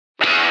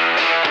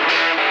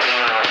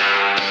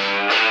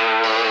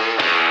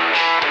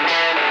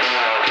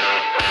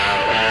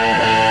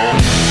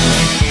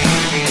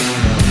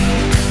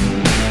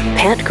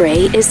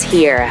Gray is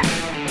here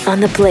on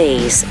the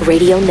Blaze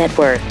Radio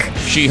Network.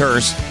 She,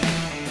 hers.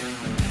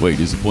 Wait,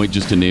 is the point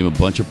just to name a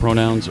bunch of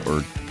pronouns,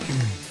 or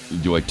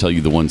do I tell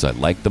you the ones I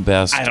like the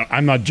best?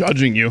 I'm not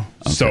judging you,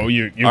 okay. so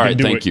you All can right,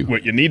 do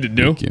what you need to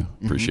do. Thank you.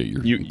 Appreciate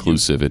your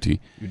inclusivity.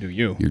 You do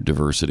you. Your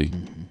diversity.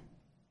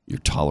 Your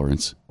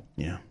tolerance.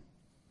 Yeah.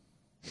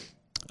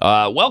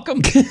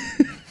 Welcome.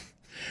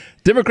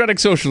 Democratic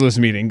Socialist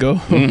meeting.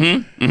 Go.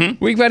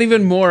 We've got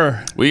even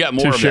more. We got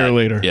more to of share that.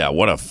 later. Yeah,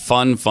 what a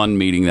fun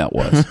meeting that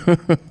was.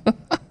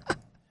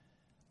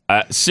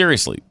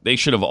 Seriously, they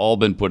should have all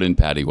been put in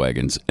paddy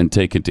wagons and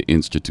taken to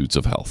institutes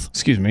of health.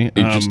 Excuse me.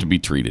 Just to be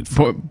treated.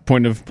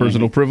 Point of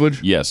personal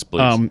privilege? Yes,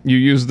 please. You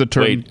use the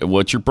term. Wait,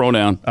 what's your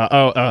pronoun?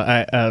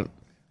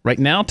 Right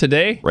now,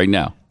 today? Right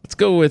now. Let's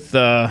go with,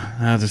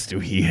 I'll just do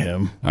he,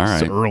 him. All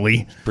right. It's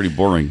early. Pretty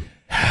boring.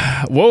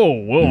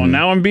 Whoa,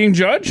 now I'm being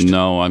judged?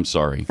 No, I'm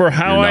sorry. For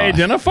how I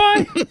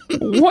identify?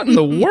 What in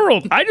the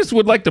world? I just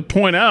would like to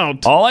point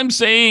out. All I'm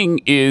saying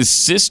is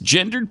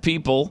cisgendered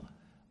people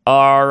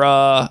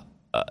are,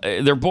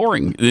 they're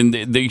boring. And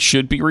they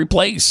should be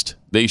replaced.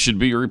 They should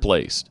be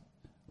replaced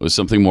with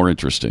something more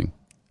interesting.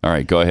 All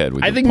right, go ahead.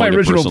 I think my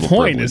original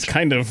point is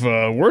kind of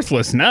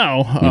worthless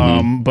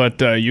now, but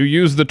you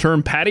used the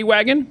term paddy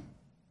wagon.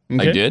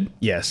 Okay? I did?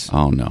 Yes.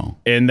 Oh, no.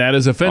 And that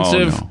is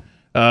offensive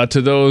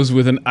to those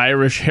with an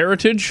Irish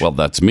heritage. Well,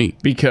 that's me.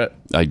 Because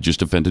I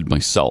just offended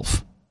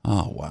myself.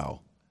 Oh,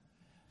 wow.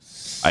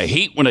 I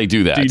hate when I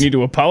do that. Do you need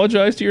to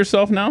apologize to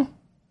yourself now?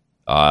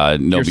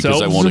 No,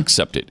 because I won't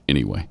accept it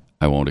anyway.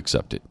 I won't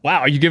accept it.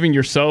 Wow, are you giving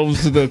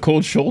yourselves the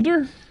cold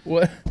shoulder?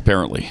 What?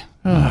 Apparently.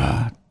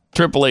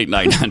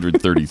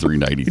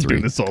 888-900-3393. Do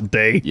this all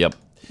day. Yep.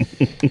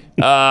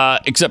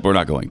 Except we're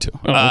not going to.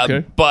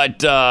 Okay.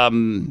 But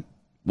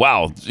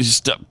wow,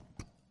 just a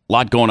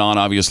lot going on.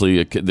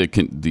 Obviously,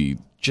 the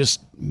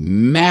just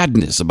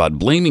madness about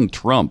blaming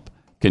Trump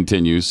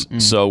continues.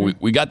 So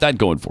we got that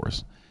going for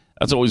us.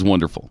 That's always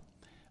wonderful.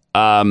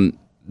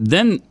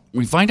 Then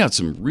we find out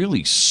some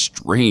really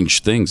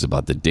strange things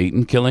about the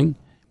Dayton killing.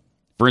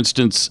 For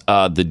instance,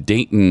 the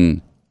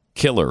Dayton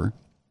killer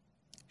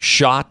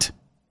shot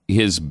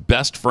his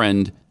best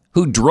friend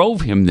who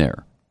drove him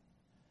there.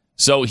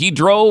 So he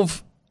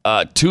drove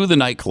to the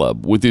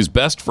nightclub with his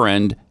best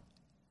friend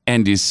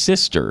and his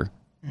sister,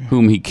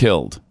 whom he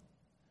killed.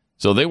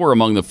 So they were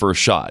among the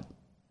first shot.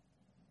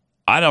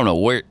 I don't know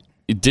where.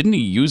 Didn't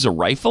he use a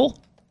rifle?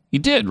 He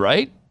did,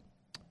 right?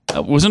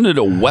 Wasn't it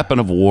a weapon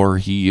of war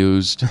he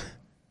used?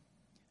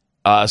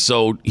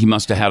 So he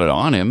must have had it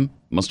on him.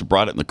 Must have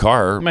brought it in the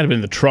car. It might have been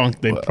in the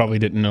trunk. They probably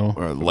didn't know.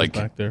 Or like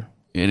back there.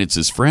 And it's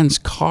his friend's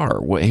car.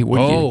 Hey,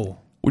 what are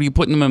you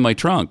putting them in my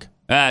trunk?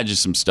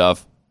 Just some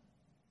stuff.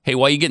 Hey,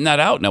 why are you getting that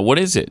out now? What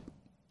is it?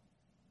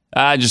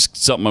 Just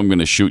something I'm going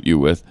to shoot you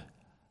with.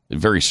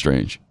 Very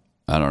strange.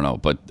 I don't know.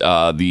 But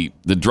the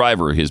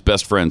driver, his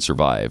best friend,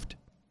 survived.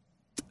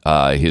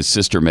 His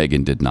sister,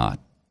 Megan, did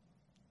not.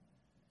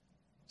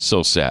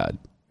 So sad.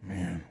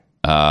 Man.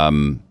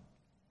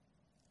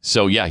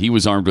 So, yeah, he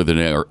was armed with an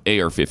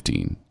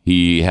AR-15.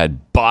 He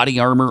had body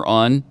armor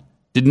on.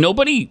 Did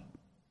they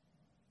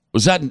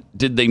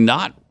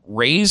not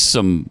raise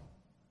some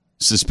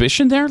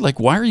suspicion there? Like,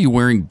 why are you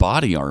wearing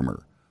body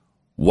armor?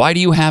 Why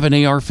do you have an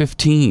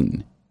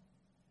AR-15?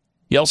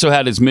 He also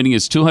had as many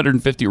as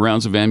 250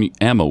 rounds of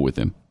ammo with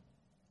him.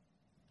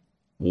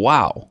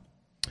 Wow.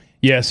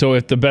 Yeah, so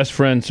if the best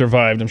friend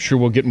survived, I'm sure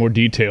we'll get more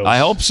details. I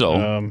hope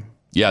so.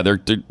 Yeah,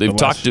 they've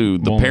talked to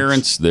the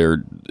parents.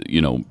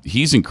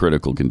 He's in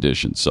critical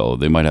condition, so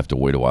they might have to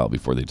wait a while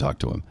before they talk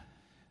to him.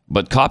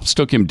 But cops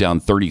took him down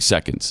 30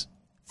 seconds.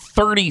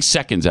 30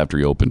 seconds after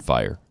he opened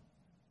fire.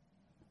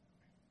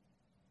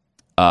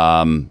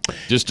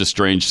 Just a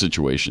strange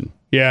situation.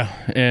 Yeah,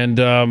 and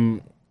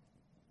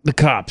the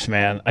cops,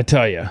 man, I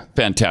tell you.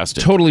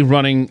 Fantastic. Totally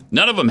running.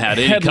 None of them had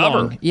any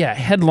cover. Yeah,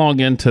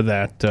 headlong into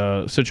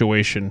that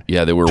situation.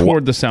 Yeah, they were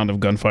toward the sound of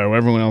gunfire, while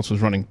everyone else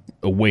was running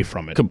away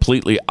from it.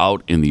 Completely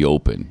out in the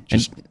open.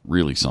 Just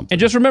really something.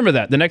 And just remember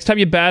that. The next time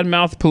you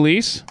badmouth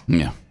police,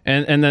 yeah,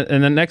 and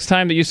the next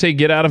time that you say,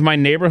 get out of my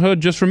neighborhood,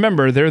 just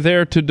remember, they're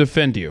there to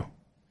defend you.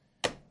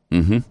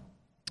 Mm-hmm.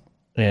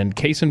 And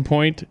case in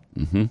point,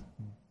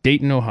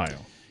 Dayton, Ohio.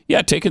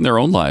 Yeah, taking their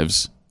own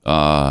lives,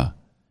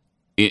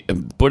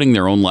 putting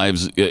their own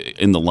lives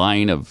in the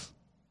line of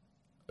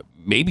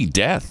maybe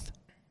death,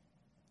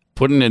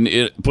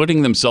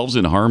 putting themselves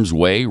in harm's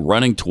way,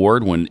 running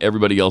toward when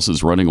everybody else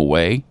is running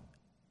away.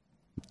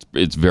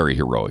 It's very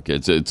heroic.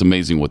 It's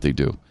amazing what they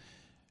do.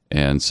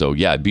 And so,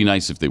 yeah, it'd be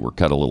nice if they were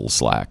cut a little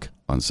slack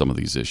on some of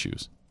these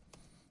issues.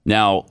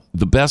 Now,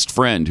 the best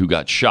friend who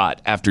got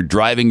shot after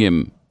driving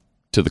him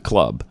to the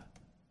club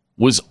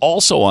was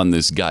also on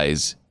this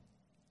guy's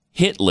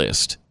hit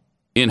list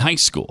in high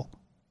school.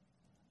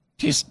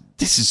 Just,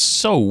 this is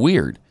so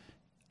weird.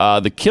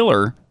 The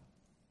killer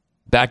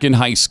back in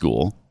high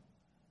school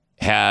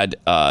had,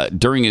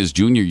 during his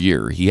junior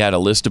year, he had a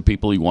list of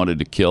people he wanted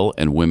to kill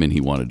and women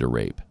he wanted to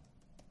rape.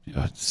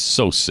 It's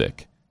so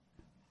sick.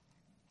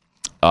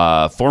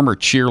 Former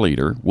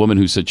cheerleader, woman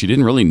who said she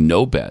didn't really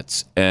know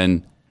Betts,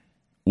 and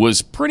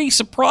was pretty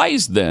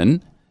surprised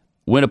then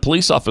when a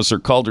police officer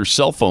called her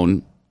cell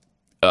phone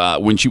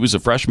when she was a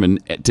freshman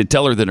to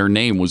tell her that her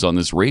name was on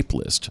this rape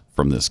list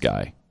from this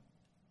guy.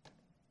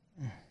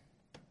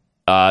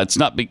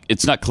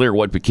 It's not clear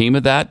what became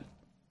of that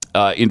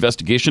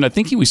investigation. I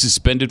think he was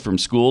suspended from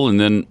school, and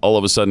then all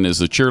of a sudden, as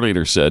the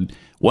cheerleader said,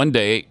 one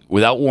day,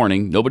 without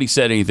warning, nobody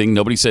said anything.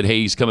 Nobody said,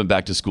 "Hey, he's coming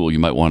back to school. You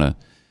might want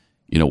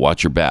to,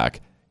 watch your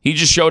back." He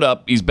just showed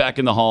up. He's back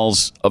in the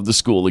halls of the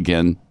school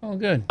again. Oh,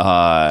 good.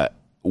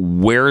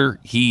 Where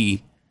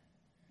he,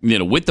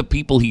 with the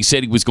people he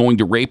said he was going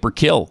to rape or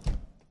kill.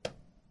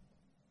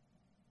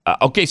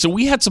 Okay, so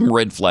we had some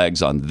red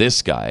flags on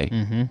this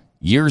guy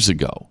years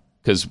ago.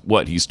 Because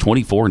he's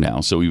 24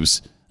 now, so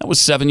that was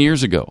 7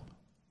 years ago.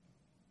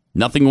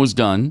 Nothing was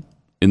done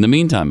in the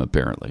meantime,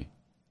 apparently.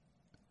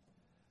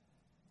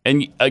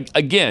 And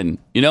again,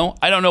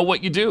 I don't know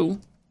what you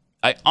do.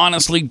 I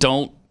honestly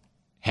don't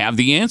have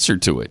the answer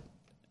to it.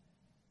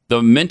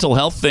 The mental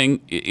health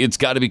thing, it's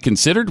got to be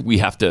considered. We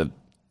have to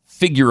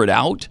figure it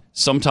out.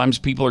 Sometimes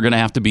people are going to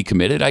have to be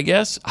committed, I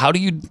guess. How do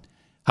you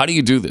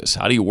do this?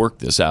 How do you work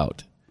this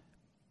out?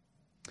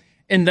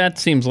 And that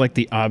seems like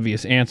the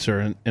obvious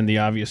answer and the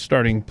obvious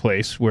starting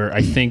place where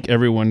I think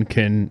everyone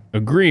can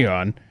agree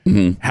on.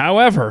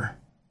 However,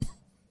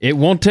 it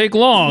won't take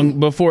long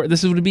before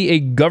this would be a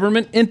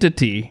government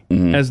entity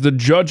as the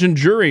judge and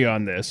jury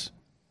on this.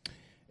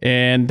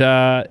 And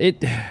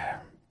it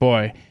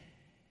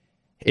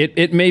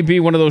may be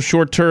one of those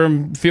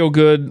short-term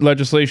feel-good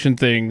legislation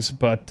things,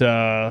 but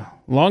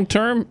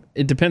long-term,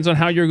 it depends on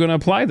how you're going to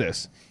apply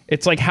this.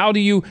 It's like, how do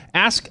you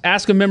ask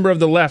a member of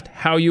the left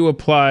how you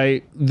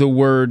apply the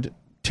word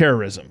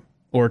terrorism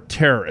or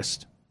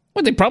terrorist?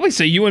 Well, they'd probably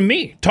say you and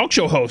me, talk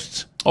show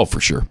hosts. Oh, for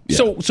sure. Yeah.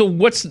 So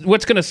what's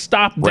going to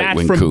stop that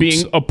Right-wing from kooks.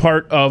 being a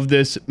part of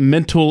this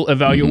mental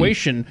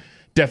evaluation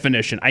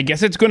definition? I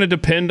guess it's going to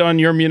depend on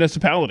your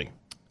municipality.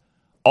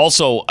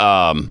 Also,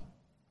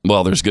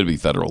 there's going to be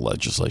federal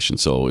legislation,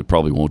 so it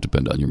probably won't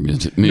depend on your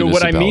municipality. No,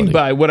 what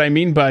I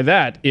mean by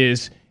that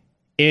is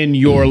in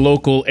your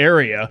local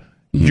area,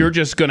 you're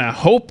just going to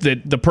hope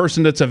that the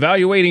person that's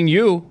evaluating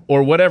you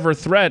or whatever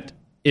threat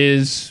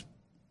is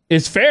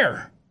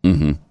fair.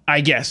 I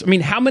guess. I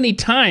mean, how many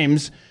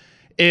times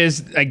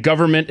is a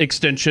government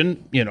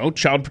extension,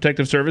 Child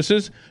Protective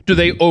Services, do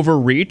they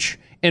overreach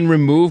and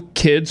remove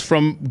kids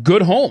from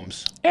good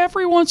homes?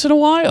 Every once in a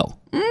while.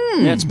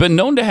 Yeah, it's been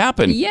known to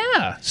happen.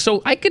 Yeah.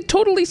 So I could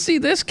totally see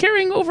this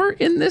carrying over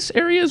in this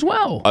area as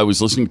well. I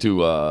was listening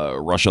to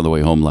Rush on the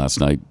way home last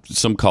night.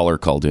 Some caller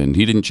called in.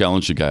 He didn't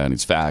challenge the guy on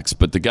his facts,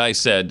 but the guy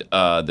said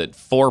that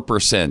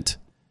 4%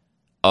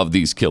 of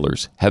these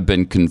killers have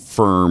been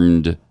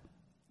confirmed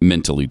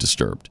mentally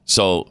disturbed.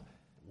 So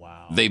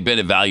they've been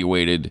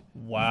evaluated.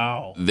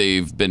 Wow.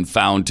 They've been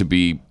found to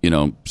be,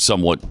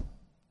 somewhat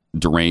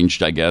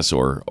deranged, I guess,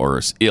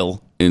 or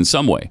ill in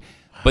some way.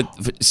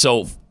 But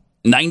so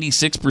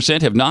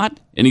 96% have not.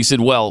 And he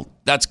said, well,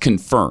 that's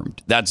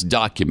confirmed. That's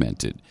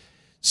documented.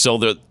 So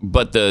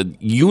the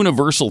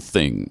universal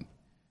thing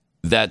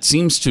that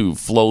seems to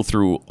flow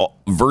through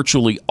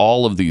virtually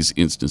all of these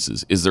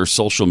instances is their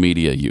social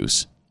media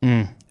use.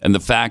 And the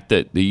fact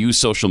that they use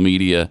social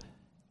media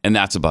and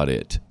that's about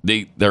it.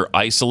 They're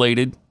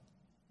isolated,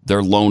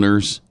 they're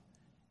loners,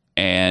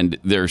 and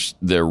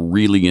they're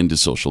really into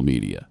social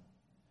media.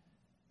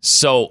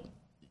 So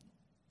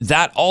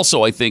that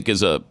also, I think,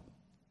 is a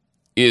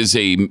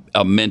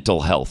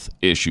mental health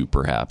issue,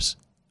 perhaps,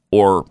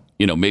 or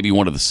maybe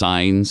one of the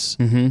signs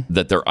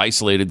that they're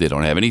isolated. They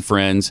don't have any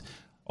friends.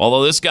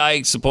 Although this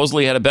guy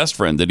supposedly had a best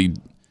friend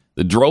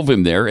that drove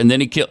him there, and then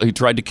he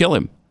tried to kill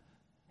him.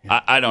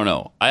 I don't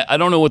know. I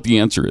don't know what the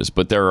answer is,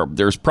 but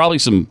there's probably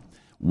some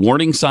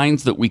warning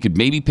signs that we could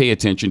maybe pay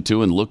attention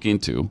to and look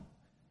into.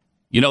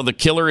 The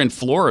killer in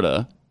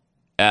Florida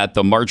at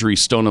the Marjorie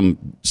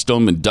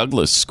Stoneman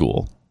Douglas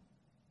School,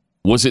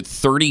 was it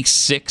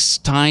 36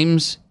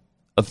 times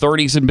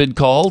authorities had been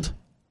called?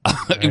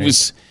 Right.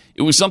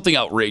 It was something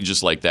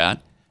outrageous like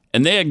that,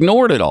 and they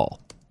ignored it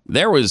all.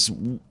 There was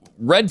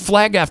red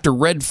flag after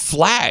red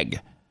flag,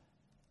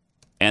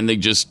 and they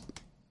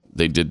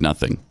did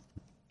nothing.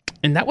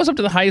 And that was up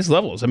to the highest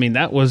levels. I mean,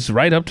 that was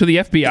right up to the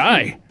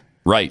FBI.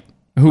 Right.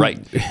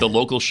 Right. The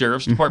local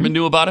sheriff's department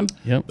knew about him.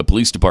 Yep. The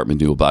police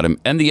department knew about him.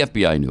 And the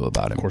FBI knew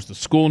about him. Of course, the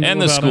school knew about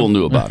him. And the school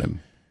knew about him.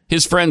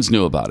 His friends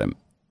knew about him.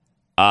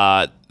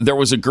 There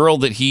was a girl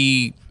that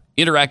he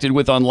interacted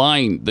with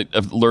online that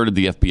alerted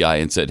the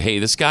FBI and said, hey,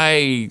 this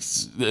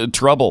guy's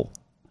trouble.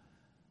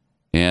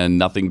 And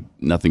nothing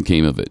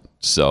came of it.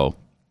 So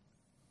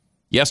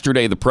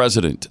yesterday, the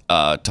president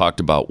talked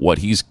about what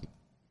he's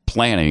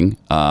planning.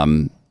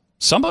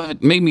 Some of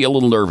it made me a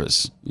little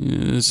nervous.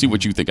 See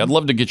what you think. I'd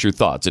love to get your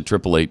thoughts at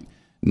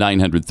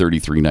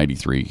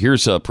 888-900-3393.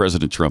 Here's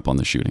President Trump on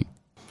the shooting.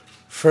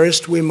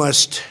 First, we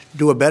must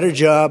do a better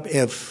job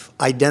of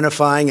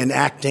identifying and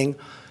acting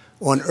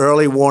on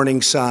early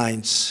warning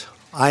signs.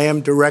 I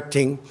am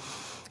directing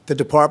the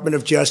Department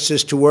of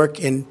Justice to work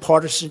in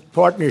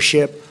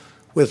partnership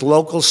with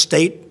local,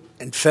 state,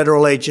 and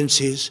federal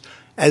agencies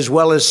as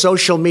well as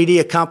social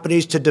media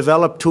companies to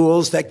develop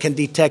tools that can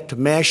detect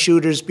mass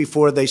shooters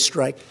before they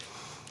strike.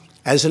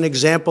 As an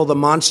example, the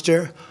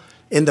monster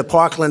in the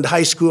Parkland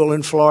High School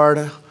in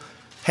Florida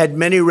had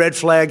many red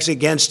flags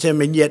against him,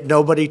 and yet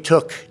nobody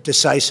took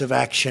decisive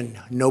action.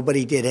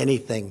 Nobody did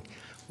anything.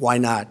 Why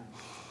not?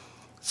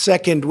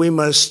 Second, we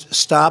must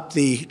stop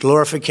the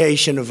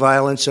glorification of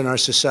violence in our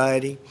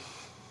society.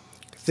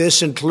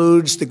 This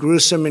includes the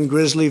gruesome and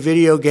grisly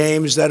video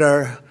games that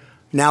are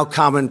now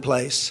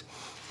commonplace.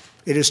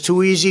 It is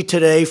too easy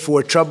today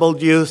for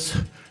troubled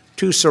youth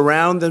to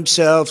surround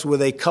themselves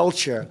with a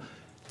culture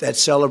that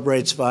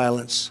celebrates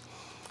violence.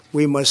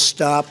 We must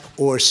stop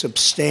or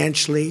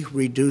substantially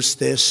reduce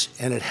this,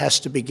 and it has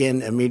to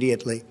begin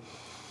immediately.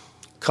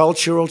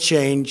 Cultural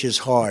change is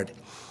hard,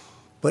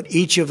 but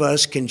each of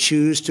us can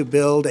choose to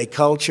build a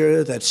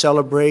culture that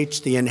celebrates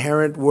the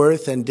inherent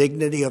worth and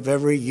dignity of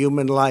every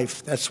human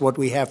life. That's what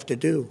we have to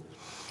do.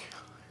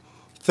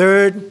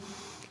 Third,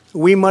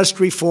 we must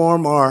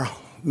reform our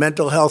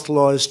mental health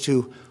laws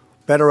to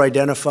better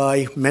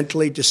identify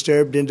mentally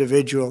disturbed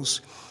individuals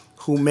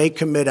who may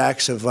commit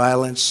acts of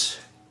violence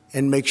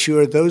and make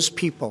sure those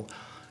people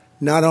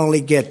not only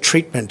get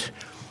treatment,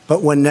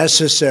 but when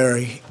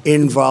necessary,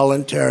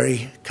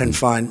 involuntary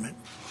confinement.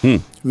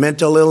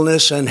 Mental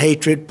illness and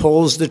hatred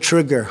pulls the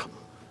trigger,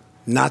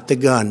 not the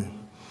gun.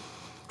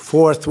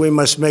 Fourth, we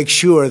must make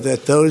sure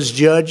that those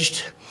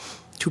judged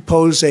to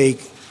pose a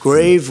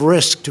grave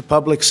risk to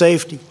public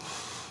safety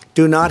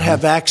do not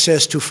have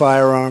access to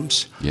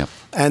firearms. Yep.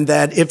 And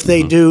that if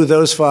they do,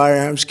 those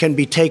firearms can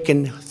be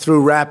taken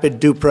through rapid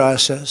due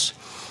process.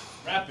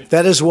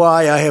 That is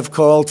why I have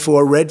called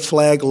for red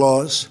flag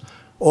laws,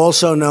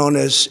 also known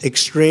as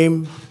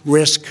extreme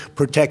risk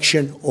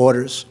protection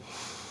orders.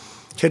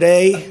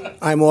 Today,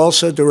 I'm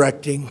also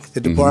directing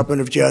the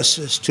Department of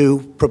Justice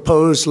to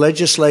propose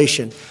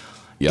legislation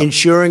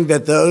ensuring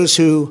that those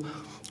who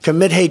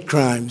commit hate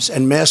crimes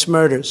and mass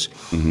murders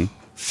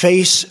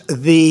face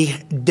the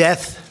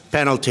death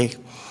penalty,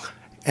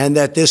 and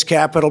that this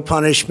capital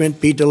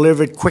punishment be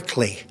delivered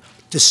quickly,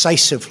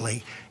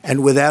 decisively,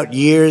 and without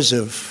years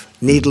of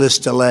needless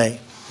delay.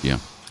 Yeah.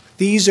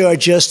 These are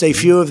just a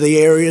few of the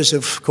areas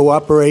of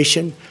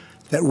cooperation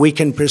that we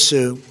can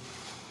pursue.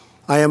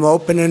 I am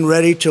open and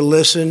ready to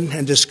listen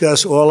and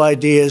discuss all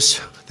ideas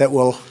that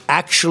will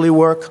actually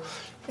work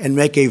and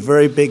make a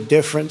very big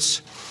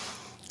difference.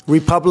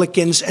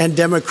 Republicans and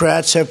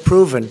Democrats have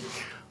proven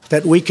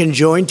that we can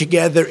join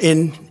together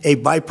in a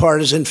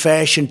bipartisan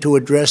fashion to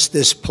address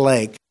this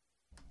plague.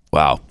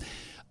 Wow.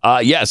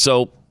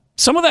 So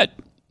some of that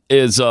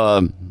is,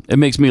 it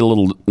makes me a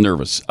little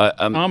nervous.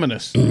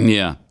 Ominous.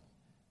 Yeah.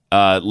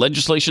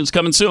 Legislation's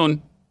coming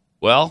soon.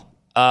 Well,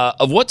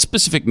 of what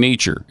specific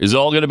nature? Is it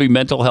all going to be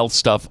mental health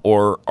stuff,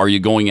 or are you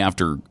going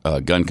after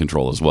gun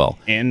control as well?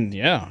 And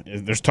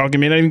there's talk it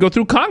may not even go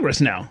through Congress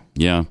now.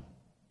 Yeah.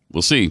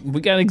 We'll see.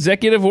 We got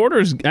executive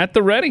orders at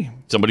the ready.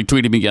 Somebody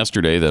tweeted me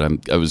yesterday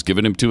that I was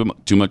giving him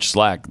too much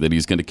slack, that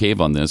he's going to cave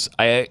on this.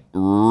 I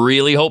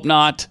really hope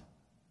not.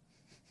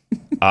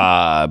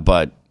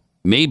 But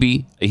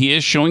maybe he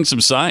is showing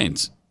some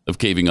signs of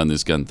caving on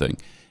this gun thing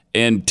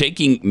and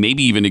taking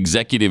maybe even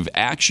executive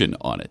action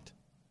on it,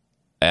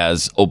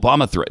 as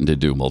Obama threatened to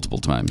do multiple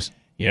times.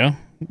 Yeah.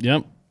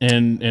 Yep.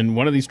 And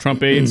one of these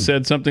Trump aides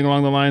said something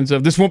along the lines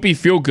of, "This won't be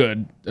feel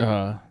good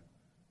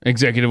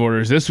executive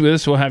orders. This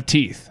will have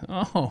teeth."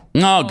 Oh,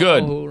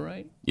 good. Oh,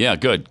 right. Yeah,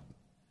 good.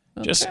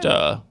 Okay. Just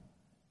just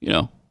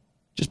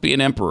be an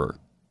emperor.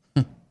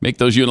 Make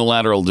those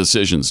unilateral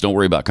decisions. Don't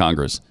worry about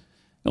Congress.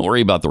 Don't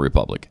worry about the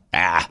Republic.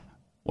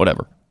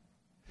 Whatever.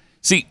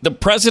 See, the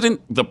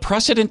precedent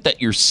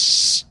that you're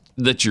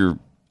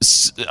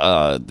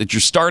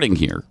starting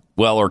here,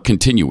 or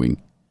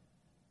continuing,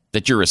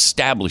 that you're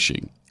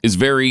establishing, is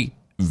very,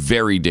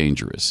 very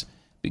dangerous,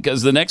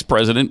 because the next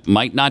president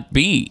might not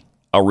be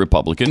a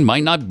Republican,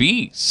 might not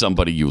be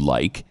somebody you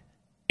like,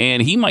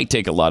 and he might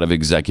take a lot of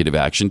executive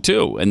action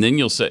too. And then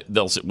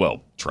they'll say,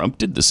 "Well, Trump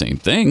did the same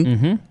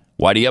thing.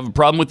 Why do you have a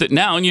problem with it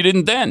now and you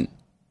didn't then?"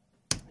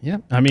 Yeah,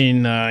 I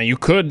mean, you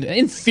could,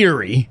 in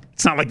theory.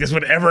 It's not like this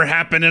would ever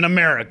happen in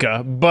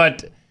America,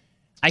 but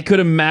I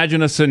could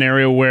imagine a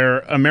scenario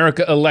where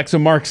America elects a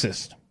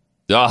Marxist.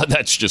 Oh,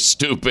 that's just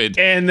stupid.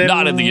 And then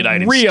not in the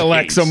United States.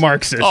 Re-elects a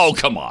Marxist. Oh,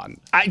 come on.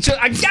 I was a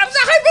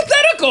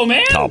hypothetical,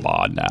 man. Come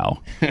on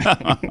now.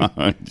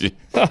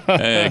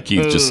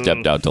 Keith just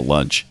stepped out to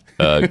lunch.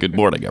 Good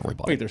morning,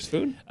 everybody. Wait, there's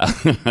food?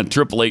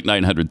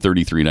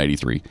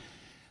 888-900-3393.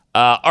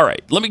 All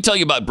right, let me tell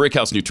you about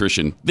Brickhouse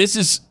Nutrition. This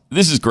is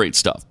great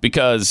stuff,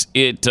 because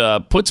it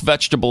puts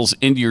vegetables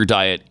into your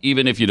diet,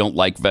 even if you don't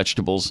like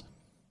vegetables,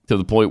 to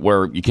the point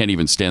where you can't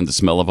even stand the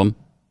smell of them.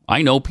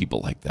 I know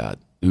people like that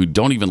who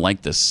don't even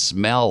like the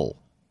smell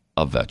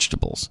of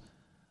vegetables.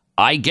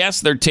 I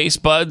guess their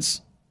taste buds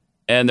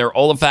and their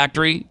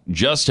olfactory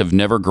just have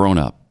never grown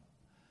up.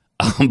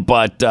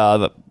 But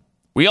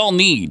we all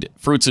need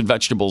fruits and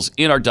vegetables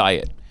in our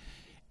diet.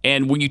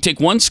 And when you take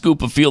one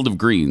scoop of Field of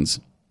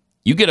Greens,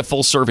 you get a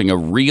full serving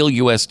of real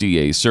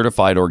USDA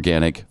certified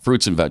organic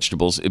fruits and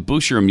vegetables. It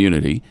boosts your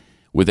immunity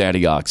with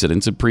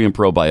antioxidants and pre and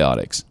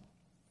probiotics.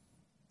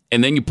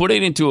 And then you put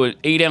it into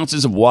 8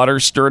 ounces of water,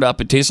 stir it up.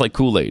 It tastes like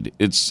Kool-Aid.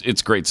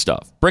 It's great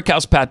stuff.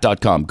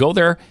 BrickhousePat.com. Go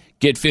there,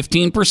 get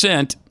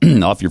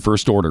 15% off your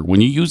first order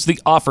when you use the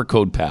offer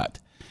code PAT.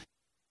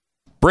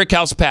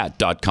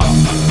 BrickhousePat.com.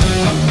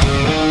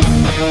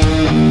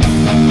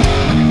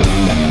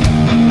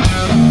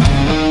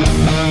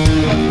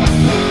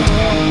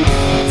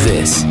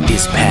 This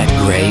is Pat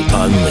Gray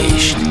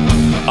Unleashed.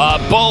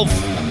 Both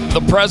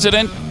the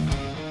president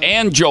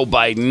and Joe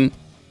Biden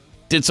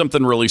did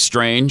something really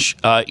strange.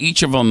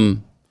 Each of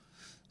them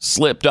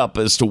slipped up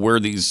as to where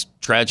these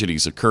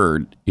tragedies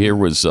occurred. Here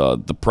was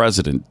the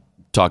president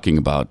talking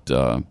about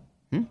the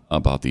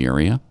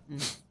area,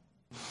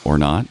 or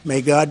not.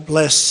 May God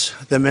bless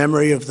the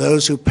memory of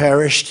those who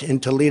perished in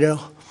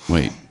Toledo.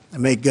 Wait.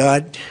 May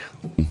God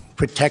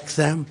protect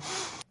them.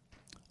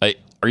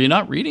 Are you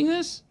not reading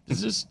this?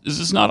 Is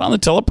this not on the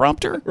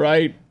teleprompter?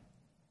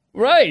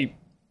 Right.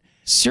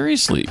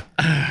 Seriously.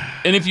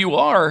 And if you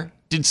are,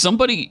 did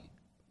somebody's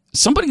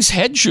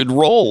head should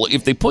roll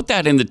if they put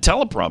that in the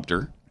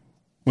teleprompter.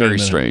 Very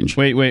strange.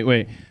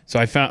 Wait. So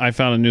I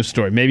found a new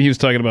story. Maybe he was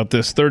talking about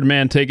this third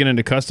man taken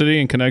into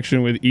custody in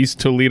connection with East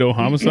Toledo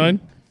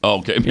homicide.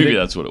 Okay, maybe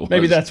that's what it was.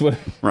 Maybe that's what.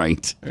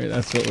 Right. Maybe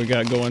that's what we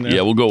got going there.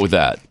 Yeah, we'll go with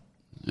that.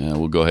 Yeah,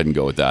 we'll go ahead and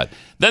go with that.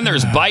 Then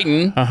there's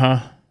Biden,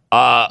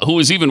 who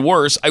is even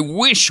worse. I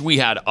wish we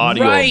had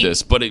audio of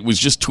this, but it was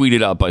just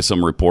tweeted out by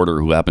some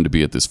reporter who happened to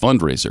be at this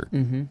fundraiser.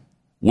 Mm-hmm.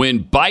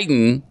 When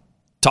Biden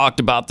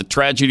talked about the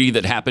tragedy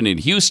that happened in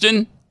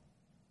Houston,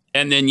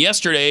 and then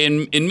yesterday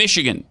in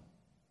Michigan.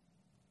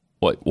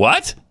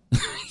 What?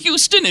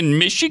 Houston and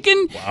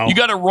Michigan? Wow. You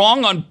got it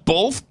wrong on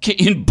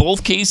in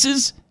both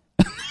cases?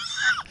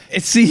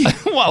 See,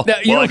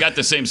 I got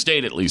the same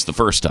state at least the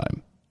first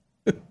time.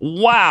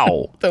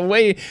 Wow.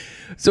 Here's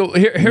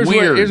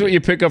what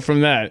you pick up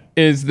from that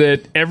is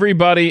that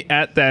everybody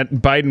at that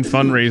Biden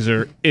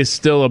fundraiser is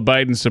still a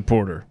Biden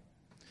supporter.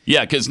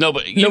 Yeah, because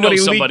nobody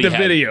leaked the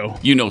video.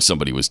 You know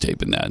somebody was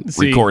taping that,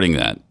 recording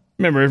that.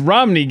 Remember, if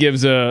Romney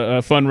gives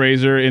a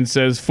fundraiser and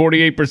says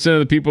 48% of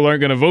the people aren't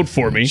going to vote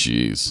for me.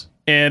 Jeez.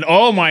 And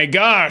oh my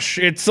gosh,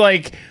 it's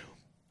like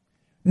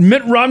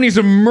Mitt Romney's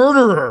a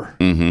murderer.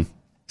 Mm-hmm.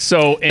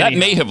 So that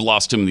may have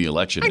lost him the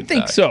election. I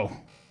think so.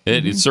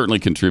 It certainly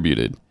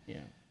contributed.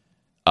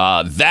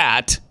 Yeah.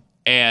 That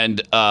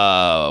and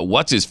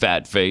what's his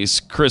fat face,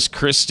 Chris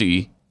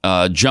Christie,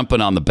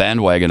 jumping on the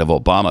bandwagon of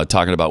Obama,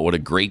 talking about what a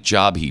great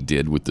job he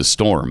did with the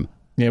storm.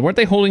 Yeah, weren't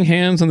they holding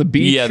hands on the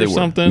beach? Yeah, they were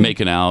something?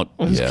 making out.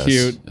 It was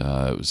cute.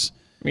 It was.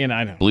 I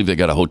don't believe they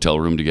got a hotel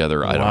room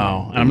together. I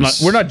don't know.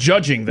 We're not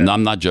judging them. No,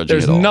 I'm not judging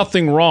There's at all.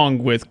 nothing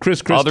wrong with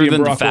Chris Christie other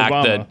than and Barack the fact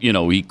Obama.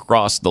 that he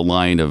crossed the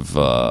line of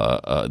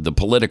the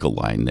political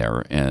line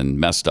there and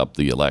messed up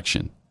the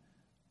election.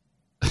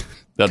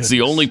 That's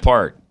the only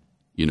part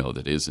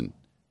that isn't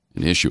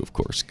an issue, of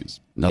course, because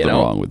nothing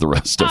wrong with the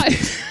rest of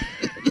it.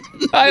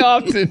 I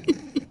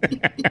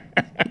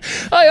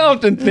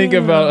often think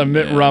about a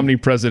Mitt Romney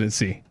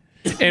presidency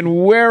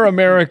and where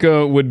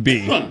America would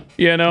be.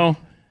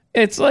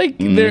 It's like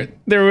there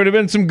would have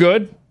been some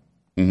good.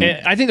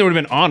 Mm-hmm. I think there would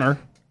have been honor.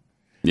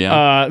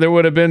 Yeah. There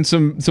would have been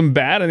some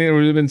bad. I think there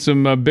would have been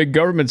some big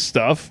government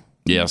stuff.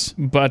 Yes.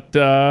 But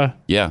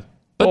yeah.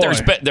 But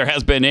there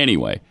has been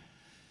anyway.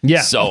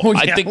 Yeah. So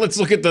I think let's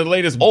look at the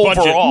latest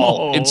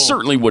overall, budget. it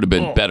certainly would have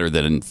been better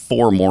than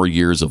 4 more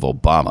years of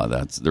Obama.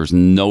 There's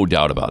no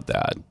doubt about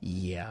that.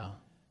 Yeah.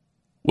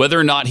 Whether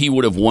or not he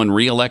would have won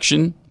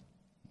re-election,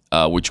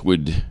 which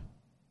would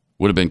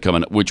have been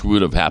coming, which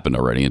would have happened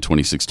already in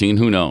 2016,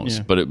 who knows?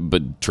 Yeah.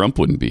 But Trump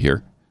wouldn't be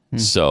here.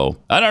 So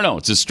I don't know.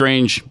 It's a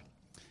strange.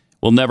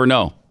 We'll never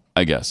know.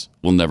 I guess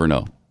we'll never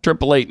know.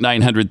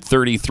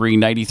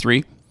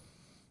 888-900-3393.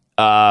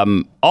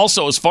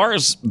 Also, as far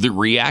as the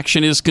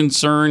reaction is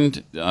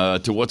concerned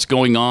to what's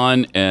going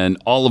on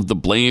and all of the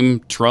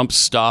blame Trump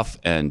stuff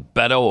and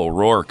Beto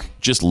O'Rourke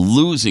just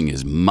losing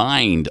his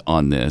mind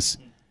on this,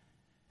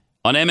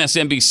 on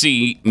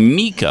MSNBC,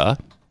 Mika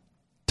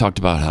talked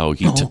about how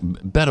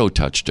Beto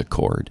touched a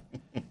chord.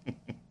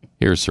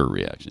 Here's her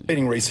reaction.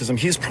 Racism.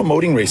 He's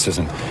promoting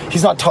racism.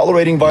 He's not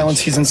tolerating violence.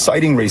 He's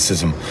inciting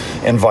racism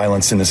and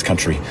violence in this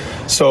country.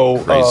 So,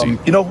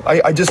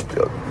 I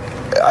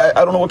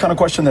don't know what kind of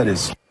question that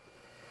is.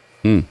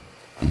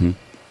 Mm-hmm.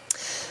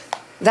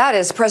 That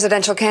is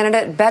presidential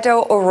candidate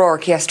Beto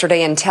O'Rourke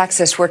yesterday in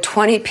Texas, where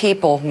 20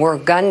 people were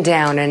gunned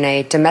down in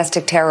a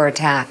domestic terror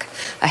attack,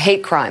 a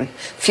hate crime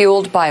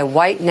fueled by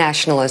white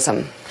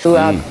nationalism.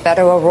 Beto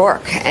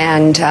O'Rourke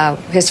and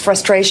his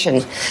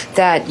frustration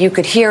that you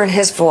could hear in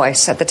his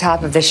voice at the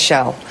top of this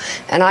show.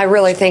 And I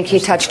really think he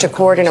touched a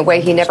chord in a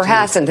way he never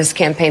has in this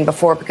campaign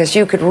before, because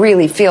you could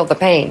really feel the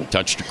pain.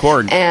 Touched a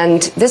chord.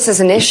 And this is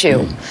an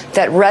issue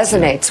that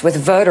resonates with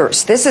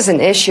voters. This is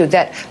an issue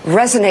that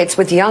resonates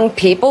with young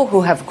people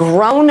who have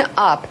grown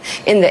up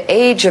in the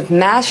age of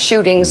mass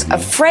shootings,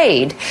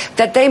 afraid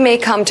that they may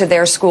come to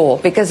their school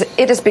because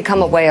it has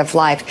become a way of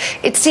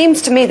life. It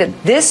seems to me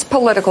that this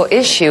political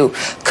issue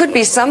could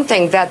be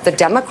something that the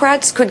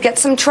Democrats could get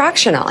some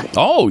traction on.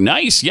 Oh,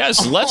 nice.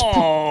 Yes, let's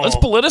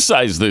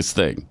politicize this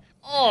thing.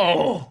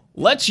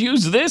 Let's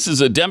use this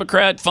as a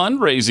Democrat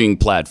fundraising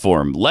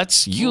platform.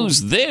 Let's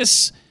use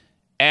this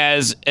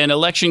as an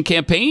election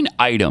campaign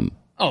item.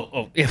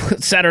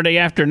 Saturday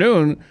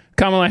afternoon,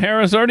 Kamala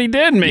Harris already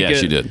did make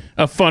she did.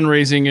 A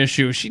fundraising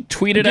issue. She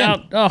tweeted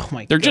out,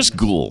 They're just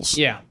ghouls.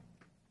 Yeah.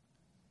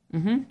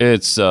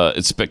 It's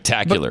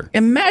spectacular. But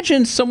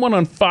imagine someone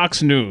on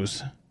Fox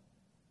News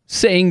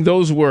saying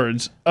those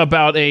words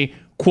about a,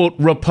 quote,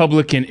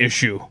 Republican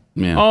issue.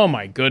 Yeah. Oh,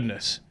 my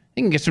goodness.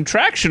 You can get some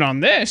traction on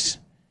this.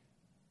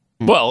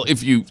 Well,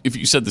 if you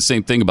said the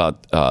same thing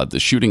about the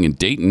shooting in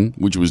Dayton,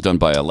 which was done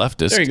by a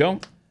leftist, there you go.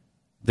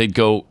 They'd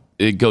go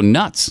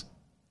nuts.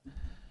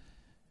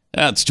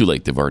 It's too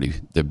late.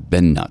 They've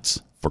been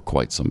nuts for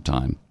quite some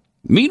time.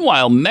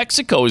 Meanwhile,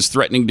 Mexico is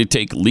threatening to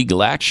take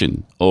legal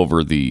action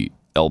over the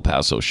El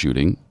Paso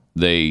shooting.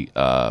 They're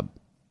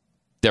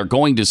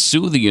going to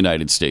sue the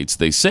United States,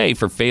 they say,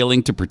 for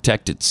failing to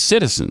protect its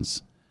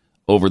citizens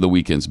over the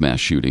weekend's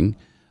mass shooting.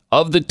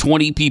 Of the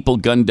 20 people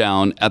gunned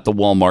down at the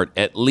Walmart,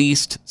 at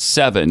least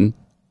 7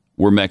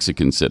 were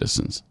Mexican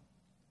citizens.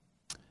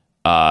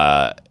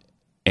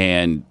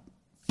 And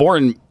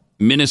Foreign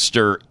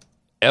Minister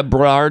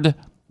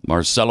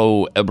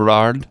Marcelo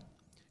Ebrard,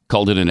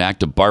 called it an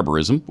act of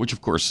barbarism, which,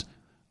 of course,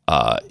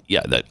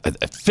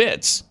 that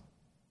fits.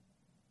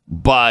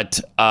 But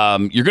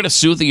you're going to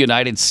sue the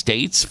United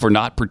States for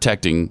not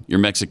protecting your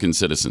Mexican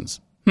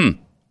citizens.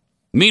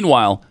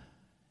 Meanwhile,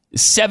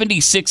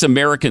 76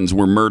 Americans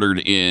were murdered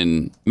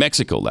in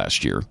Mexico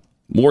last year,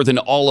 more than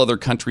all other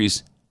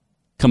countries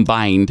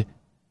combined.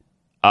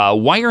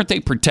 Why aren't they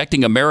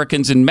protecting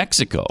Americans in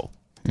Mexico?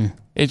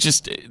 It's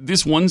just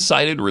this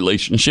one-sided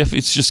relationship.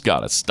 It's just got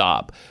to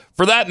stop.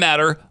 For that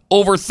matter,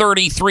 over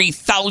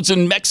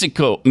 33,000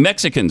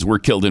 Mexicans were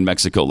killed in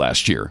Mexico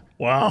last year.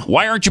 Wow.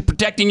 Why aren't you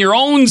protecting your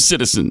own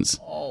citizens?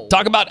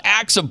 Talk about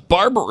acts of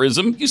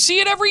barbarism. You see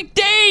it every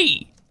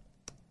day.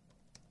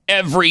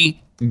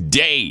 Every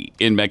day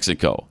in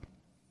Mexico.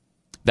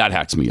 That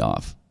hacks me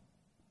off.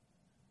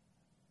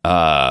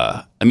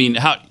 How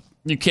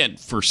you can't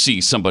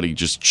foresee somebody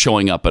just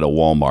showing up at a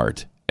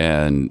Walmart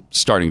and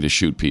starting to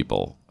shoot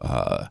people.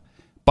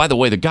 By the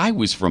way, the guy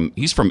he's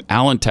from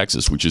Allen,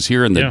 Texas, which is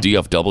here in the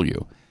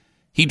DFW.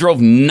 He drove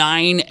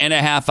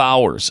 9.5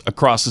 hours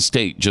across the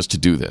state just to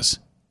do this.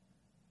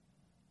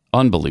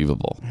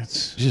 Unbelievable.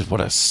 Just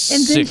what a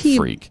sick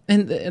freak.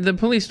 And the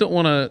police don't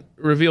want to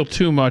reveal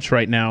too much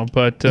right now,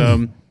 but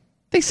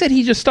they said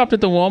he just stopped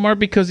at the Walmart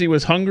because he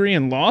was hungry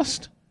and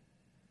lost.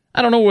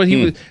 I don't know where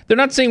he was. They're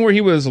not saying where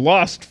he was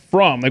lost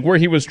from, like where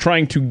he was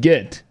trying to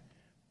get.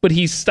 But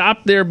he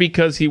stopped there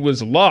because he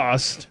was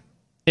lost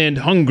and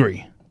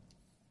hungry.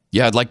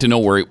 Yeah, I'd like to know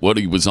what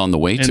he was on the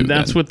way to. And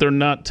that's what they're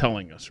not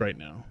telling us right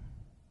now.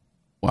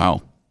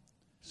 Wow.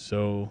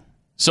 So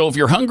if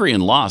you're hungry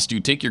and lost, do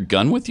you take your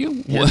gun with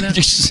you?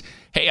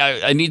 Hey,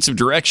 I need some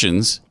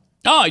directions.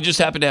 Oh, I just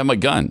happen to have my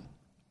gun.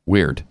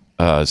 Weird.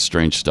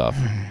 Strange stuff.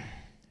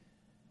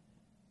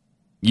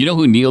 You know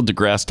who Neil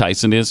deGrasse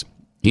Tyson is?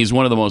 He's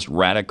one of the most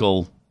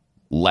radical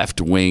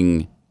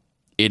left-wing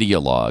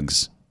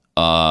ideologues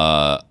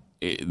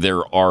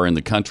there are in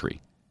the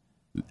country.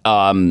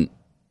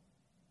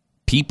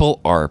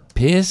 People are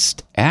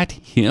pissed at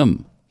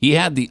him. He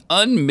had the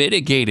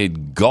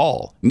unmitigated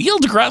gall. Neil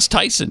deGrasse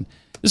Tyson.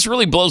 This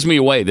really blows me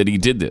away that he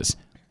did this.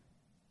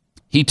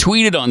 He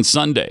tweeted on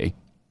Sunday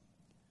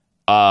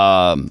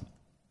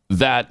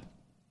that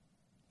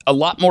a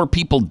lot more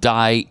people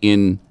die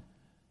in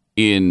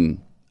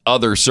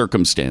other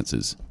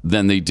circumstances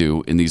than they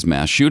do in these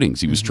mass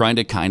shootings. He was trying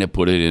to kind of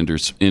put it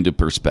into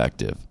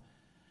perspective.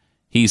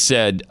 He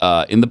said,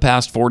 in the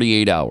past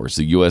 48 hours,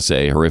 the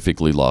USA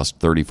horrifically lost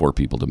 34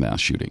 people to mass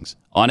shootings.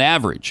 On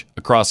average,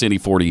 across any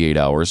 48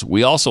 hours,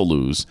 we also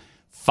lose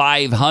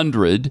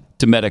 500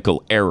 to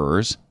medical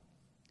errors,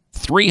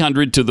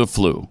 300 to the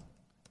flu,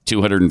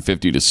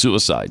 250 to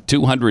suicide,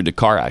 200 to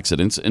car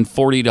accidents, and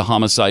 40 to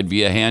homicide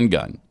via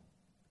handgun.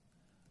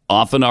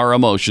 Often our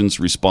emotions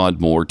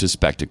respond more to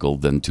spectacle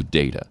than to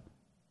data.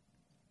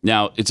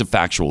 Now, it's a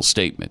factual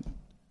statement.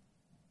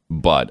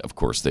 But, of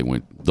course,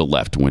 the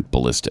left went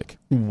ballistic.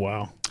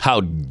 Wow.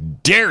 How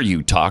dare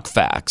you talk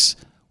facts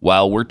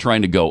while we're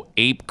trying to go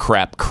ape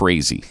crap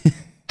crazy?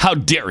 How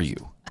dare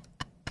you?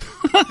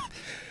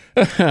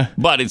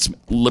 But it's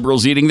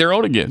liberals eating their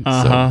own again.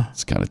 So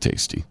it's kind of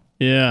tasty.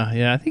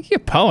 Yeah. I think he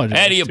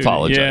apologized. And he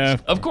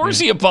apologized. Yeah. Of course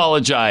he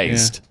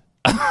apologized.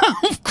 Yeah.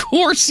 Of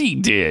course he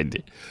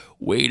did.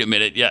 Wait a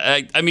minute.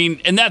 Yeah, I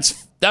mean, and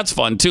that's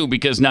fun too,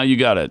 because now you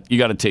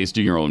gotta taste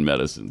your own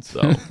medicine.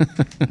 So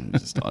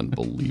just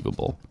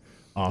unbelievable.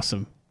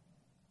 Awesome.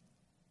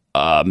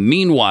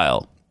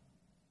 Meanwhile,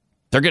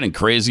 they're getting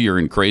crazier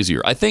and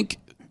crazier. I think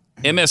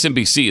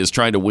MSNBC is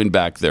trying to win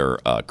back their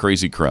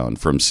crazy crown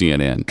from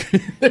CNN.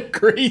 The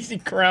crazy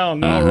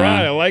crown. All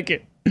right, I like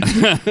it.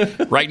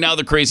 Right now,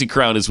 the crazy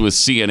crown is with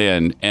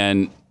CNN,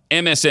 and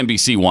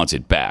MSNBC wants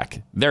it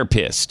back. They're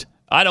pissed.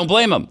 I don't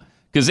blame them,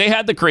 because they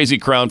had the crazy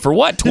crown for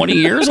what, 20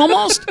 years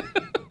almost?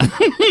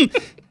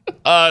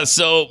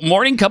 So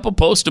Morning Cup of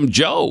Postum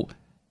Joe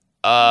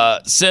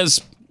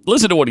says,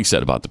 listen to what he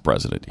said about the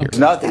president here. There's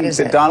nothing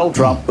that Donald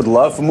Trump would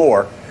love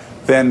more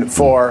than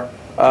for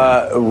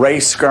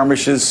race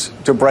skirmishes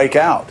to break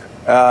out.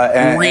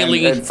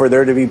 And for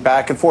there to be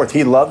back and forth.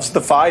 He loves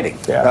the fighting.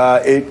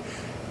 Yeah.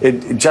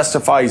 It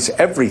justifies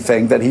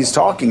everything that he's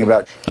talking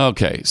about.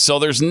 Okay, so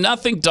there's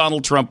nothing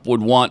Donald Trump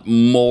would want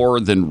more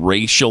than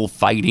racial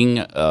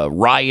fighting,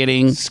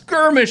 rioting,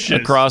 skirmishes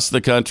across the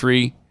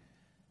country.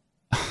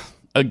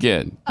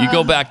 Again, you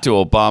go back to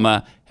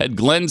Obama. Had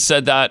Glenn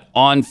said that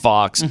on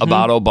Fox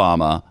about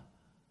Obama.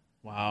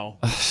 Wow.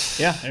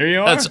 Yeah, there you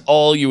are. That's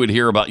all you would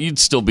hear about. You'd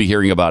still be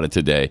hearing about it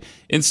today.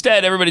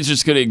 Instead, everybody's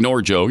just going to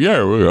ignore Joe.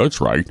 Yeah, well,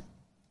 that's right.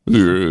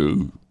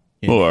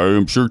 Well,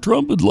 I'm sure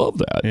Trump would love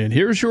that. And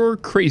here's your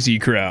crazy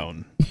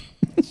crown.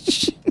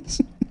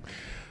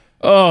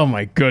 Oh,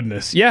 my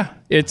goodness. Yeah,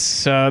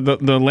 it's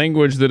the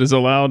language that is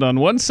allowed on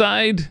one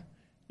side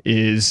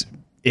is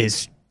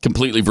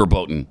completely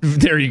verboten.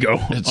 There you go.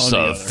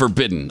 It's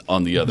forbidden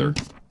on the other.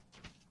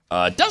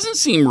 It doesn't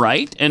seem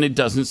right, and it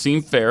doesn't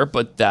seem fair,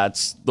 but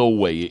that's the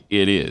way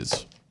it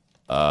is.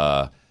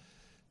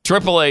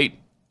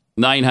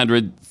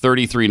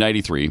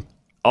 888-900-3393.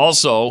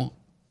 Also, a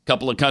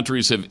couple of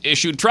countries have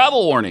issued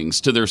travel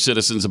warnings to their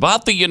citizens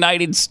about the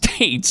United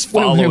States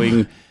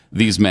following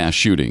these mass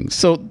shootings.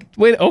 So,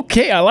 wait,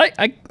 okay,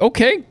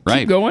 okay, right.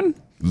 Keep going.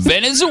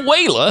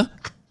 Venezuela,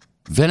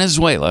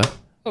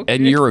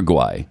 and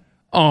Uruguay.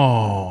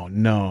 Oh,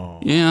 no.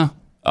 Yeah.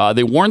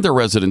 They warned their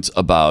residents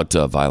about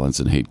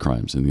violence and hate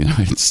crimes in the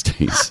United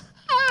States.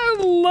 I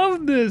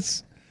love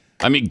this.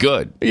 I mean,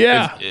 good.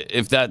 Yeah.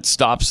 If that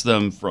stops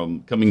them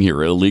from coming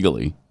here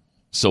illegally,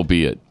 so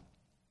be it.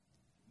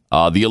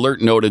 The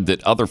alert noted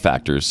that other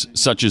factors,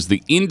 such as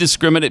the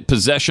indiscriminate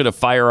possession of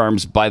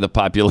firearms by the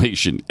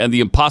population and the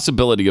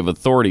impossibility of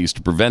authorities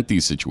to prevent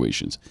these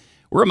situations,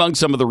 were among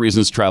some of the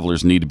reasons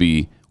travelers need to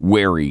be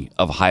wary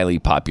of highly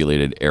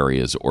populated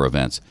areas or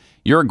events.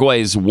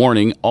 Uruguay's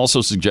warning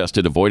also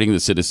suggested avoiding the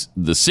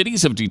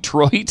cities of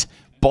Detroit,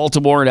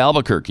 Baltimore, and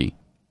Albuquerque.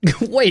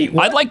 Wait,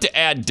 what? I'd like to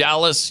add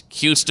Dallas,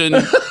 Houston,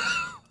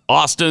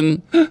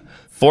 Austin,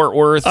 Fort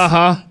Worth.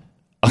 Wait,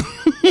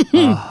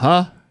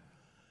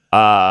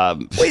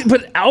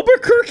 but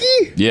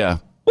Albuquerque? Yeah.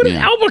 What did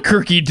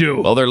Albuquerque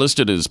do? Well, they're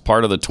listed as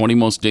part of the 20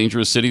 most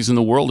dangerous cities in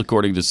the world,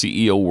 according to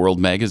CEO World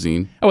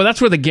Magazine. Oh, well,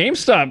 that's where the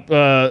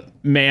GameStop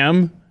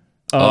ma'am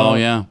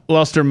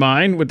lost her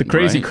mind with the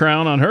crazy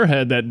crown on her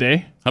head that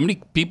day. How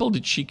many people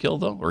did she kill,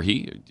 though? Or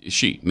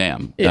she,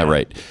 ma'am. Yeah,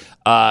 right.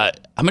 How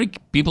many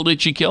people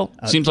did she kill?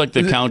 Seems like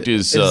the count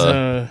is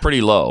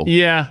pretty low.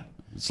 Yeah.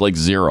 It's like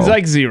zero. It's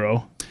like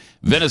zero.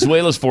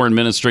 Venezuela's foreign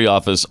ministry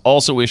office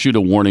also issued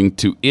a warning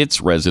to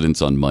its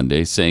residents on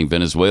Monday, saying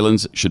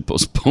Venezuelans should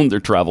postpone their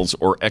travels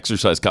or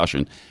exercise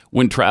caution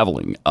when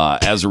traveling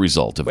as a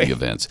result of the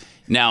events.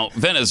 Now,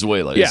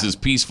 Venezuela is as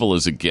peaceful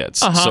as it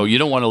gets, so you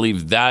don't want to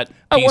leave that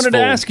peaceful. I wanted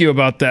to ask you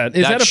about that.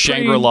 Is that a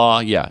Shangri-La?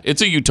 Yeah,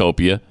 it's a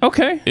utopia.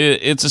 Okay.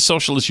 It's a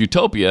socialist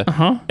utopia,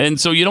 and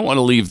so you don't want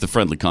to leave the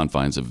friendly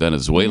confines of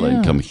Venezuela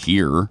and come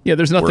here. Yeah,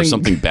 there's nothing. Where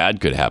something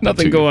bad could happen.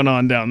 Nothing going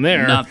on down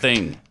there.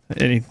 Nothing.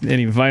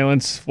 Any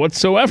violence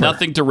whatsoever.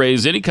 Nothing to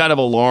raise any kind of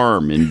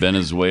alarm in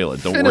Venezuela.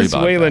 Don't worry about that.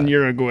 Venezuela and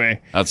Uruguay.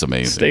 That's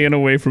amazing. Staying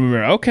away from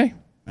America. Okay.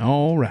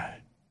 All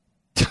right.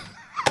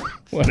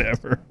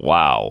 Whatever.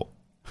 Wow.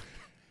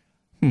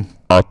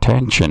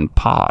 Attention,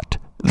 pot.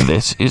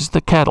 This is the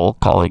kettle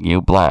calling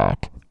you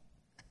black.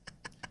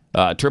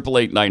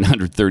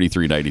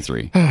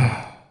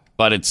 888-900-3393.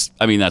 But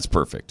that's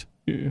perfect.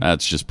 Yeah.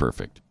 That's just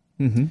perfect.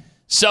 Mm-hmm.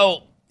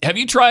 So, have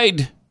you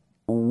tried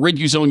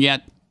Riduzone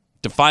yet?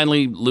 To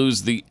finally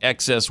lose the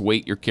excess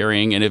weight you're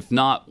carrying? And if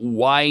not,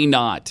 why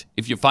not?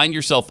 If you find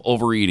yourself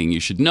overeating, you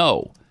should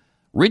know.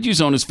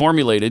 Riduzone is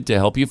formulated to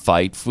help you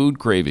fight food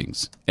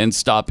cravings and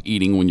stop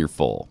eating when you're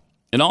full.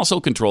 And also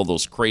control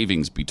those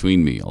cravings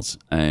between meals.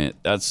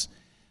 That's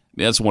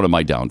one of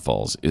my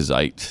downfalls, is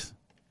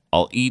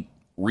I'll eat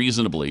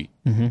reasonably.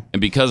 Mm-hmm. And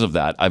because of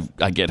that,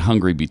 I get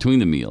hungry between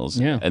the meals.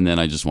 Yeah. And then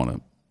I just want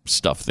to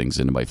stuff things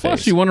into my face.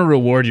 Plus, you want to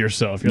reward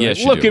yourself. You're yes,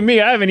 like, look at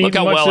me, I haven't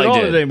eaten much at all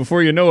today.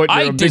 Before you know it,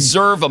 I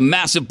deserve a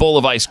massive bowl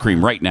of ice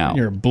cream right now.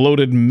 You're a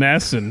bloated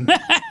mess, and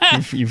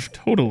you've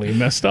totally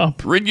messed up.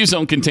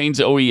 Riduzone contains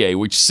OEA,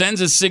 which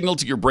sends a signal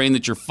to your brain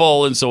that you're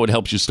full, and so it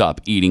helps you stop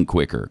eating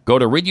quicker. Go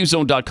to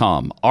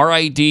riduzone.com,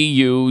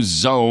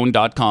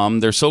 RIDUzone.com.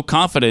 They're so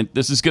confident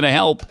this is going to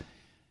help.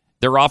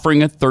 They're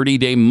offering a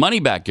 30-day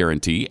money-back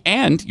guarantee,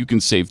 and you can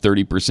save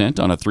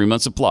 30% on a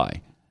 3-month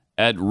supply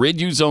at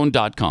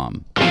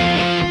riduzone.com.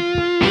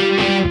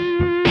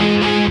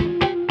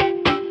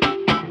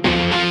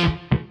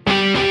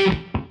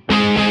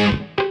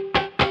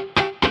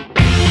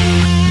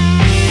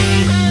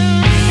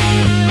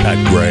 Pat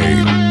Gray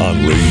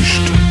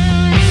Unleashed.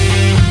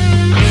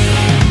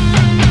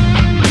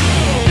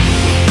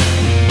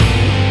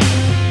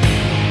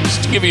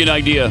 Just to give you an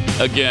idea,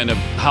 again, of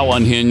how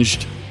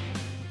unhinged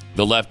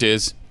the left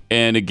is,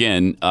 and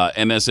again,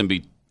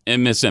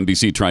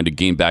 MSNBC trying to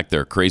gain back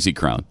their crazy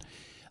crown.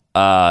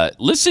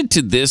 Listen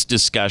to this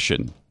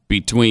discussion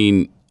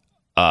between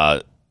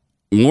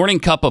Morning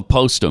Cup of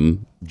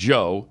Postum,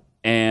 Joe,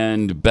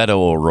 and Beto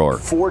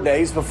O'Rourke. 4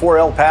 days before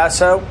El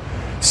Paso,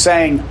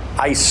 saying,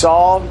 I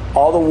saw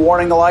all the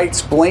warning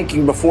lights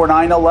blinking before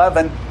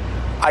 9/11.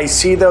 I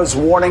see those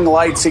warning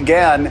lights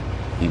again.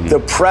 Mm-hmm. The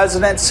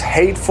president's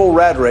hateful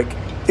rhetoric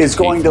is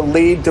going to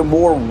lead to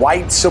more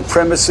white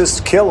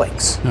supremacist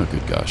killings. Oh,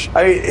 good gosh.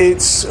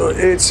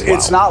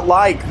 It's not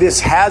like this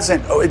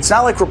hasn't, it's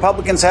not like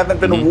Republicans haven't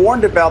been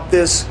warned about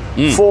this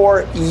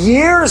for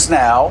years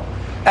now,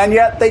 and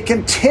yet they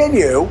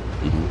continue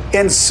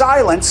in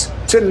silence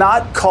to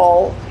not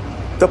call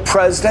the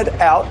president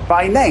out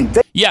by name.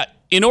 Yeah,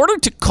 in order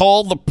to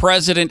call the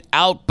president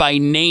out by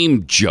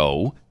name,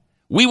 Joe,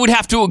 we would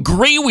have to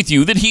agree with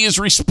you that he is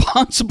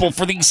responsible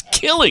for these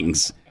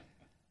killings.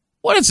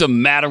 What is the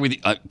matter with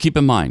you? Keep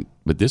in mind,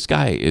 but this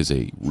guy is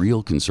a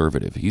real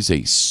conservative. He's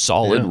a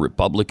solid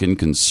Republican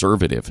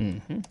conservative.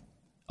 Mm-hmm.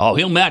 Oh,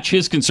 he'll match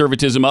his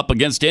conservatism up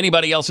against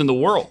anybody else in the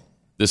world.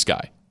 This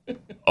guy.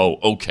 Oh,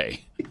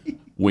 okay.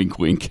 Wink,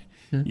 wink.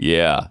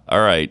 Yeah,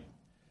 all right.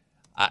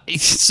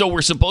 So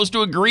we're supposed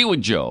to agree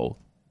with Joe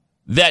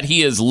that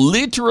he is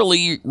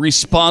literally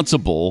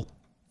responsible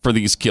for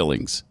these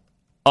killings.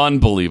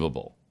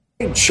 Unbelievable.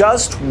 They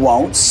just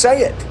won't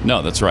say it.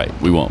 No, that's right.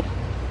 We won't.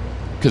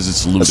 Because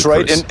it's ludicrous.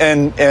 That's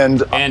right.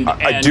 And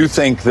I do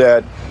think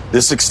that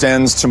this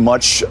extends to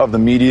much of the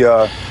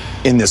media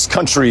in this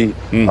country.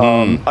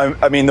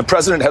 Mm-hmm. I mean, the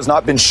president has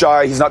not been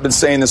shy. He's not been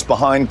saying this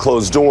behind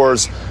closed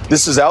doors.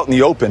 This is out in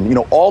the open. You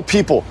know, all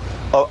people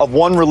of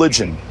one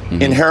religion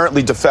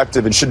inherently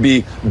defective and should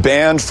be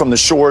banned from the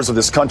shores of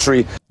this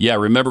country. Yeah,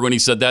 remember when he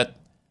said that?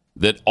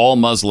 That all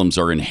Muslims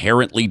are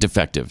inherently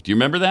defective. Do you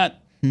remember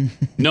that?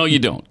 No, you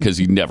don't, because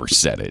he never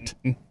said it.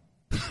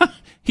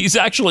 He's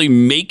actually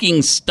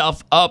making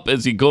stuff up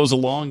as he goes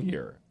along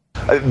here.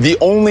 The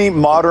only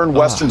modern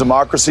Western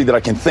democracy that I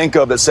can think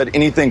of that said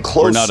anything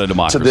close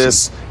to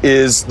this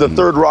is the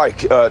Third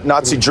Reich,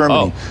 Nazi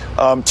Germany.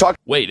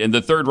 Wait, and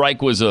the Third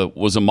Reich was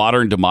a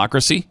modern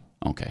democracy?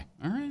 Okay.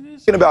 All right.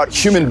 Talking about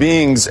human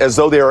beings as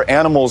though they are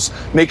animals,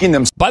 making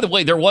them... By the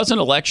way, there was an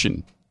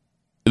election.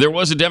 There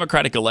was a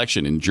democratic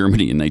election in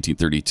Germany in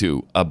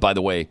 1932. By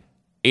the way,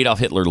 Adolf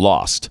Hitler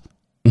lost.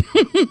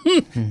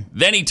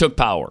 Then he took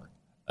power.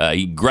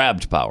 He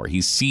grabbed power.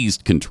 He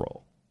seized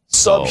control.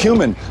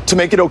 Subhuman to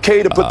make it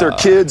okay to put their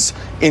kids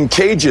in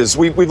cages.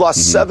 We've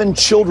lost 7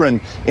 children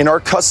in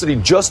our custody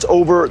just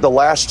over the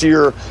last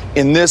year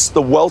in this,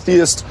 the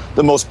wealthiest,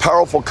 the most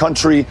powerful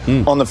country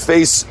on the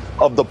face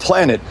of the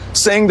planet,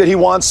 saying that he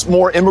wants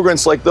more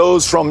immigrants like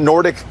those from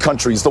Nordic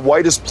countries, the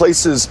whitest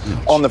places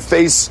on the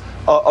face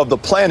of the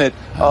planet.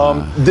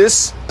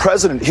 This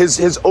president,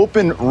 his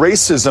open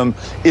racism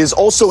is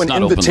also an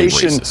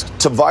invitation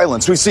to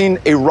violence. We've seen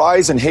a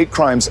rise in hate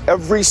crimes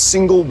every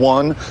single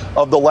one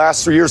of the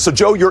last 3 years. So,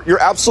 Joe,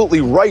 you're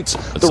absolutely right.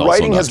 The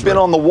writing has been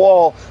on the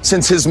wall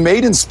since his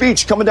maiden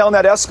speech coming down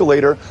that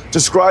escalator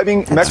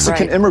describing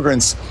Mexican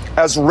immigrants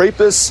as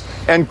rapists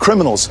and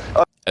criminals.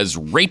 As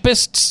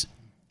rapists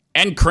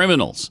and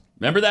criminals.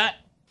 Remember that?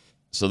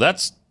 So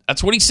that's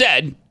what he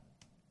said.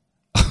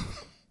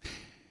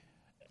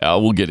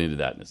 We'll get into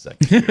that in a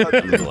second.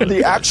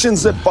 The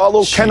actions that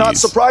follow cannot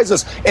surprise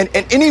us. And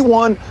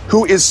anyone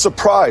who is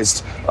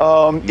surprised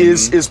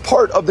is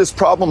part of this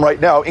problem right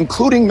now,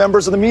 including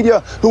members of the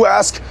media who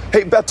ask,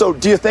 hey, Beto,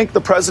 do you think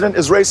the president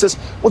is racist?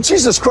 Well,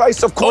 Jesus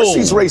Christ, of course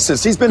he's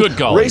racist. He's been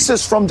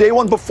racist from day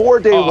one, before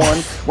day one,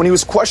 when he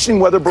was questioning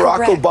whether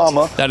Barack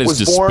Obama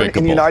was born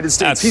in the United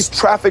States. He's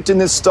trafficked in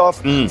this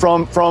stuff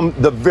from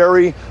the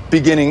very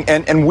beginning.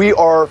 And we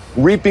are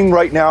reaping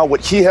right now what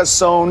he has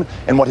sown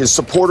and what his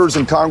supporters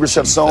in Congress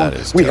have sown.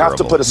 We have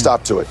to put a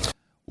stop to it.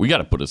 We got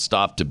to put a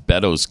stop to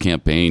Beto's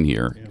campaign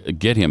here.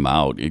 Get him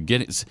out.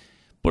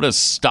 Put a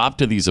stop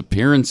to these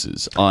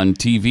appearances on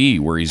TV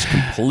where he's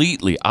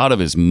completely out of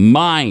his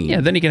mind.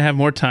 Yeah, then he can have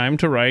more time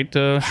to write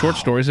short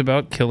stories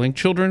about killing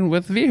children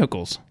with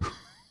vehicles.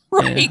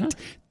 Right. Yeah.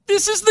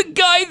 This is the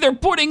guy they're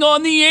putting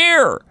on the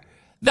air.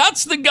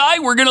 That's the guy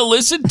we're going to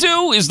listen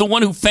to, is the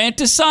one who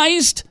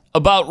fantasized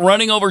about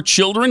running over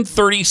children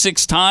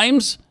 36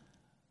 times.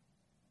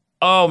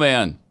 Oh,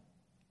 man.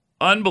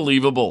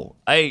 Unbelievable.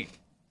 I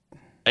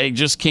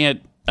just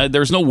can't.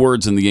 There's no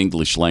words in the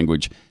English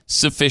language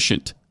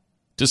sufficient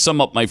to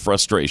sum up my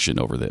frustration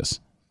over this.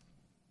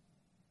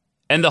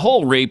 And the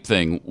whole rape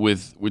thing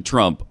with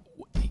Trump,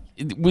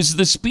 was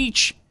the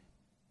speech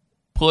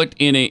put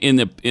in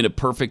a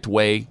perfect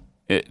way?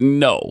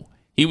 No.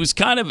 He was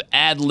kind of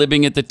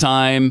ad-libbing at the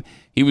time.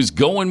 He was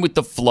going with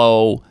the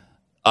flow.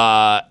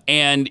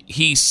 And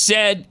he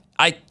said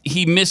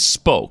he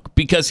misspoke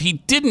because he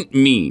didn't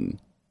mean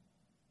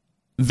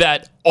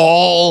that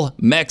all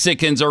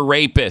Mexicans are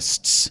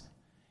rapists.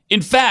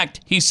 In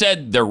fact, he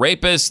said they're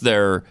rapists.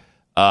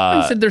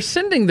 He said they're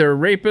sending their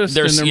rapists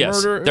and their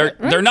murder.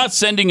 They're not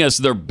sending us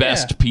their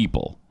best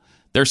people.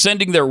 They're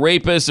sending their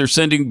rapists. They're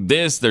sending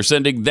this. They're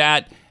sending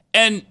that.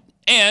 And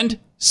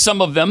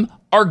some of them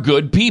are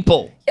good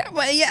people. Yeah,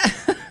 well, yeah.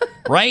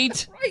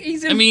 Right?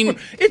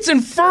 It's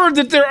inferred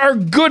that there are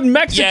good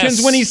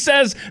Mexicans when he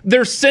says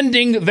they're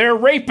sending their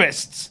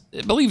rapists.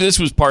 I believe this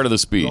was part of the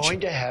speech. Going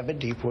to have a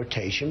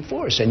deportation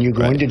force, and you're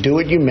going to do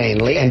it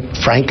humanely. And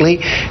frankly,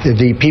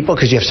 the people,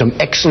 because you have some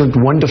excellent,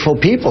 wonderful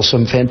people,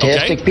 some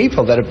fantastic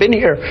people that have been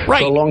here for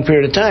a long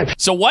period of time.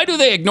 So why do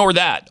they ignore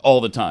that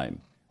all the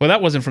time? Well,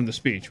 that wasn't from the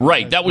speech.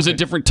 Right, that was a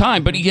different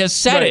time, but he has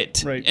said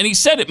it. Right. And he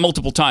said it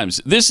multiple times.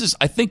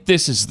 I think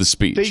this is the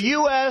speech. The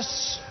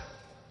U.S.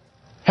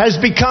 has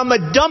become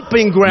a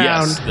dumping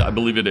ground. Yes, I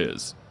believe it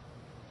is.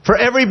 For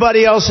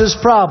everybody else's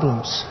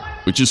problems.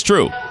 Which is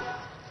true.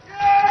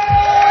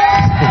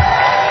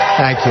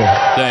 Thank you.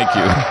 Thank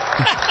you.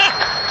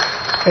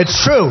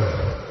 It's true.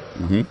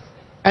 Mm-hmm.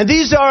 And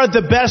these are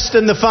the best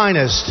and the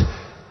finest.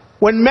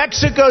 When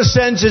Mexico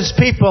sends its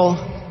people,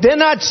 they're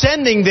not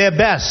sending their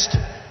best.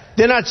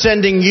 They're not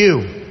sending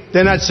you.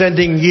 They're not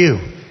sending you.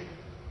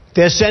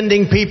 They're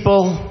sending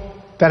people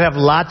that have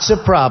lots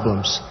of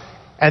problems.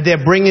 And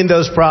they're bringing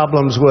those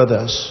problems with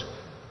us.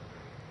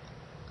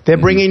 They're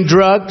bringing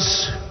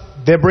drugs.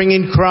 They're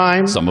bringing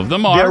crime. Some of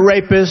them are. They're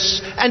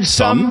rapists. And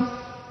some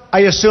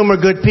I assume are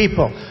good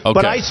people. Okay.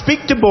 But I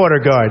speak to border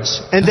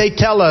guards, and they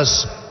tell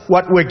us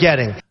what we're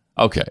getting.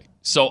 Okay,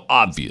 so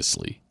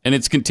obviously, and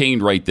it's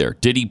contained right there.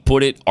 Did he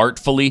put it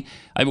artfully?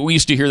 I mean, we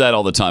used to hear that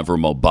all the time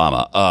from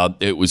Obama.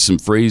 It was some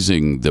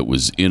phrasing that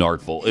was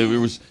inartful. It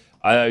was.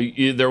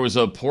 There was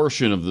a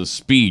portion of the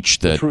speech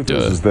that... The truth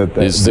is that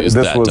this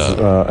was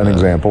an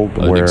example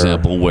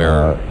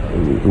where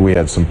we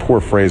had some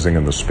poor phrasing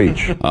in the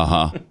speech.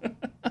 Uh-huh.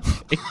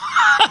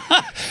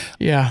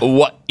 Yeah.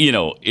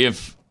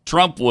 If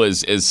Trump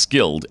was as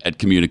skilled at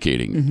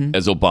communicating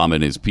as Obama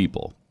and his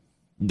people,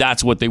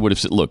 that's what they would have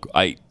said. Look,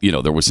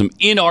 there was some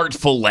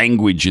inartful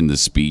language in the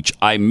speech.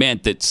 I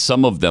meant that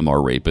some of them are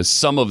rapists,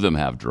 some of them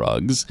have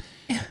drugs,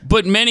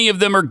 but many of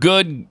them are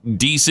good,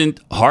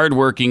 decent,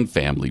 hardworking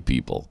family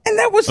people. And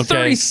that was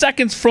 30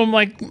 seconds from,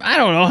 I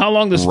don't know how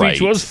long the speech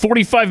was,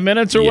 45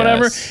 minutes or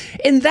whatever.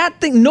 And that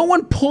thing, no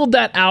one pulled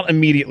that out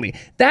immediately.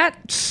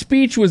 That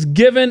speech was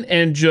given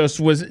and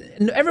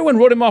everyone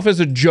wrote him off as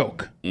a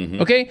joke.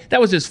 Okay? That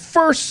was his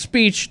first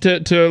speech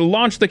to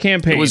launch the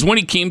campaign. It was when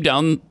he came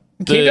down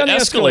the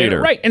escalator.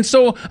 Right. And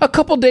so a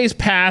couple days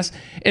passed,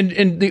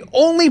 and the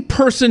only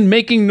person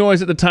making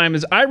noise at the time,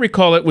 as I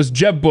recall it, was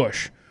Jeb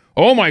Bush.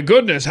 Oh my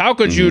goodness, how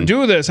could you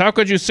do this? How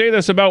could you say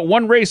this about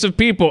one race of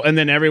people? And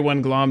then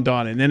everyone glommed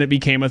on, and then it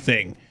became a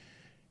thing.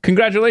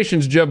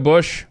 Congratulations, Jeb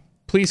Bush.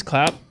 Please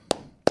clap.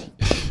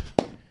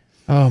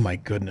 Oh my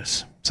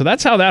goodness. So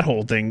that's how that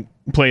whole thing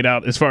played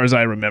out as far as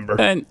I remember.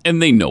 And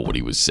they know what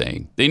he was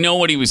saying. They know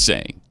what he was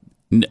saying.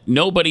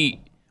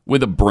 Nobody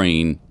with a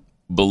brain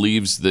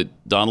believes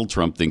that Donald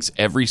Trump thinks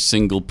every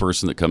single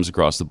person that comes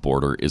across the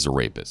border is a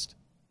rapist.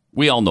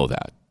 We all know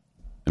that.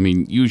 I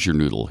mean, use your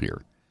noodle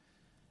here.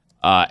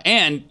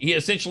 And he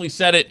essentially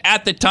said it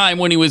at the time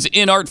when he was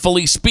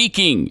inartfully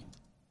speaking.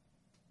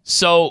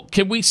 So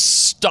can we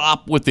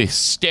stop with the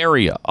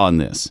hysteria on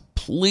this,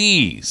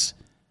 please?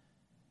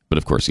 But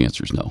of course, the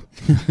answer is no.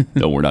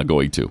 No, we're not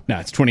going to. No,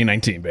 it's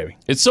 2019, baby.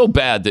 It's so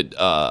bad that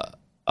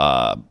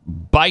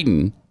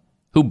Biden,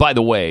 who, by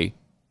the way,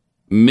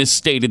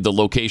 misstated the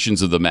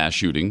locations of the mass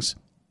shootings,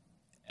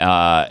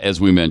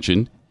 as we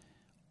mentioned,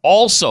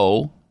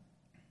 also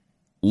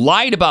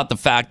lied about the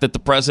fact that the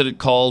president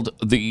called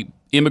the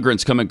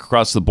immigrants coming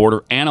across the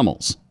border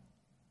animals.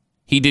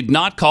 He did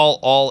not call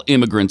all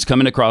immigrants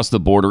coming across the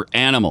border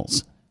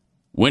animals.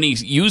 When he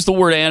used the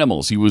word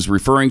animals, he was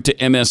referring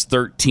to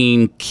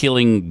MS-13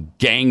 killing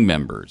gang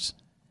members.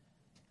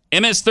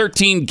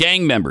 MS-13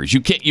 gang members. You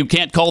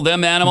can't call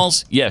them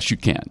animals? Yes, you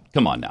can.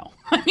 Come on now.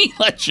 I mean,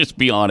 let's just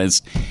be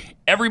honest.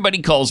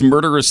 Everybody calls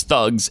murderous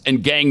thugs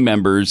and gang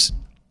members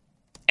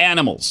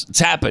animals. It's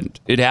happened.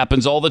 It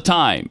happens all the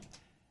time.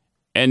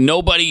 And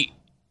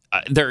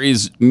there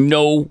is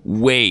no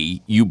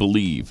way you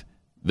believe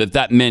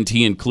that meant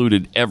he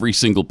included every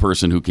single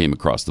person who came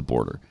across the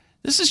border.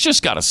 This has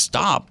just got to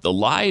stop. The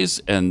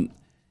lies and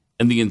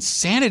the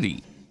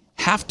insanity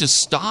have to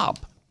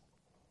stop.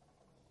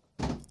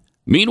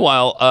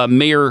 Meanwhile,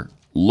 Mayor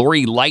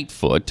Lori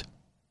Lightfoot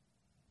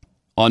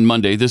on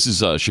Monday, this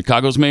is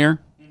Chicago's mayor.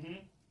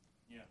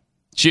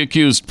 She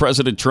accused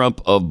President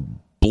Trump of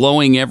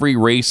blowing every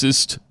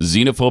racist,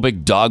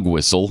 xenophobic dog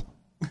whistle.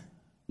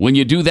 When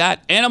you do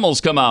that, animals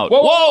come out.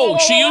 Whoa,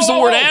 she used the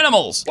word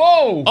animals.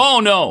 Whoa. Oh,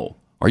 no.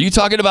 Who are you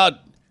talking about?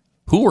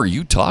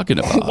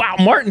 Wow,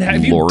 Martin,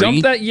 have you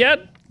dumped that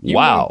yet?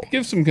 Wow.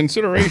 Give some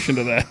consideration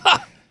to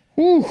that.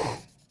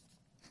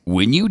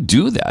 When you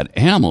do that,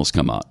 animals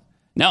come out.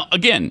 Now,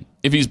 again,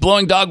 if he's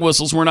blowing dog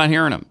whistles, we're not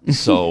hearing him.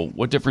 So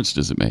what difference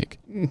does it make?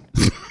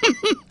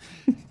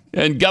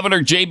 And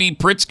Governor J.B.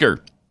 Pritzker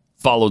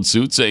followed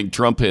suit, saying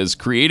Trump has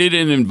created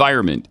an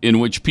environment in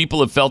which people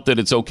have felt that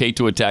it's okay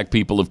to attack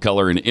people of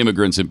color and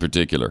immigrants in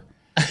particular.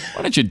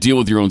 Why don't you deal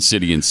with your own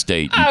city and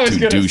state, you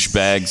two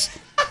douchebags?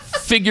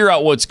 Figure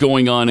out what's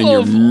going on in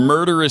your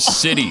murderous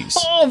cities.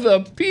 All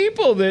the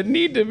people that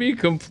need to be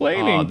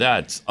complaining. Oh,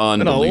 that's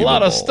unbelievable. And a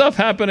lot of stuff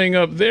happening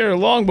up there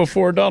long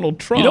before Donald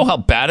Trump. You know how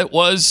bad it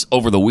was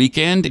over the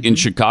weekend in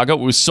Chicago?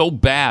 It was so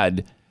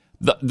bad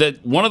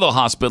that one of the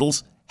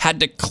hospitals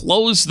had to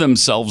close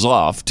themselves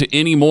off to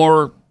any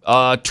more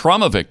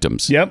trauma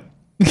victims. Yep.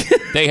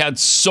 They had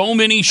so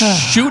many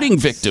shooting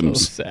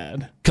victims so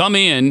sad. Come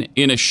in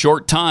a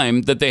short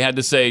time that they had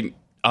to say,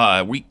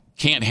 we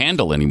can't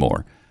handle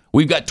anymore.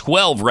 We've got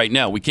 12 right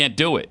now. We can't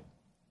do it.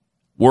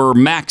 We're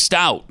maxed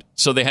out.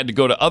 So they had to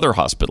go to other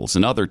hospitals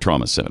and other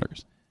trauma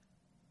centers.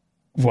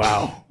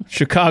 Wow.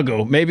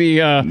 Chicago.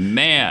 Maybe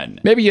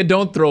maybe you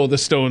don't throw the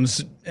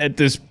stones at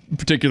this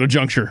particular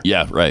juncture.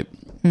 Yeah, right.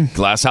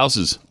 Glass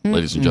houses,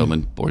 ladies and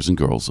gentlemen, boys and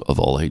girls of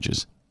all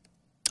ages.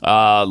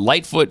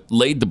 Lightfoot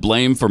laid the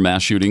blame for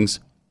mass shootings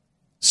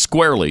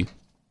squarely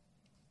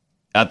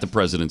at the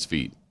president's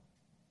feet.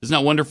 Isn't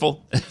that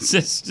wonderful?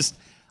 It's just,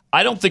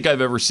 I don't think I've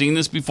ever seen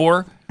this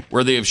before,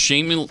 where they have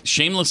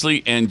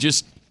shamelessly and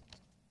just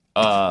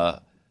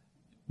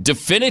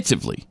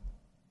definitively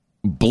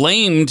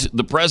blamed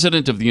the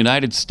president of the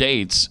United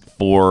States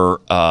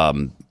for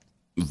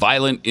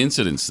violent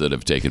incidents that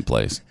have taken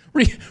place.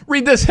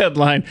 Read this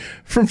headline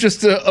from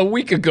just a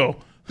week ago.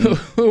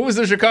 Who was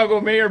the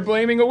Chicago mayor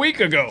blaming a week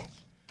ago?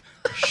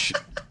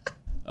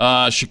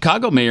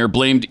 Chicago mayor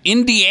blamed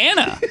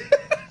Indiana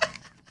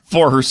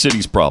for her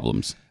city's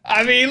problems.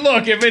 I mean,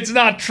 look, if it's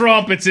not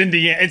Trump, it's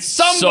Indiana. It's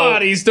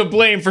somebody's to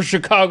blame for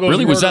Chicago's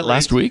Really? Was that rate.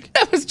 last week?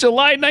 That was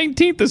July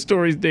 19th, the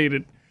story's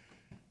dated.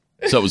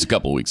 So it was a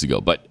couple weeks ago.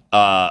 But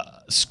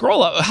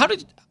scroll up. How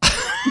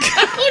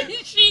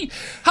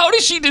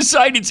did she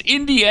decide it's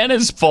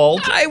Indiana's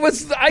fault? I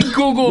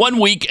Googled 1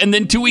 week, and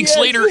then 2 weeks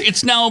later,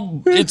 it's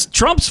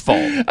Trump's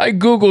fault. I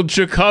Googled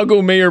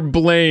Chicago mayor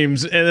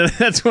blames, and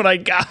that's what I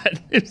got.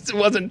 It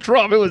wasn't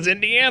Trump, it was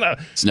Indiana.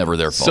 It's never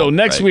their fault. So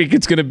next week,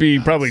 it's going to be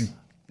probably,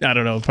 I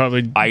don't know,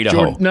 probably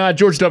Idaho.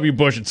 George W.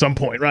 Bush at some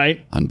point,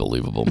 right?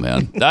 Unbelievable,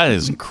 man. That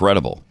is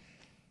incredible.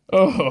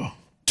 Oh.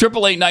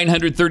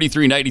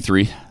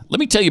 888-900-3393. Let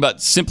me tell you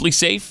about Simply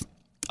Safe.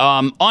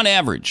 On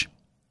average,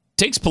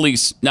 takes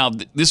police. Now,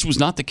 this was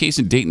not the case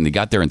in Dayton. They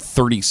got there and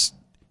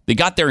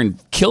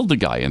killed the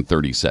guy in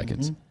 30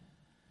 seconds. Mm-hmm.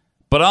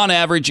 But on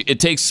average, it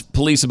takes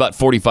police about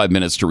 45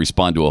 minutes to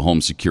respond to a home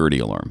security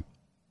alarm.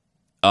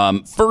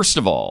 First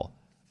of all,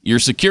 your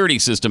security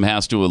system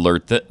has to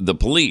alert the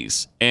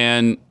police.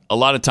 And a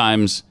lot of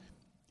times,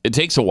 it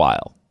takes a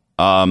while.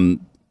 You've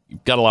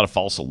got a lot of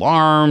false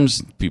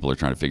alarms. People are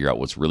trying to figure out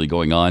what's really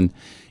going on.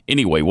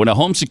 Anyway, when a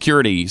home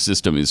security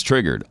system is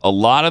triggered, a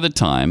lot of the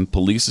time,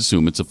 police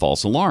assume it's a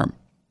false alarm.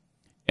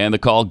 And the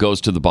call goes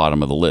to the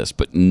bottom of the list,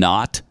 but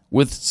not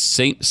with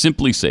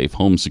Simply Safe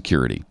home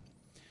security.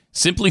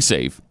 Simply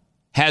Safe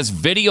has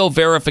video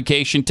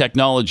verification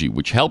technology,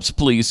 which helps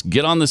police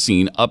get on the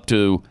scene up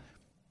to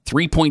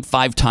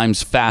 3.5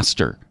 times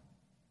faster.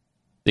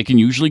 They can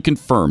usually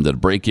confirm that a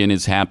break-in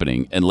is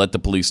happening and let the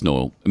police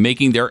know,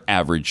 making their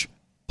average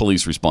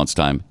police response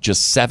time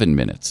just 7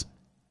 minutes.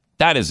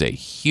 That is a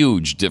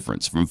huge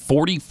difference, from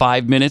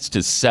 45 minutes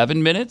to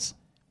 7 minutes.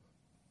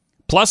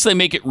 Plus, they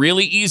make it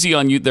really easy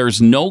on you. There's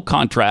no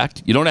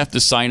contract. You don't have to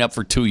sign up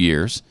for 2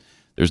 years.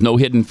 There's no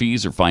hidden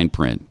fees or fine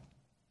print.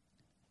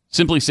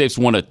 Simply Safe's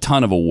won a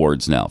ton of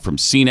awards now, from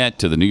CNET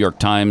to the New York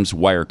Times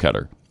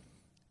Wirecutter.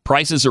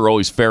 Prices are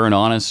always fair and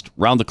honest.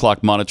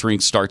 Round-the-clock monitoring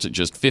starts at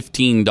just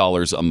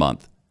 $15 a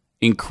month.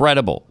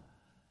 Incredible.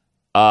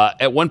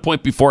 At one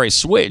point before I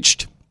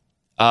switched,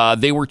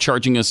 they were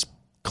charging us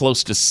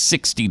close to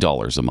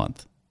 $60 a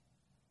month.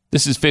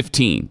 This is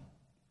 $15.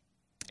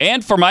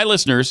 And for my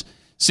listeners,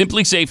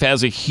 Simply Safe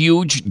has a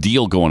huge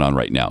deal going on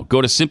right now.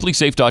 Go to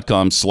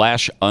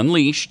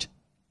simplysafe.com/unleashed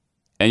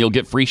and you'll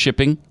get free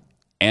shipping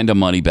and a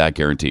money-back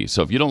guarantee.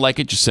 So if you don't like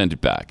it, just send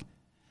it back.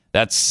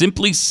 That's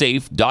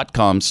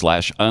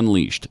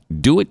simplysafe.com/unleashed.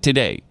 Do it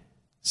today.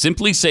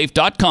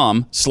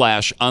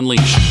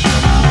 simplysafe.com/unleashed.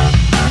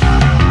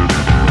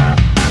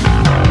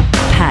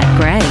 Pat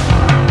Gray,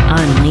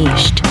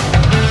 Unleashed.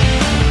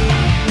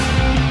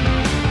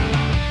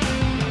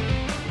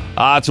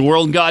 It's a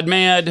world gone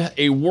mad.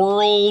 A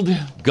world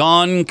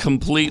gone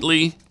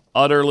completely,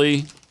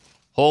 utterly,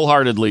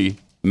 wholeheartedly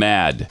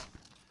mad. If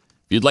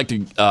you'd like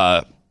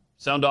to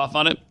sound off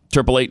on it,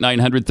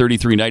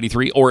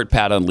 888-900-3393 or at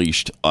Pat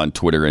Unleashed on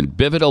Twitter. And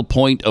Bivital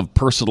Point of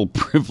Personal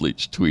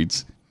Privilege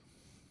tweets,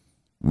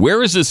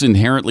 where is this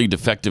inherently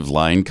defective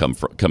line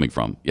coming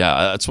from?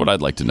 Yeah, that's what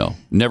I'd like to know.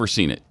 Never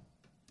seen it.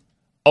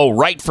 Oh,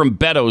 right from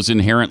Beto's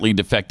inherently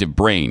defective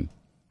brain.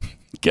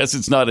 Guess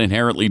it's not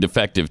inherently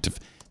defective to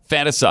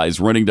fantasize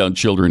running down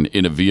children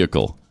in a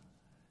vehicle.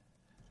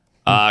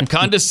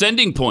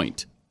 Condescending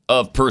point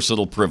of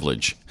personal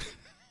privilege.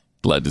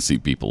 Glad to see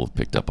people have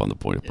picked up on the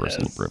point of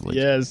personal privilege.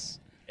 Yes.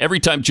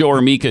 Every time Joe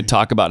or Mika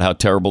talk about how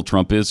terrible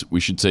Trump is, we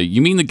should say,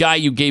 you mean the guy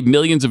you gave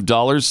millions of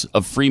dollars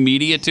of free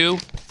media to?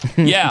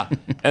 Yeah.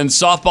 And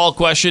softball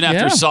question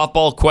after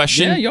softball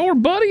question. Yeah, y'all were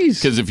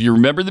buddies. Because if you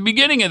remember the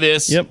beginning of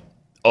this, yep.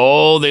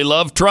 Oh, they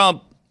love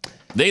Trump.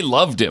 They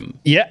loved him.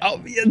 Yeah.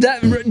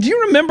 Do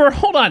you remember?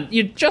 Hold on.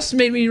 You just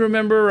made me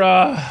remember.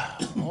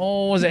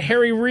 Was it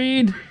Harry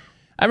Reid?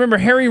 I remember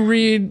Harry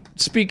Reid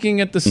speaking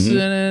at the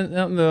Senate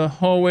out in the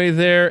hallway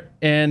there,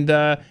 and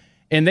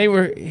they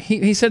were.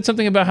 He said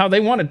something about how they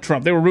wanted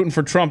Trump. They were rooting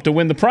for Trump to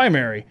win the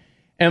primary,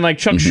 and like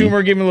Chuck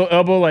Schumer gave him a little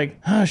elbow, like,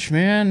 "Hush,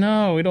 man,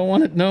 no, we don't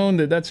want it known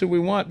that that's who we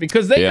want,"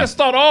 because they just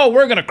thought, "Oh,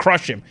 we're gonna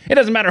crush him. It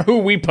doesn't matter who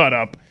we put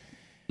up."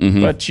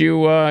 But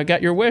you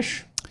got your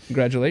wish.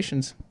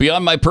 Congratulations.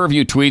 Beyond my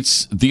purview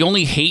tweets, the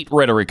only hate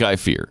rhetoric I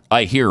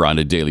hear on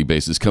a daily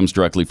basis comes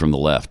directly from the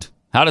left.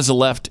 How does the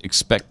left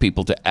expect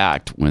people to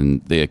act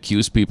when they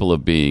accuse people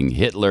of being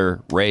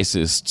Hitler,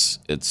 racists,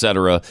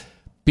 etc.?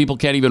 People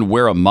can't even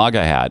wear a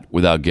MAGA hat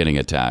without getting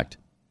attacked.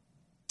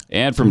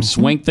 And from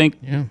Swankthink,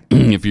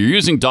 if you're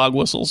using dog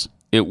whistles,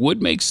 it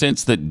would make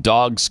sense that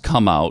dogs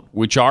come out,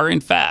 which are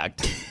in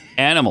fact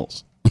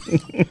animals.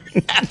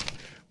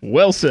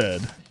 Well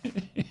said.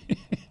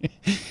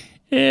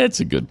 It's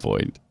a good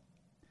point.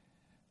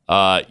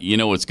 You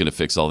know what's going to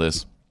fix all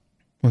this?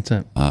 What's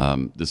that?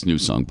 This new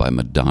song by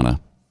Madonna.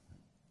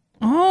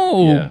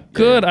 Oh,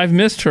 good. I've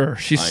missed her.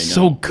 She's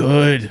so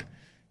good,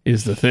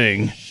 is the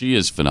thing. She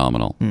is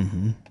phenomenal.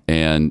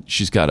 And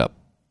she's got a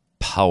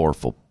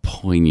powerful,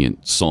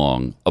 poignant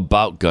song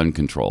about gun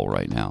control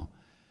right now.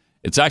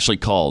 It's actually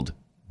called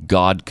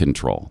God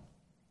Control.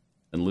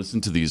 And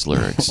listen to these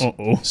lyrics.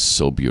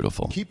 So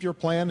beautiful. Keep your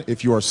plan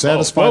if you are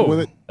satisfied with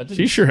it.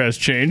 She sure has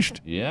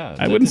changed. Yeah.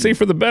 I wouldn't say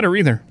for the better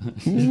either.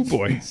 Oh,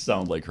 boy. Doesn't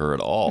sound like her at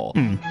all.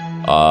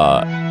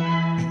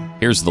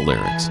 Here's the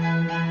lyrics.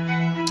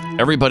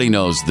 Everybody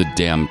knows the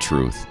damn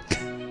truth.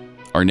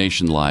 Our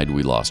nation lied,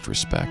 we lost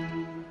respect.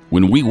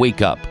 When we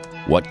wake up,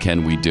 what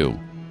can we do?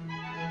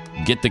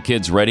 Get the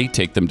kids ready,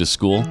 take them to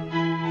school.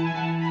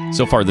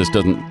 So far, this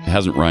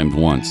hasn't rhymed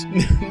once.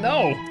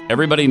 No.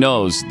 Everybody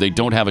knows they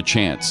don't have a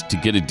chance to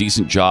get a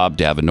decent job,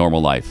 to have a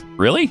normal life.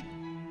 Really?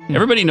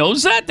 Everybody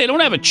knows that? They don't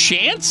have a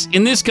chance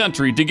in this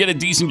country to get a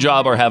decent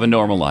job or have a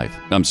normal life.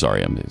 I'm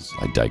sorry,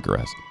 I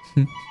digress.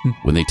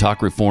 When they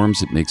talk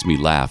reforms, it makes me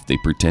laugh. They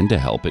pretend to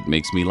help, it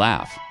makes me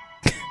laugh.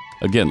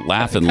 Again,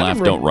 laugh and laugh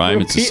don't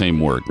rhyme. It's the same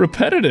word.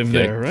 Repetitive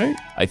there, right?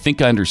 I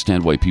think I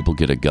understand why people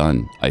get a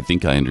gun. I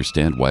think I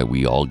understand why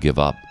we all give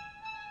up.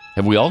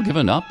 Have we all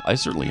given up? I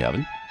certainly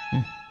haven't.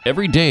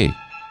 Every day,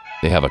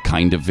 they have a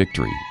kind of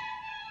victory.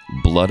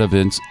 Blood of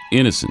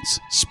innocence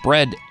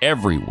spread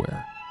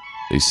everywhere.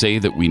 They say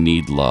that we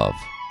need love,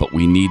 but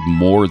we need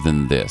more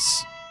than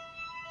this.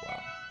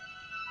 Wow.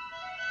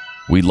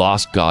 We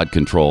lost God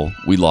control.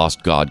 We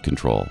lost God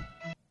control.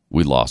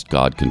 We lost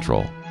God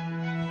control.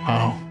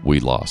 Wow.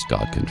 We lost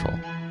God control.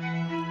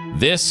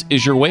 This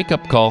is your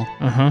wake-up call.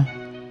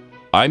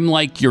 I'm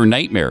like your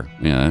nightmare.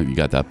 Yeah, you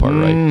got that part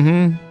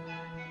right.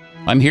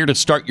 I'm here to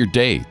start your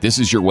day. This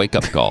is your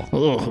wake-up call.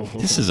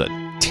 This is a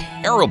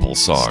terrible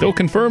song. Still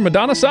confirmed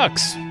Madonna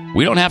sucks.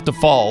 We don't have to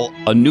fall.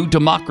 A new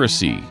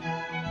democracy.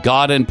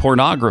 God and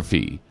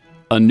pornography.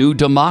 A new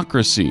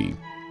democracy.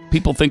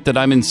 People think that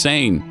I'm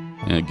insane.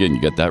 And again,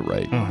 you got that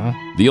right.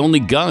 The only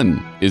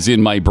gun is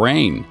in my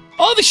brain.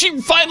 Oh, she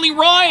finally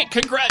rhymed.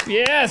 Congrats.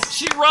 Yes.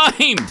 She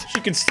rhymed.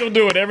 She can still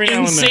do it every now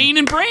and then. Insane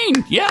and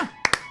brain. Yeah.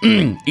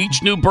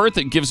 Each new birth,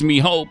 it gives me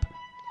hope.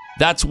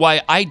 That's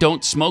why I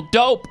don't smoke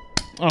dope.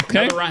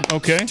 Okay.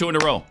 Okay. 2 in a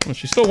row. Well,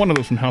 she's still one of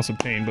those from House of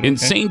Pain. But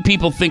insane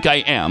people think I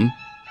am.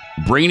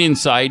 Brain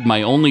inside,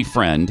 my only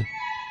friend.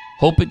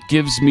 Hope it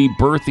gives me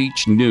birth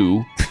each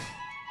new.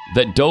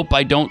 That dope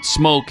I don't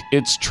smoke,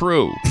 it's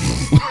true.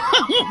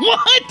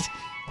 What?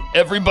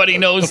 Everybody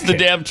knows the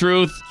damn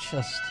truth.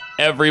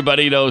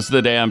 Everybody knows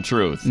the damn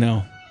truth.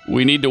 No.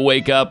 We need to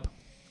wake up.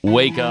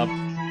 Wake up.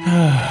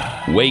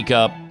 Wake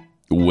up.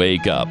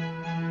 Wake up.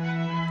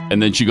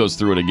 And then she goes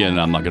through it again,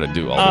 and I'm not going to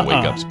do all the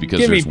wake-ups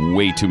because there's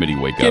way too many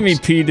wake-ups. Give me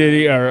P.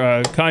 Diddy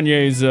or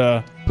Kanye's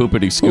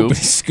poopity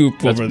scoop.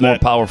 That's over more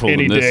powerful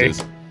than this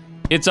is.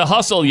 It's a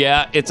hustle,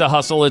 yeah. It's a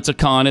hustle. It's a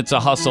con. It's a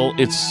hustle.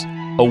 It's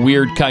a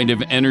weird kind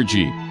of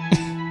energy.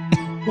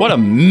 What a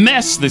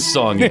mess this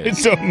song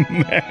is. It's a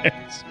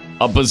mess.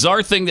 A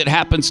bizarre thing that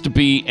happens to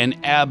be an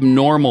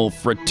abnormal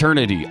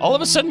fraternity. All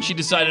of a sudden, she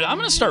decided, I'm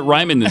going to start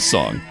rhyming this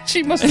song.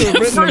 She must have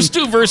written the first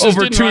 2 verses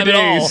over didn't 2 rhyme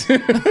days.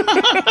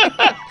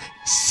 At all.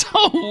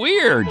 So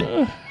weird.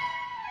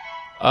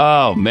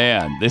 Oh,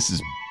 man. This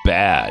is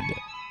bad.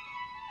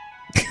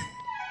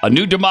 A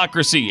new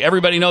democracy.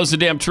 Everybody knows the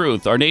damn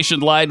truth. Our nation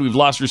lied. We've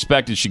lost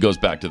respect. And she goes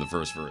back to the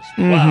first verse.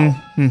 Wow.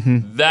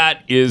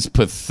 That is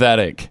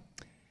pathetic.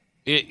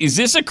 Is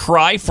this a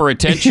cry for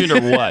attention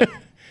or what?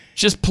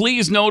 Just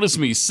please notice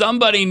me.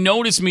 Somebody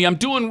notice me. I'm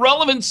doing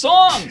relevant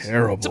songs.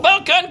 Terrible. It's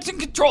about gun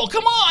control.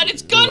 Come on.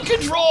 It's gun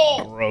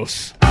control.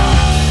 Gross.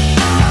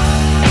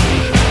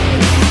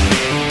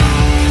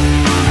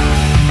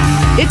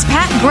 It's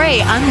Pat Gray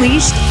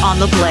Unleashed on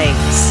the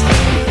Blaze.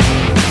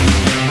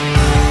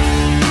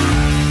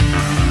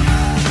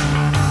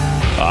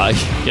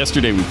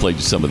 Yesterday we played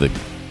some of the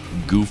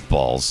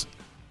goofballs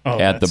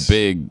at the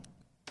big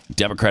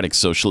Democratic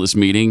Socialist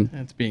meeting.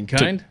 That's being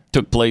kind.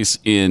 Took place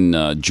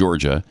in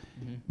Georgia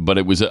but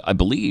it was, I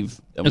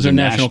believe, it was a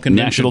national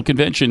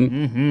convention.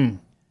 Mm-hmm.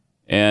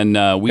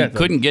 And we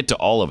couldn't get to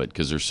all of it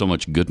because there's so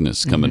much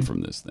goodness coming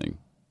from this thing.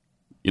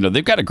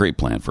 They've got a great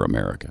plan for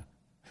America.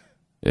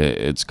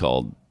 It's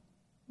called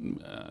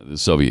the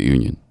Soviet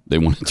Union. They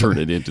want to turn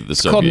it into the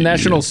Soviet Union.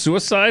 It's called national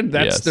suicide?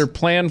 That's their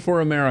plan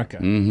for America.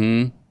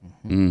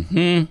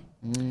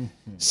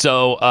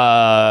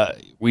 So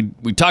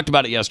we talked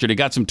about it yesterday.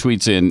 Got some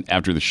tweets in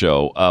after the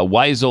show.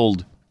 Wise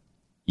old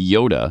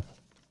Yoda.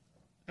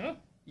 Huh?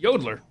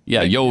 Yodeler.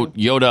 Yeah,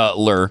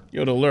 Yodeler.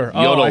 Yodeler.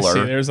 Oh, I see.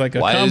 There's like a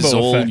Wise combo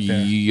old effect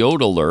there.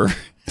 Yodeler.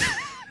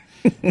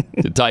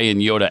 To tie in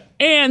Yoda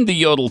and the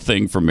yodel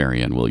thing for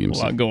Marianne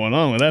Williamson. A lot going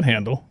on with that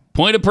handle.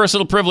 Point of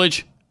personal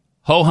privilege.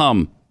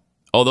 Ho-hum.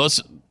 Oh,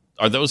 those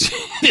are those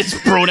his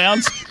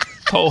pronouns?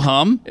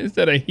 Ho-hum? Is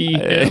that a he,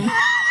 him?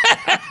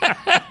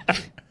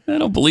 I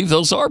don't believe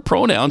those are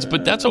pronouns,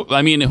 but that's,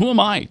 I mean, who am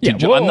I?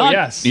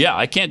 Yes. Yeah,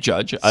 I can't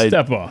judge.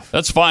 Step off.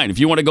 That's fine. If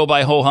you want to go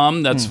by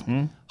ho-hum, that's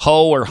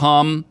ho or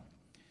hum.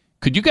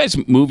 Could you guys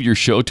move your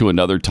show to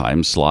another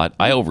time slot?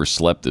 I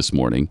overslept this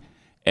morning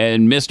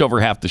and missed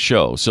over half the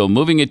show. So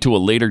moving it to a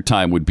later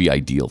time would be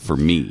ideal for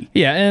me.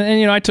 Yeah,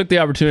 and I took the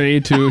opportunity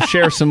to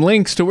share some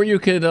links to where you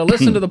could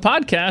listen to the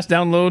podcast,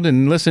 download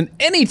and listen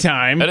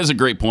anytime. That is a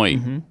great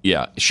point.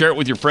 Yeah, share it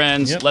with your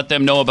friends. Let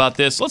them know about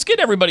this. Let's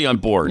get everybody on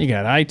board. You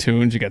got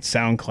iTunes, you got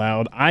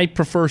SoundCloud. I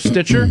prefer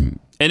Stitcher.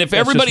 And if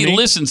everybody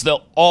listens,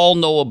 they'll all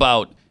know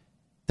about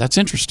that's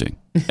interesting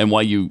and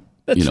why you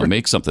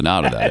make something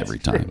out of that every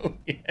time.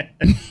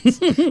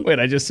 Yes. Wait,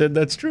 I just said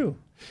that's true.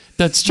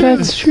 That's true.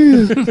 That's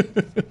true.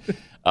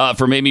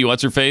 For Mamie,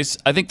 what's her face?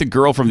 I think the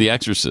girl from The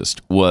Exorcist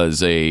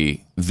was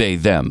a they,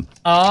 them.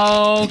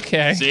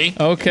 Okay. See?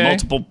 Okay.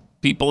 Multiple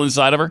people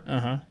inside of her.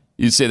 Uh-huh.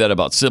 You'd say that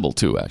about Sybil,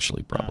 too,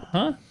 actually, probably.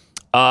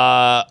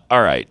 Uh-huh.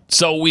 All right.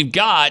 So we've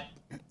got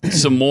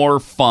some more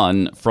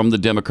fun from the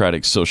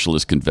Democratic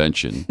Socialist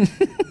Convention.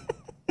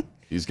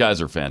 These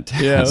guys are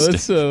fantastic. Yeah,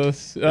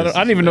 let's I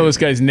don't even know this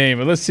guy's name,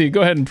 but let's see.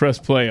 Go ahead and press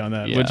play on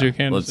that. Yeah, Would you,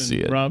 let's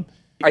see it. Rob?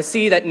 I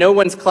see that no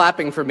one's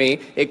clapping for me.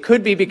 It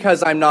could be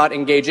because I'm not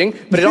engaging,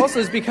 but it also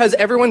is because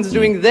everyone's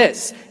doing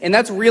this. And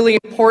that's really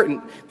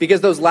important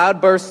because those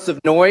loud bursts of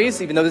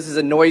noise, even though this is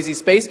a noisy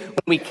space, when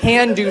we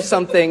can do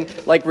something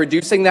like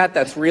reducing that,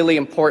 that's really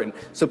important.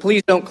 So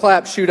please don't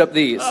clap, shoot up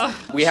these.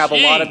 We have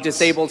a lot of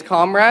disabled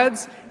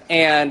comrades,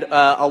 and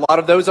a lot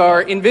of those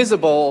are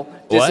invisible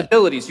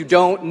disabilities. You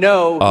don't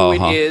know who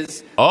it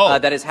is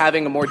that is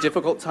having a more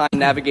difficult time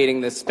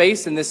navigating this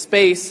space, and this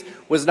space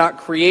was not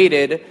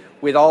created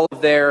with all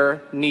of their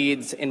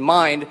needs in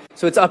mind.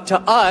 So it's up to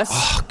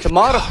us to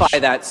modify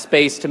that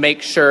space to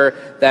make sure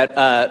that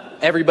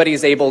everybody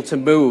is able to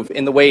move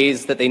in the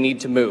ways that they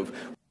need to move.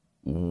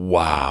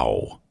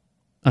 Wow.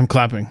 I'm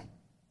clapping.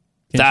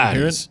 That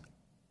is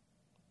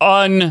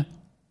unreal.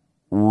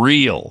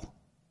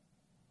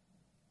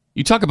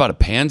 You talk about a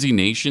pansy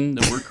nation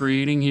that we're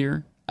creating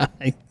here?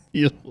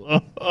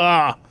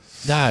 Wow.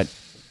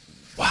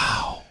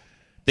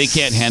 They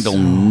can't handle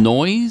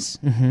noise.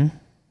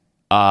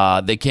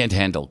 They can't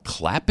handle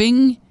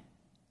clapping.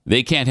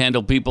 They can't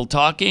handle people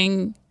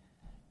talking.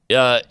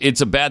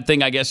 It's a bad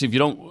thing, I guess, if I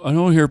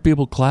don't hear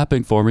people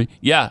clapping for me.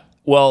 Yeah,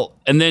 well,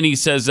 and then he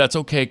says that's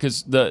okay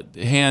because the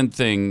hand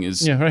thing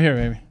is... Yeah, right here,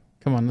 baby.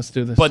 Come on, let's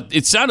do this. But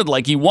it sounded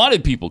like he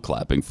wanted people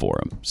clapping for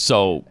him.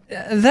 So,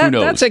 who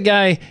knows? That's a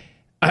guy...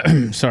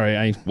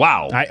 sorry,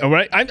 Wow.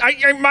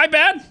 My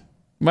bad.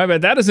 My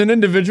bad. That is an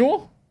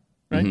individual,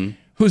 right,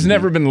 who's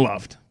never been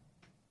loved.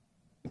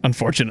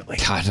 Unfortunately.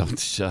 God, I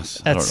don't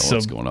know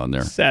what's going on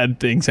there. Sad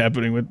things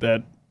happening with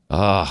that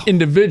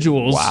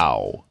individual's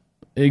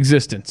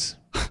existence.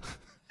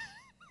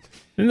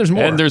 And there's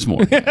more. And there's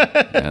more.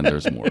 And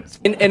there's more.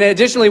 And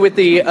additionally, with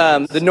the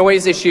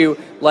noise issue,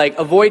 like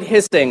avoid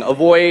hissing,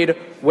 avoid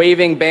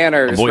waving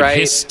banners, avoid right?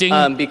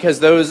 Hissing?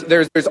 Because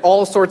there's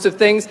all sorts of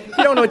things. If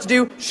you don't know what to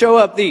do, show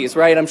up these,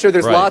 right? I'm sure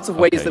there's lots of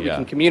ways that we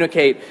can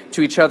communicate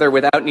to each other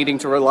without needing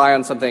to rely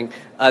on something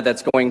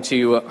that's going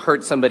to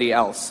hurt somebody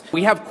else.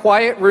 We have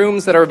quiet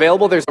rooms that are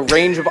available. There's a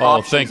range of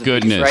options. Thank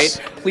goodness.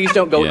 Right? Please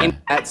don't go in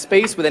that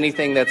space with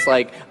anything that's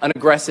like an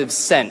aggressive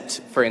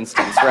scent, for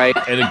instance, right?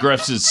 An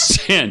aggressive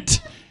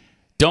scent.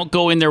 Don't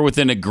go in there with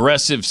an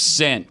aggressive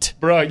scent.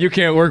 Bro, you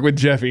can't work with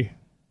Jeffy.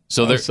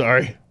 So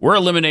sorry. We're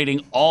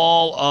eliminating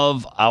all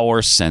of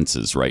our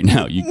senses right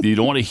now. You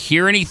don't want to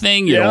hear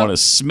anything. You don't want to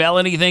smell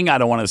anything. I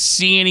don't want to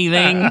see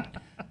anything.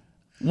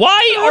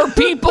 Why are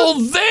people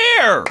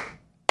there?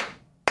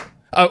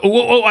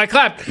 Whoa, I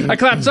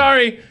clapped.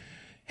 Sorry.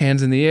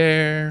 Hands in the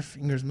air,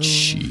 fingers moving.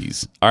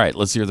 Jeez. All right,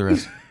 let's hear the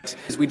rest.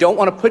 We don't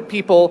want to put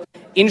people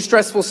in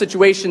stressful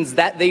situations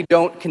that they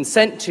don't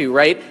consent to,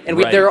 right? And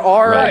there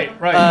are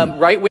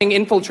right-wing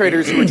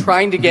infiltrators who are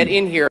trying to get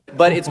in here,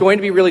 but it's going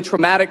to be really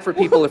traumatic for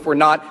people if we're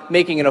not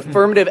making an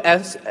affirmative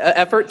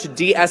effort to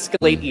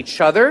de-escalate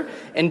each other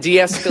and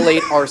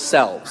de-escalate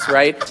ourselves,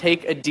 right?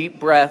 Take a deep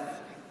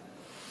breath.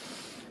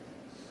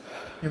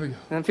 Here we go.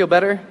 Does that feel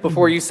better?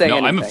 Before you say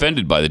anything. I'm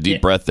offended by the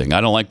deep breath thing. I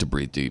don't like to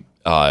breathe deep.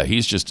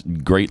 He's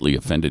just greatly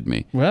offended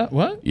me.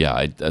 What?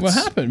 Yeah. What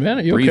happened, man?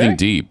 Are you breathing okay?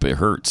 deep. It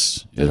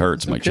hurts. It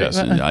hurts my chest.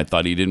 And I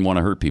thought he didn't want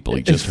to hurt people.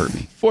 He just hurt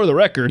me. For the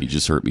record, He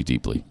just hurt me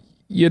deeply.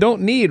 you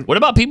don't need. What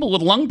about people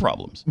with lung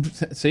problems?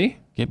 See?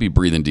 Can't be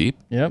breathing deep.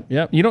 Yep.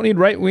 You don't need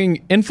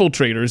right-wing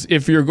infiltrators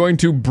if you're going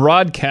to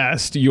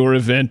broadcast your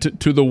event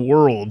to the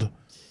world.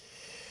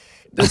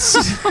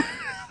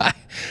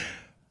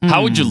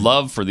 How would you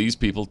love for these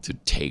people to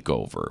take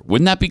over?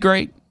 Wouldn't that be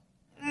great?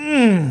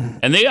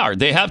 And they are.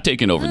 They have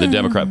taken over the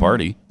Democrat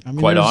Party.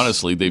 Quite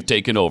honestly, they've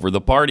taken over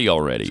the party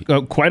already.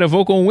 Quite a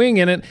vocal wing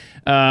in it.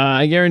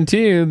 I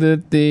guarantee you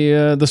that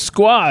the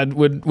squad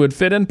would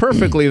fit in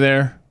perfectly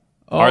there.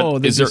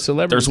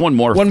 There's one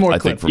more. One more I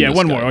clip. think, from yeah, this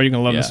one guy. more. Oh, you're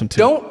gonna love this one too.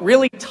 Don't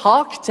really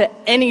talk to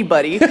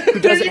anybody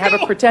who doesn't have a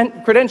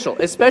credential,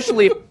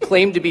 especially if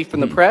claimed to be from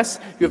the press.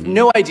 You have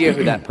no idea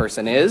who that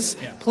person is.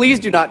 Please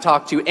do not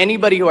talk to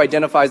anybody who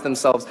identifies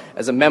themselves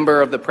as a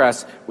member of the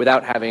press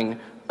without having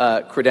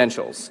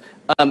credentials.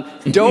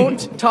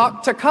 Don't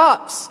talk to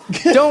cops.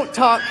 Don't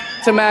talk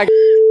to MAGA.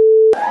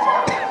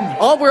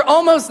 We're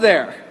almost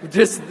there.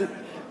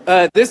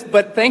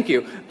 But thank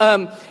you.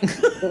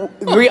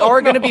 We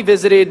are going to be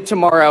visited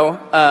tomorrow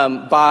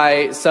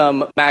by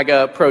some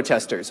MAGA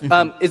protesters.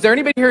 Is there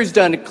anybody here who's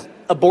done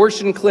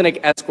abortion clinic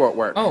escort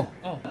work?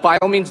 By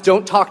all means,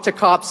 don't talk to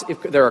cops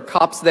if there are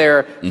cops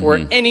there for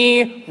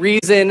any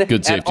reason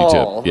Good safety at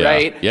all, tip. Yeah.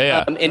 right?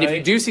 Yeah. And if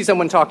you do see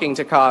someone talking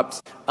to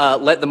cops,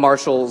 let the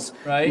marshals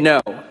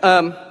know.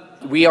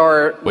 We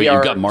are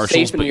you've got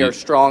marshals, safe and we are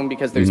strong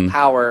because there's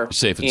power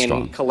Safe and in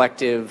strong.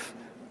 collective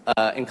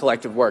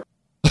work.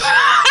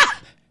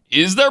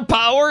 Is there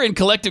power in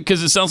collective?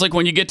 Because it sounds like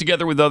when you get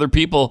together with other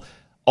people,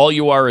 all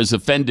you are is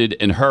offended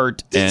and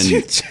hurt and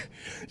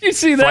you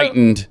see that?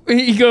 frightened.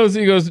 He goes,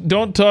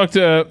 don't talk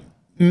to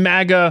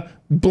MAGA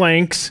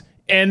blanks.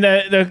 And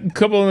the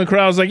couple in the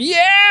crowd's like,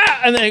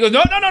 yeah! And then he goes,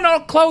 no,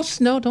 close.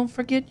 No, don't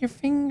forget your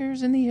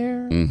fingers in the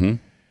air.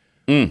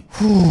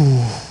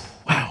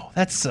 Wow,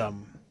 that's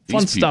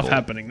fun stuff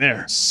happening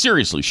there.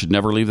 Seriously, should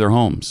never leave their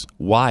homes.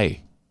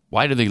 Why?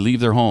 Why do they leave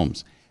their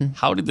homes?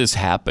 How did this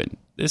happen?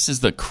 This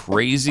is the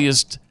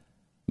craziest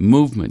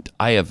movement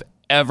I have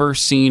ever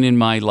seen in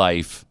my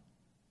life.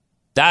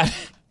 I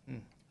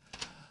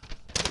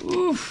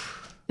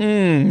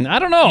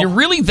don't know. You're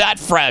really that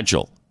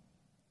fragile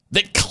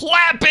that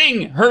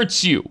clapping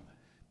hurts you.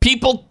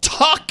 People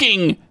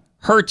talking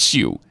hurts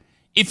you.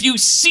 If you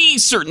see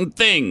certain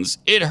things,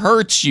 it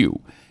hurts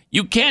you.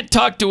 You can't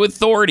talk to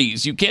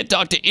authorities. You can't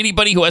talk to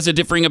anybody who has a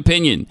differing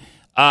opinion.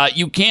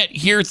 You can't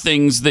hear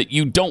things that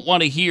you don't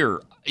want to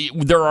hear.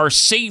 There are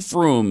safe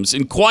rooms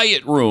and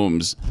quiet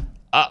rooms.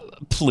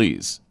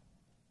 Please.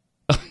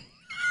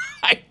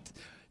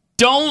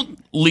 Don't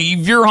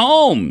leave your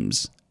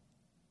homes.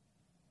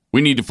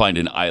 We need to find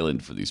an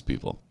island for these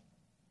people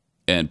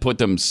and put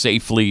them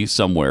safely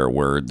somewhere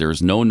where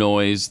there's no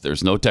noise,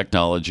 there's no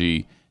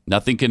technology,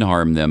 nothing can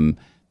harm them.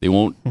 They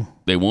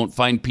won't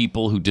find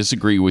people who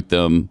disagree with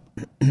them.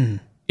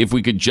 If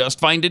we could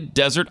just find a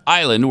desert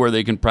island where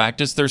they can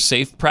practice their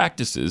safe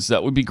practices,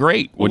 that would be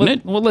great, wouldn't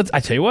it? Well, I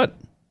tell you what.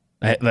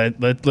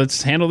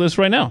 Let's handle this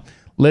right now.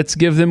 Let's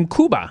give them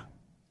Cuba.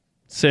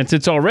 Since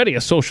it's already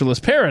a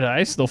socialist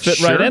paradise, they'll fit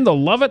right in. They'll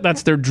love it.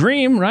 That's their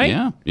dream,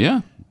 right?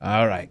 Yeah.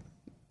 All right.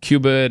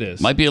 Cuba it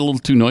is. Might be a little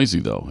too noisy,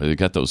 though. They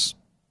got those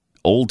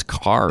old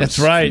cars That's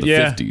right, from the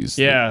 50s.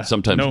 Yeah.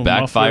 Sometimes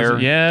backfire.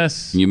 Mufflers.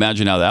 Yes. Can you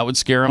imagine how that would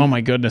scare them? Oh,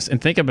 my goodness.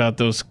 And think about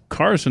those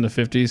cars from the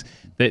 50s.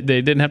 They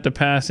didn't have to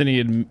pass any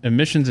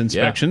emissions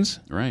inspections.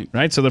 Yeah,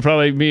 right. So they'll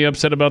probably be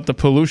upset about the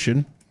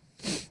pollution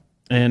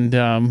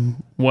and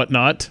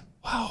whatnot.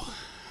 Wow.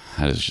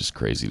 That is just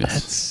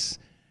craziness.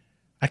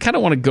 I kind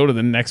of want to go to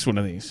the next one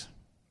of these.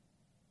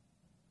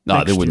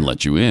 No, they wouldn't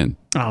let you in.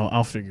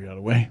 I'll figure out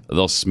a way.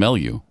 They'll smell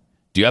you.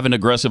 Do you have an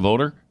aggressive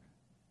odor?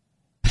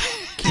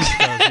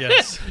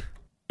 Yes.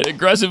 An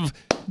aggressive,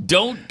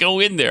 don't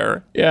go in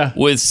there Yeah.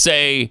 with,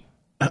 say,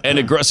 an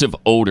aggressive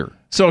odor.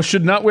 So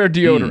should not wear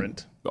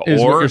deodorant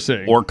is what you're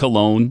saying. Or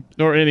cologne.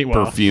 Or any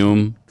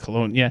perfume.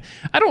 Cologne, yeah.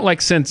 I don't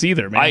like scents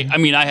either, man. I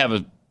mean, I'm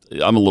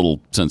a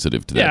little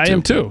sensitive to that, I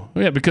am too.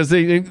 Yeah, because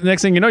the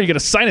next thing you know, you get a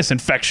sinus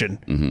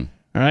infection.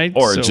 All right?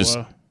 Or it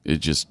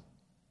just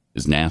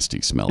is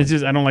nasty smelling.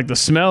 I don't like the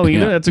smell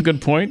either. That's a good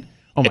point.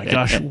 Oh my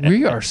gosh,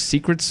 we are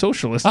secret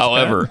socialists.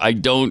 However, I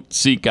don't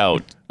seek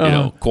out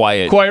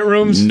quiet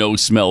rooms, no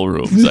smell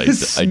rooms. I don't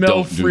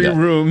smell-free do that.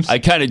 rooms. I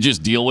kind of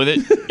just deal with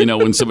it.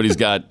 When somebody's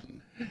got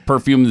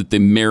perfume that they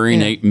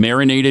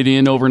marinated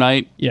in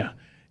overnight. Yeah.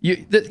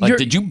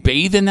 Did you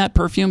bathe in that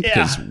perfume?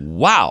 Because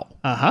wow.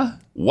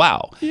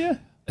 Wow. Yeah.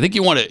 I think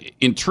you want to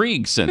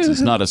intrigue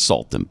senses, not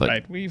assault them. But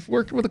right. We've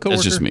worked with a coworker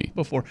that's just me.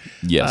 before.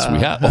 Yes, we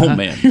have. Oh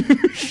man,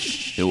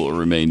 it will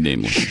remain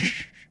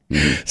nameless.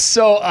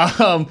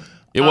 So,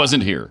 it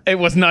wasn't here. It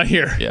was not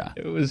here. Yeah.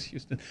 It was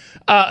Houston.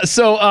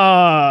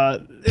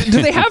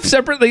 Do they have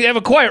separate? They have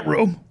a quiet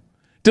room.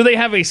 Do they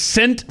have a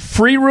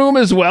scent-free room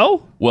as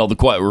well? Well, the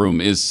quiet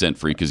room is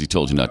scent-free because he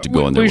told you not to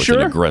go in there with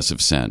an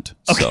aggressive scent.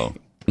 Okay. So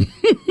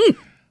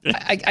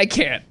I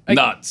can't.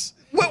 Nuts.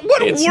 What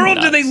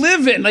world do they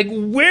live in? Like,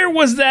 where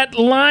was that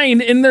line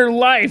in their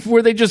life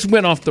where they just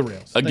went off the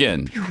rails?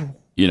 Again,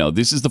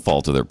 this is the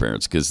fault of their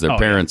parents because their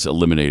parents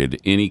eliminated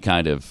any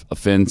kind of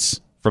offense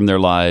from their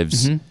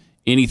lives,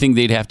 anything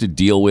they'd have to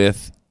deal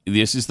with.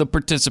 This is the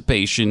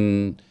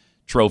participation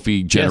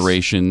trophy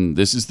generation. Yes.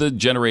 This is the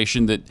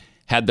generation that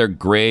had their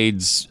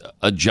grades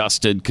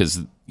adjusted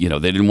because, they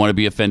didn't want to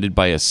be offended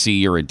by a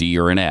C or a D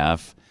or an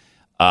F.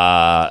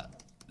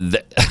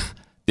 They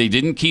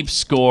didn't keep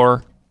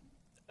score.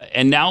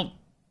 And now,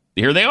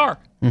 here they are.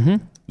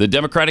 The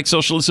Democratic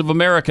Socialists of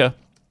America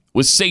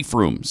with safe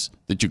rooms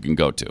that you can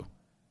go to.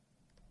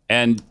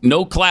 And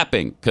no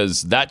clapping,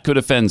 because that could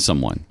offend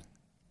someone.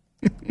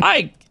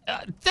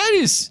 That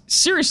is,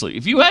 seriously,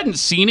 if you hadn't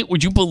seen it,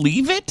 would you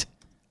believe it?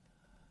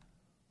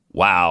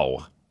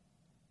 Wow.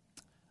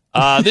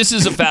 This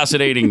is a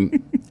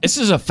fascinating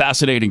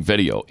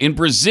video. In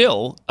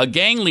Brazil, a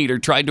gang leader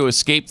tried to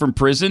escape from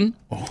prison.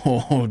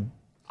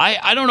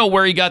 I don't know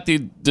where he got the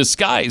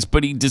disguise,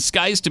 but he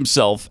disguised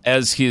himself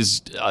as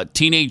his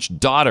teenage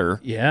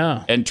daughter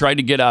and tried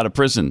to get out of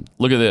prison.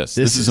 Look at this.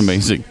 This is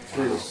amazing.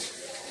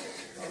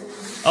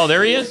 Oh,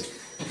 there he is?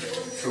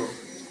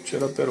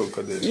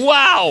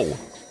 Wow!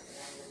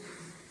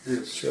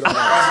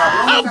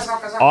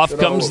 Off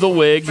comes the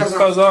wig.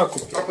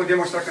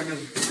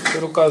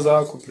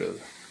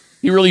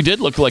 He really did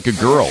look like a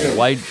girl.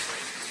 Why?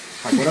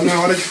 How did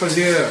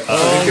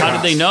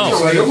they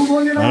know? I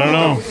don't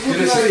know.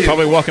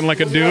 Probably walking like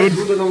a dude.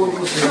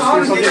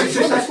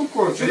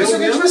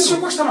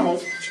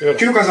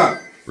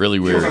 Really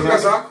weird.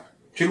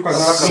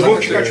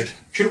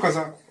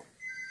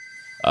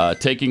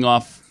 Taking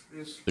off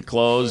the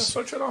cleathes,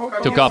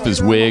 took off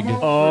his wig.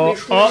 No,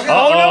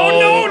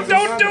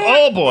 don't do it.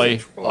 Oh,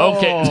 boy.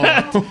 Okay.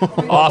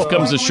 Off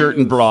comes the shirt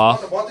and bra.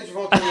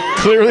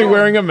 Clearly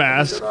wearing a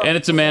mask. And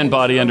it's a man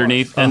body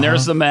underneath. And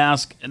there's the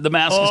mask. The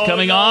mask is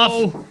coming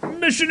off.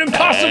 Mission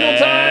Impossible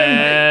time.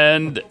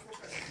 And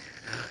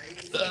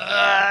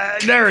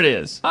there it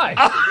is. Hi.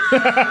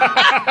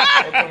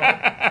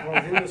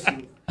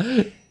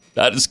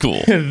 That is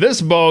cool.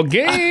 This ball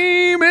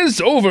game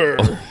is over.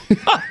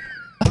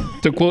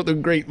 To quote the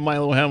great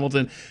Milo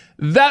Hamilton.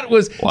 That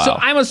was so.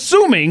 I'm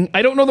assuming,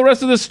 I don't know the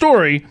rest of the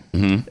story,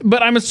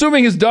 but I'm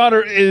assuming his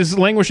daughter is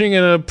languishing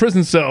in a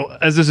prison cell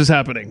as this is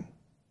happening.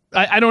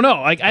 I don't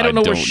know. I don't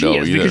know where she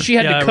is because she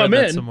had to come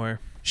in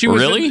somewhere. She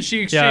was really?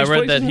 I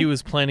read that he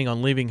was planning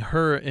on leaving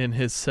her in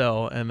his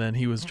cell, and then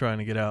he was trying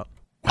to get out.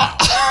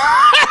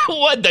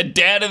 What, the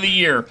dad of the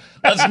year?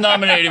 That's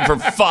nominated for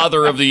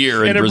father of the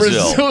year in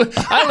Brazil.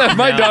 I left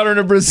my daughter in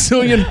a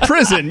Brazilian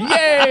prison.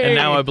 Yay! And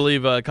now I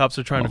believe cops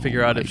are trying to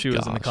figure out if she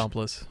was an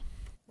accomplice.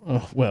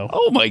 Oh, well.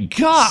 Oh, my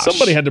gosh.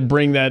 Somebody had to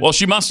bring that. Well,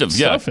 she must have.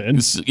 Stuff in.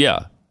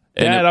 Yeah.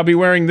 Dad, I'll be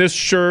wearing this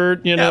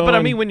shirt. Yeah, but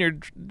I mean, when your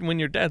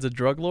dad's a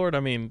drug lord, I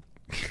mean,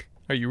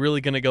 are you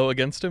really going to go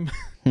against him?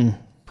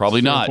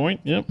 Probably not.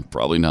 Point. Yep.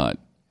 Probably not.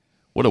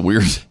 What a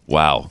weird.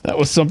 Wow. That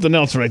was something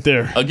else right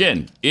there.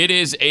 Again, it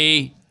is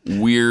a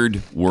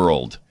weird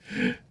world.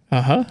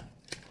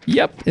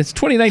 Yep. It's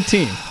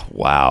 2019.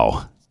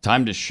 Wow.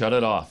 Time to shut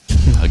it off.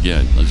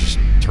 Again, let's just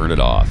turn it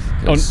off.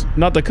 Oh,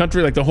 not the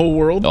country, like the whole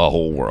world? The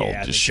whole world.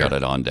 Yeah, just shut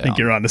it on down. I think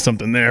you're onto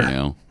something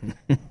there.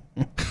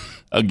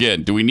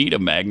 Again, do we need a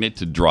magnet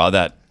to draw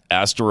that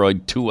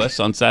asteroid to us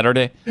on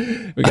Saturday?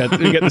 We got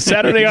the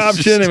Saturday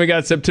option, and we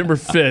got September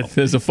 5th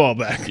as a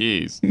fallback.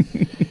 Jeez.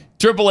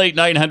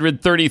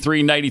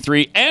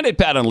 888-900-3393 and at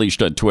Pat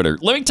Unleashed on Twitter.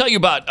 Let me tell you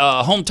about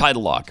Home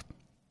Title Lock.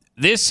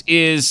 This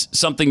is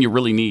something you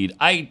really need.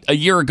 A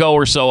year ago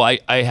or so, I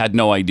had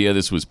no idea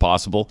this was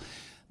possible.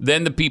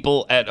 Then the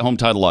people at Home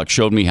Title Lock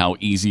showed me how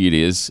easy it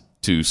is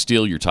to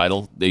steal your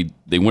title. They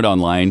went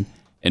online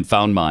and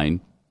found mine.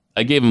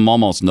 I gave them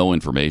almost no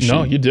information.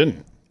 No, you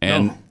didn't.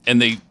 And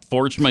they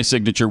forged my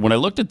signature. When I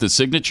looked at the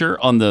signature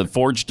on the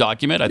forged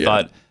document, I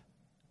thought,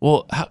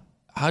 well, how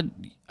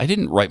I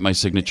didn't write my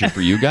signature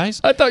for you guys.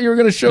 I thought you were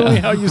going to show me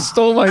how you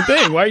stole my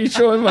thing. Why are you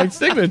showing my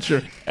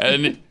signature?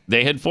 And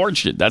they had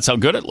forged it. That's how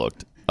good it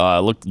looked.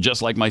 Looked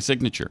just like my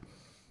signature.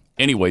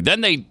 Anyway,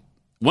 then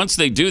once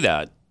they do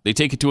that, they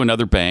take it to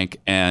another bank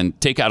and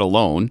take out a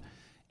loan.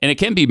 And it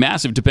can be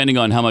massive depending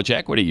on how much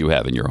equity you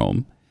have in your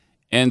home.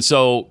 And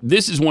so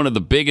this is one of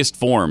the biggest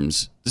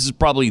forms. This is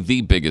probably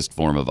the biggest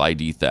form of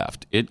ID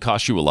theft. It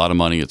costs you a lot of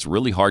money. It's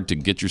really hard to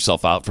get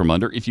yourself out from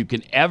under if you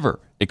can ever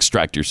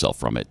extract yourself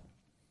from it.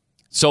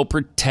 So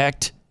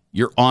protect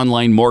your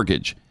online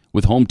mortgage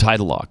with Home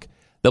Title Lock.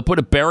 They'll put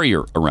a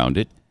barrier around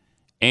it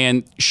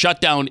and shut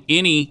down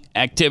any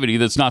activity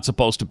that's not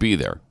supposed to be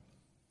there.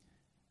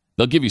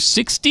 They'll give you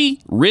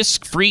 60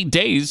 risk-free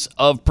days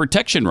of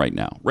protection right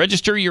now.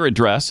 Register your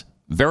address,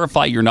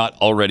 verify you're not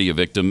already a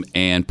victim,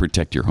 and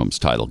protect your home's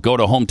title. Go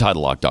to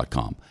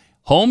HomeTitleLock.com.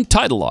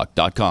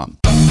 HomeTitleLock.com.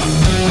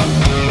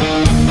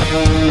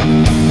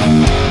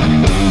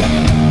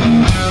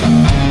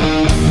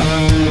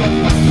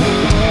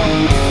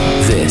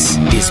 This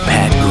is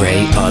Pat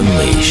Gray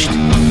Unleashed.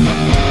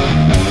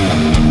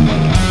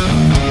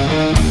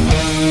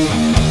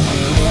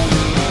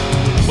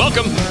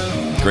 Welcome.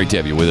 Great to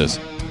have you with us.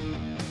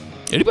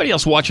 Anybody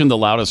else watching The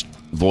Loudest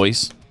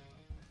Voice?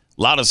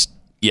 The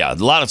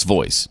loudest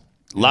voice.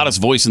 Loudest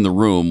voice in the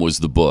room was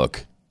the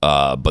book,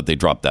 but they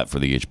dropped that for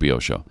the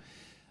HBO show.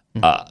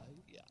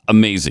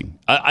 Amazing.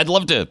 I'd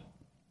love to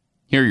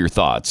hear your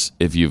thoughts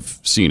if you've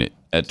seen it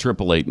at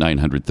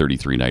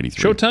 888-900-3393.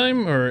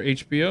 Showtime or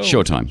HBO?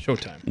 Showtime.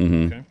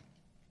 Showtime.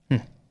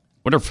 Okay.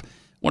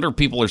 Wonder if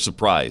people are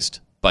surprised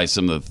by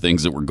some of the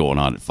things that were going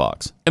on at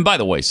Fox. And by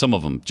the way, some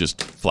of them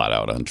just flat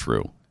out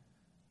untrue.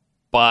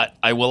 But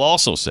I will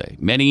also say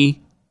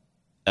many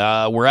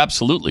were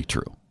absolutely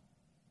true.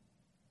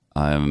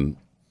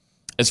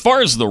 As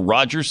far as the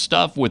Rogers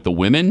stuff with the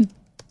women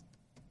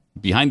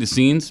behind the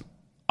scenes,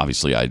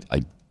 obviously I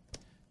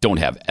don't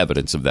have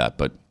evidence of that,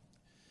 but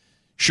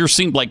sure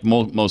seemed like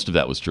most of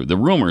that was true. The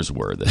rumors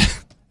were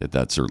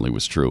that certainly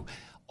was true.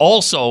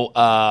 Also,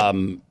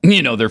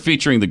 they're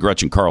featuring the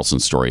Gretchen Carlson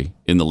story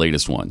in the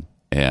latest one,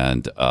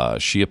 and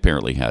she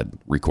apparently had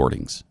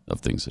recordings of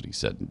things that he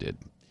said and did.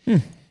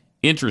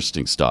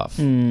 Interesting stuff.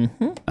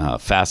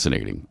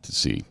 Fascinating to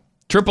see.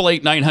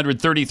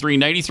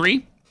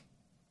 888-900-3393.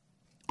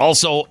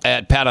 Also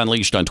at Pat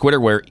Unleashed on Twitter,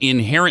 where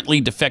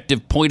inherently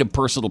defective point of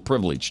personal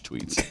privilege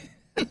tweets.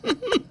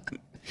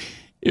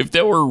 If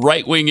there were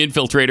right-wing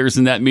infiltrators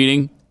in that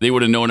meeting, they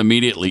would have known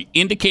immediately.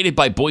 Indicated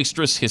by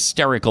boisterous,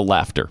 hysterical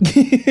laughter.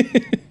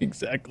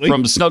 Exactly.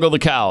 From Snuggle the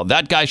Cow.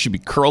 That guy should be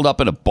curled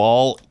up in a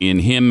ball in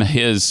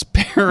his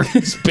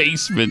parents'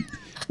 basement,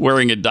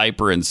 wearing a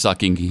diaper and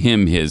sucking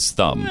his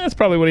thumb. That's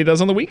probably what he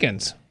does on the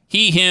weekends.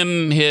 He,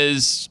 him,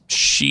 his,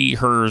 she,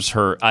 hers,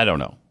 her. I don't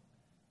know.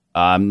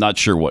 I'm not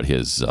sure what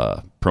his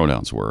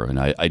pronouns were, and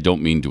I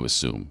don't mean to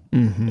assume.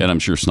 And I'm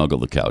sure Snuggle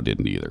the Cow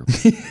didn't either.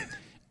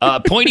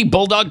 Pointy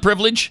bulldog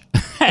privilege.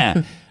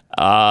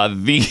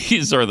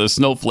 These are the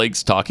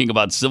snowflakes talking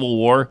about Civil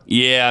War.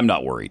 Yeah, I'm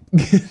not worried.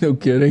 No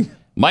kidding.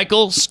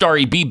 Michael,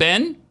 Starry B.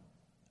 Ben.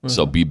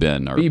 So B.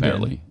 Ben are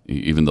apparently,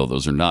 even though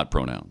those are not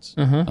pronouns.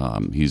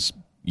 He's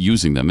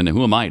using them, and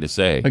who am I to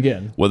say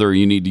again whether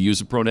you need to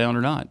use a pronoun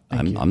or not?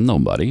 I'm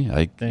nobody.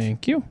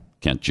 Thank you.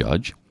 Can't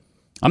judge.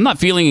 I'm not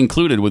feeling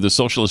included with the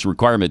socialist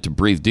requirement to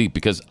breathe deep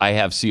because I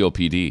have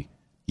COPD.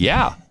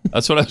 Yeah,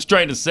 that's what I was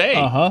trying to say.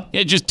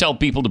 Yeah, just tell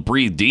people to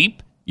breathe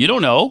deep. You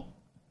don't know.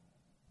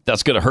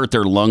 That's going to hurt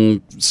their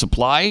lung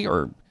supply,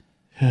 or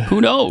who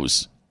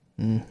knows?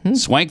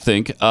 Swank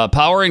think.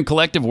 Power in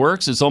collective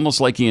works. It's almost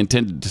like he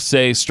intended to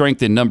say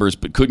strength in numbers,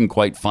 but couldn't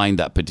quite find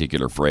that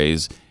particular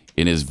phrase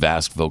in his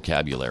vast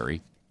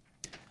vocabulary.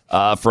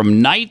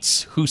 From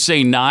Knights who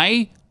say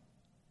nigh.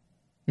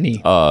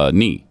 Knee.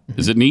 Knee.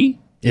 Is it knee?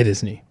 It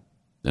is knee.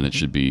 Then it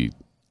should be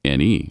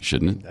N-E,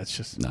 shouldn't it? That's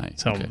just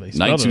nice. Okay.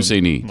 Knights who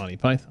say knee. Monty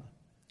Python.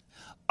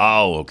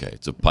 Oh, okay.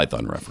 It's a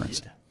Python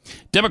reference. Yeah.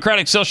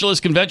 Democratic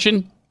Socialist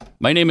Convention.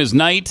 My name is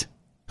Knight.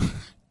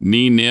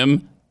 Knee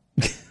Nim.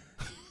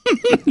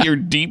 Your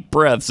deep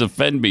breaths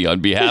offend me on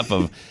behalf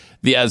of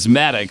the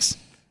asthmatics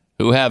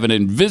who have an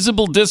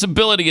invisible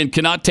disability and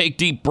cannot take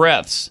deep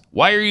breaths.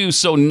 Why are you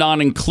so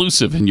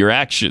non-inclusive in your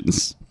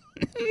actions?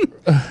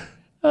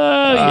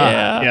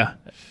 Yeah.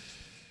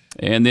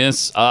 And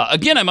this,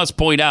 again, I must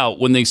point out,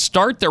 when they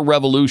start their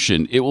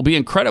revolution, it will be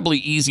incredibly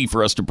easy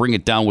for us to bring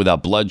it down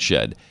without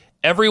bloodshed.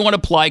 Everyone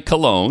apply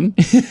cologne,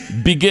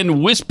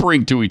 begin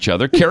whispering to each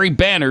other, carry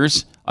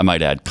banners, I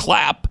might add,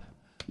 clap,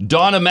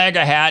 don a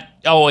MAGA hat.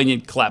 Oh, and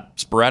you clap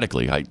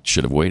sporadically. I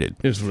should have waited.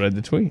 Just read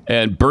the tweet.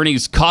 And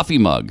Bernie's coffee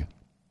mug.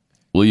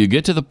 Will you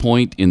get to the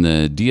point in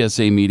the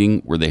DSA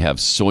meeting where they have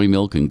soy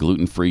milk and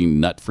gluten-free,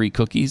 nut-free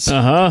cookies?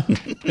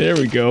 There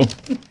we go.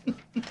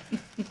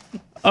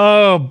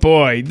 Oh,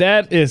 boy.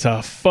 That is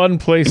a fun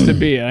place to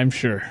be, I'm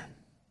sure.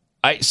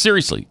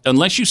 Seriously,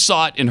 unless you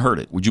saw it and heard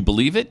it, would you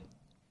believe it?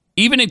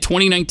 Even in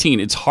 2019,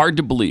 it's hard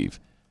to believe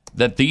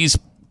that these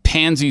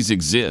pansies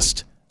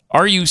exist.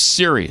 Are you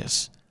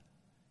serious?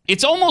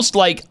 It's almost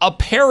like a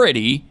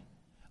parody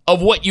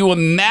of what you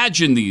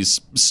imagine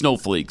these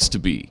snowflakes to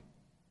be.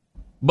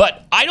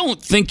 But I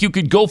don't think you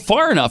could go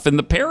far enough in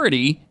the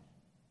parody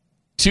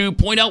to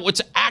point out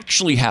what's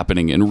actually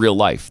happening in real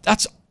life.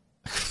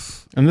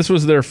 And this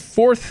was their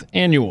 4th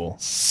annual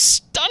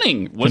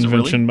stunning was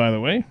convention, it really? By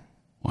the way.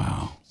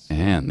 Wow.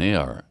 Man, they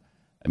are.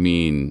 I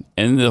mean,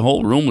 and the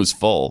whole room was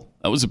full.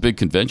 That was a big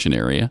convention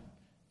area.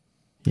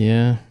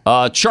 Yeah.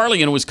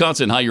 Charlie in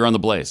Wisconsin, hi, you're on the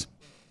Blaze.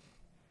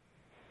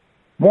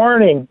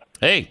 Morning.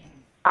 Hey.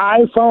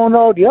 I found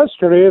out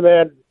yesterday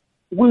that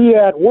we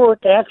at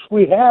work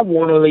actually have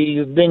one of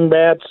these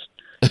dingbats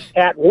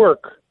at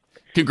work.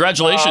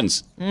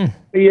 Congratulations.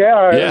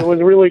 Yeah, it was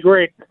really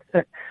great.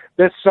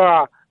 This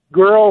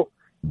girl,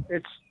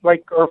 it's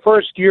like her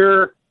first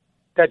year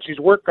that she's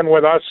working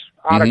with us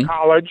out of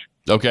college.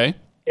 Okay.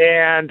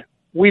 And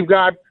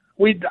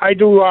I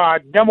do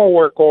demo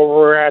work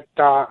over at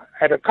a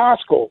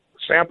Costco,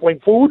 sampling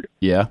food.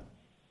 Yeah.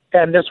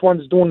 And this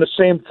one's doing the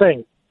same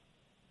thing.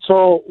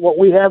 So what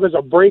we have is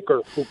a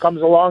breaker who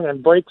comes along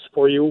and breaks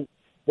for you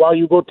while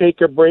you go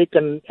take your break,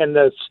 and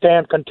the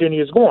stand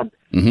continues going.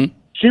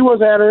 She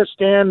was at her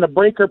stand, the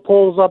breaker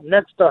pulls up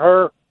next to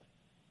her,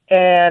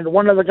 And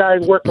one of the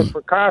guys working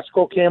for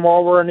Costco came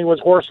over, and he was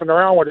horsing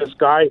around with this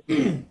guy.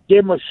 Gave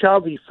him a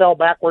shove. He fell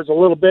backwards a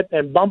little bit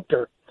and bumped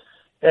her.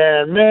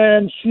 And,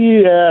 man, she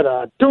had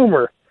a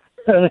tumor.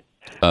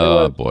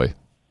 Oh, boy.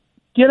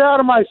 Get out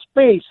of my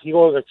space. He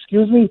goes,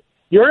 excuse me?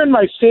 You're in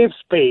my safe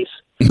space.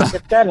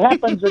 If that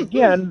happens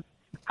again,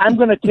 I'm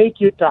going to take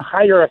you to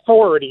higher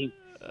authority,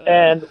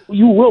 and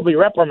you will be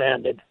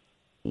reprimanded.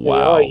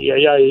 Wow.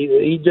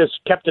 He just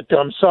kept it to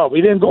himself.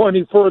 He didn't go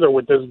any further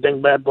with this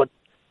dingbat, but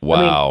wow.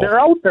 I mean, they're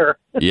out there.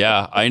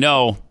 Yeah, I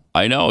know.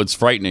 It's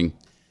frightening.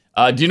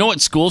 Do you know what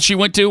school she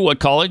went to? What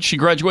college she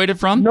graduated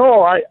from?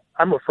 No,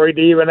 I'm afraid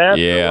to even ask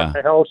Yeah. her what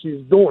the hell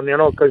she's doing,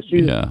 because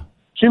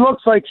she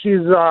looks like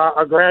she's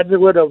a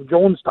graduate of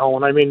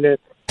Jonestown. I mean,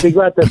 they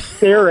got the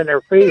stare in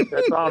her face.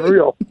 That's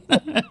unreal.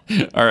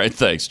 All right,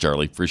 thanks,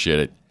 Charlie. Appreciate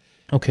it.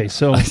 Okay,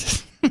 so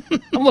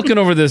I'm looking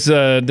over this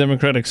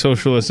Democratic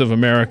Socialists of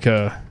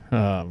America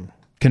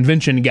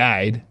convention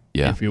guide,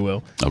 if you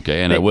will.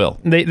 Okay, and I will.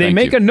 They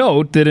make a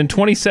note that in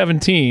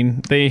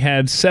 2017, they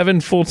had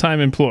 7 full-time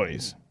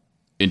employees.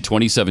 In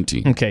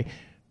 2017. Okay.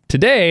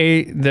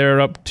 Today,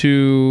 they're up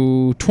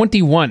to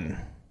 21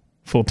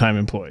 full-time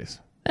employees.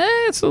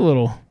 It's a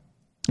little...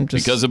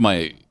 Because of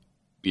my,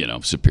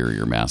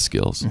 superior math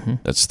skills,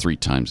 that's 3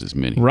 times as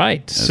many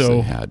as they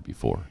had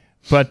before.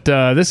 But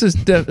this is...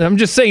 I'm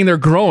just saying they're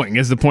growing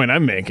is the point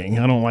I'm making.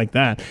 I don't like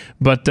that.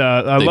 But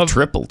They've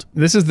tripled.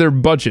 This is their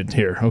budget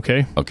here,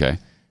 okay? Okay.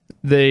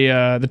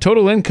 The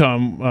total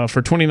income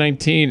for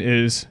 2019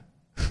 is...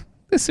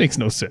 This makes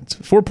no sense.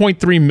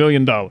 $4.3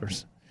 million.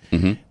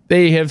 Mm-hmm.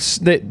 They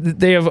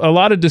have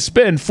allotted to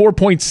spend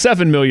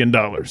 $4.7 million.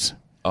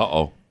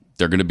 Uh-oh.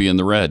 They're going to be in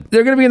the red.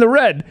 They're going to be in the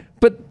red.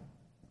 But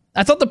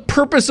I thought the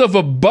purpose of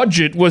a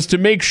budget was to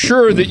make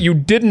sure that you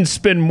didn't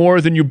spend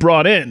more than you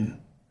brought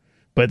in.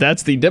 But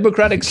that's the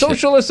Democratic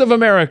Socialists of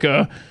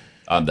America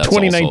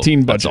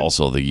 2019 budget. That's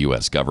also the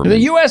U.S. government. The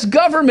U.S.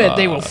 government,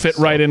 they will fit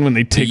right in when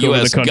they take over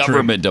the country. The U.S.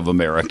 government of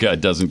America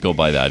doesn't go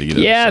by that either.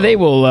 Yeah, so, they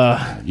will.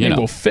 They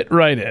will fit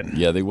right in.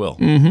 Yeah, they will.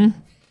 Mm-hmm.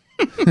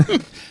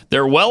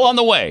 They're well on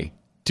the way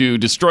to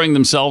destroying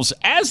themselves,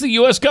 as the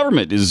U.S.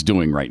 government is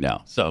doing right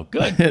now. So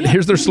good. Yeah,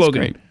 here's their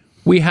slogan: great.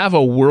 "We have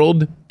a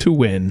world to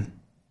win."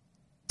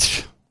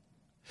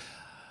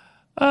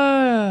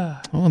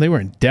 They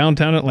were in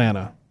downtown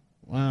Atlanta.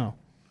 Wow,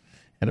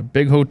 at a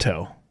big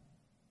hotel.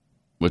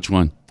 Which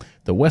one?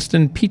 The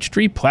Westin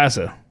Peachtree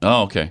Plaza.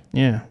 Oh, okay.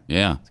 Yeah.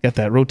 Yeah. It's got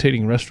that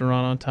rotating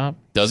restaurant on top.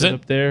 Does it?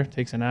 Up there.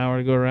 Takes an hour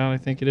to go around, I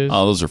think it is.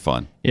 Oh, those are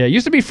fun. Yeah, it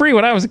used to be free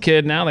when I was a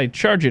kid. Now they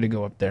charge you to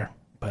go up there.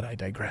 But I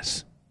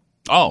digress.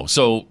 Oh,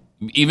 so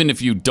even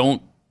if you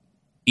don't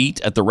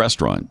eat at the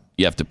restaurant,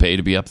 you have to pay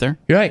to be up there?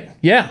 Right.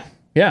 Yeah.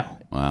 Yeah.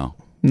 Wow.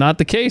 Not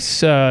the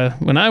case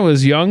when I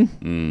was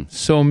young,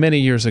 so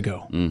many years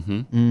ago.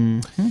 Mm-hmm.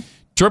 Mm-hmm.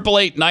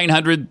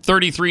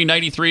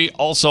 888-900-3393.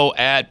 Also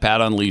at Pat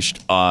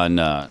Unleashed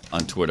on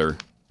Twitter.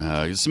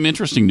 Some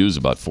interesting news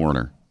about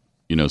Foreigner.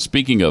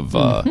 Speaking of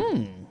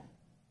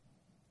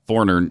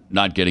Foreigner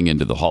not getting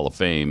into the Hall of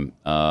Fame,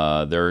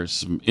 there's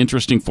some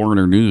interesting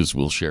Foreigner news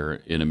we'll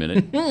share in a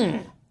minute.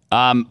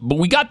 But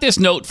we got this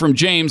note from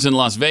James in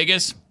Las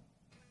Vegas.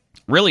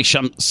 Really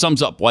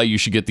sums up why you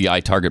should get the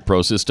iTarget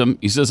Pro system.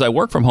 He says, I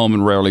work from home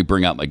and rarely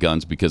bring out my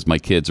guns because my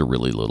kids are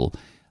really little.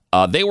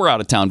 They were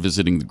out of town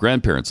visiting the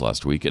grandparents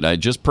last week, and I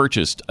just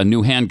purchased a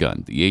new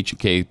handgun, the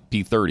H&K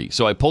P30.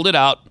 So I pulled it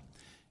out,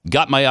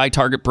 got my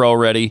iTarget Pro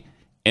ready,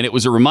 and it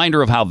was a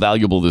reminder of how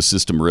valuable this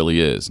system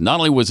really is. Not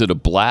only was it a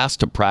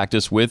blast to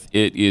practice with,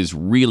 it is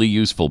really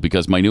useful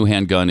because my new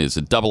handgun is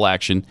a double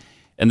action,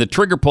 and the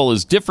trigger pull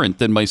is different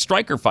than my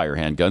Striker Fire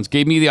handguns.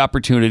 Gave me the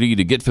opportunity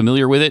to get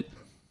familiar with it.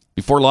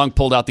 Before long,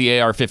 pulled out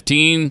the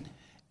AR-15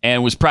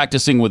 and was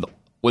practicing with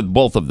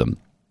both of them.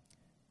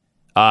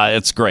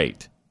 It's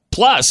great.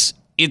 Plus,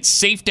 it's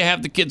safe to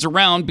have the kids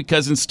around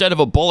because instead of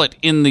a bullet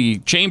in the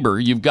chamber,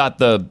 you've got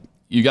the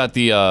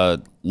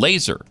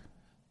laser,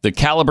 the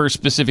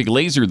caliber-specific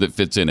laser that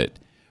fits in it.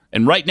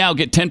 And right now,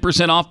 get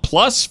 10% off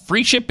plus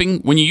free shipping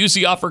when you use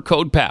the offer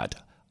code PAT.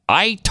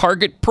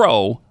 iTarget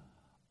Pro,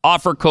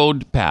 offer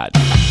code PAT.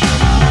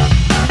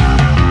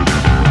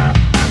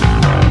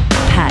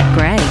 Pat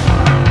Gray,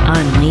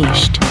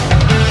 Unleashed.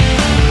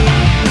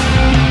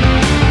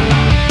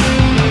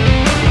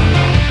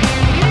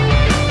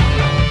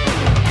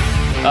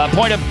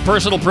 Point of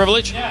personal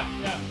privilege. Yeah.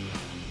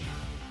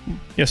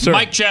 Yes, sir.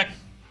 Mic check.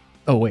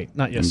 Oh, wait.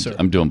 Not yes, sir.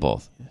 I'm doing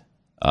both.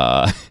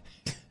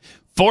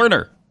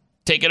 Foreigner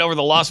taking over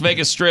the Las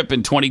Vegas Strip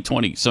in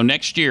 2020. So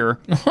next year,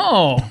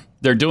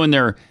 they're doing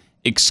their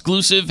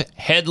exclusive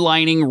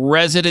headlining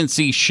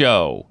residency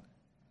show.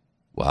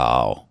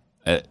 Wow.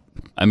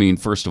 I mean,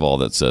 first of all,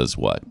 that says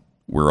what?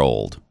 We're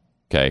old.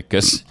 Okay?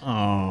 Because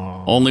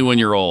only when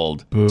you're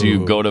old do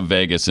you go to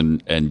Vegas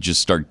and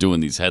just start doing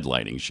these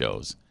headlining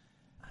shows.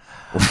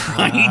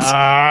 Right?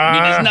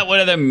 I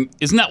mean,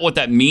 isn't that what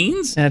that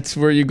means? That's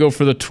where you go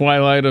for the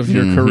twilight of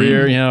your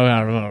career.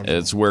 I don't know.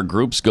 It's where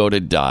groups go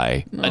to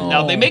die.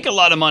 Now, they make a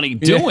lot of money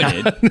doing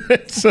it.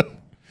 It's a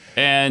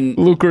and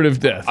lucrative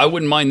death. I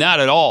wouldn't mind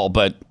that at all,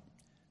 but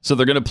So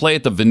they're going to play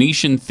at the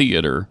Venetian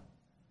Theater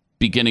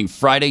beginning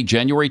Friday,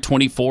 January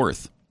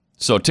 24th.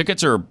 So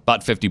tickets are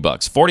about $50,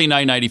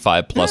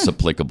 $49.95 plus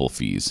applicable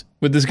fees.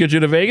 Would this get you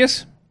to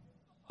Vegas?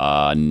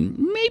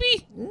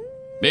 Maybe.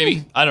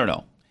 I don't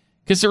know.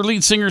 Because their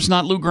lead singer's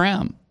not Lou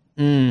Gramm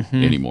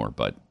anymore.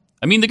 But,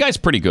 I mean, the guy's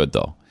pretty good,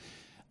 though.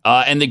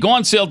 And they go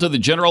on sale to the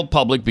general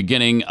public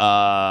beginning,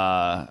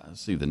 the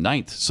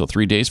 9th. So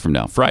 3 days from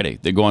now, Friday.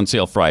 They go on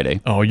sale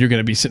Friday. Oh, you're going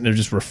to be sitting there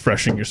just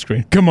refreshing your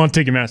screen. Come on,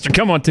 Ticketmaster.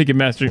 Come on,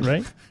 Ticketmaster.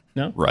 Right?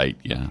 No? Right,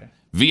 yeah. Okay.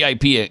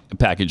 VIP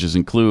packages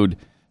include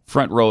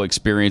front row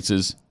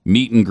experiences,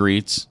 meet and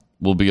greets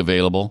will be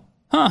available.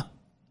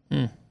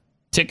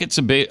 Tickets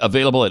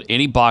available at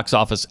any box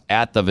office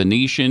at the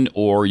Venetian,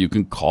 or you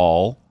can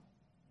call.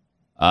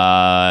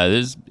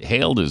 This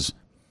hailed as,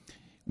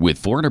 with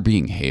Foreigner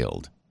being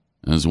hailed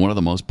as one of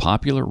the most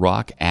popular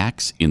rock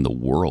acts in the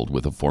world,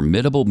 with a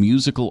formidable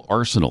musical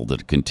arsenal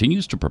that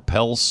continues to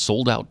propel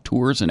sold-out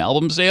tours and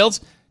album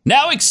sales,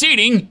 now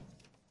exceeding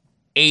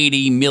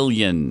 80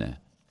 million.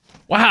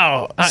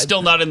 Wow.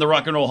 Still not in the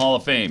Rock and Roll Hall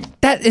of Fame.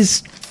 That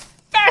is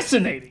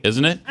fascinating.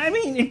 Isn't it? I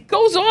mean, it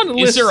goes on.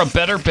 Is there a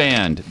better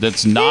band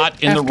that's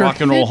not in the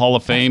Rock and Roll Hall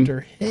of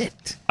Fame?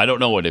 I don't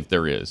know if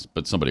there is,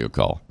 but somebody will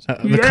call.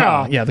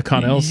 The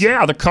Connells.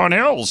 Yeah, the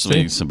Connells.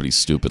 Somebody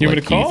stupid You like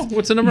want to call? Keith.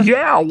 What's the number?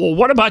 Yeah, well,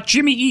 what about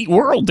Jimmy Eat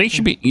World? They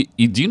should be.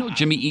 Do you know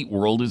Jimmy Eat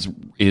World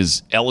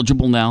is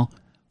eligible now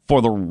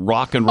for the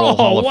Rock and Roll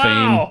Hall of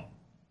Fame?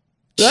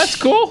 That's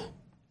cool.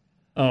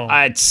 Oh,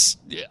 it's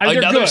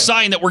another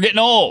sign that we're getting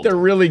old. They're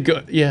really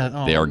good.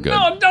 Yeah, they are good.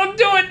 No, don't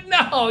do it.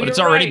 No, but it's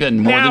already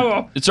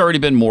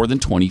been more than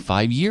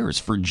 25 years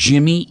for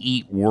Jimmy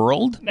Eat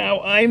World. Now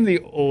I'm the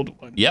old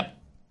one. Yep.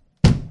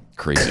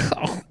 Crazy.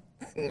 All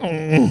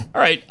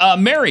right,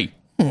 Mary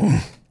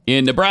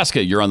in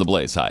Nebraska, you're on the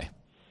Blaze. Hi.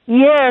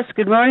 Yes.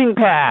 Good morning,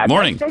 Pat.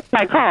 Morning. Thanks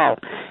my call.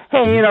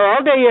 Hey,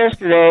 all day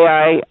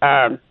yesterday,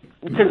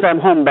 since I'm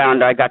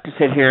homebound, I got to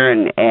sit here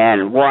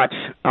and watch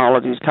all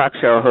of these talk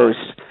show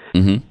hosts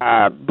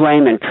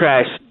blame and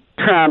trash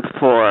Trump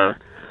for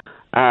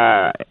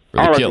all of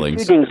the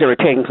shootings that were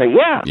taking place.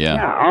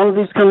 Yeah, all of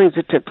these killings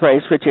that took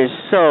place, which is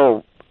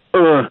so.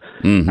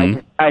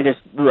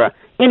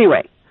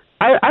 Anyway,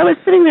 I was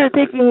sitting there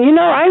thinking,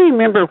 I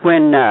remember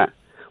when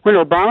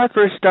Obama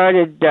first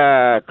started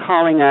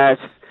calling us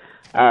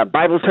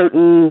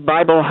Bible-toting,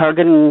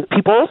 Bible-hugging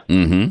people,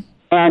 and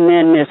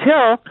then Ms.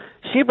 Hill,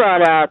 she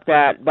brought out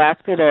that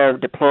basket of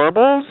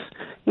deplorables.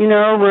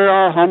 We're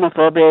all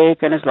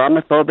homophobic and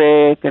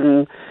Islamophobic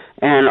and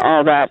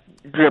all that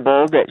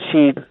dribble that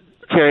she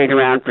carried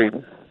around for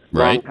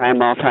long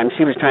time.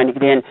 She was trying to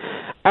get in.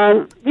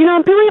 We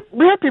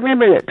have to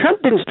remember that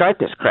Trump didn't start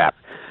this crap.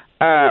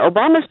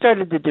 Obama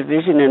started the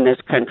division in this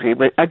country,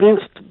 but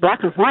against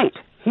black and white.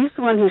 He's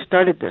the one who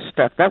started this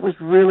stuff. That was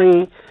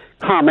really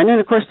common. And,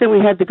 of course, then we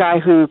had the guy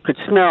who could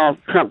smell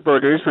Trump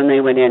voters when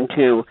they went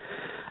into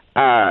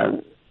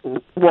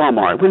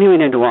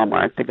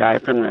Walmart, the guy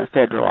from the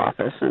federal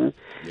office.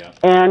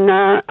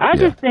 I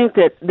just think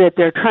that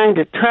they're trying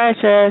to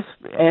trash us,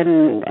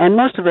 and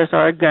most of us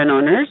are gun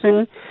owners,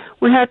 and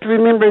we have to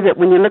remember that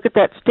when you look at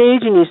that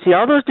stage and you see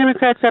all those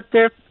Democrats up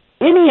there,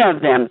 any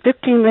of them,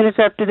 15 minutes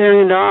after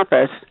they're into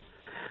office,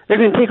 they're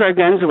going to take our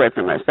guns away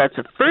from us. That's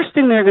the first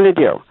thing they're going to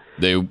do.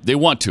 They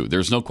want to.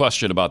 There's no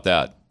question about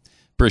that.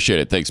 Appreciate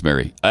it. Thanks,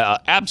 Mary.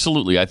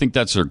 Absolutely. I think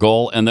that's their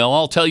goal, and they'll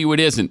all tell you it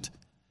isn't.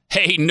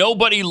 Hey,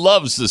 nobody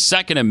loves the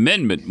Second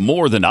Amendment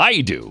more than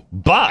I do,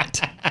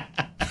 but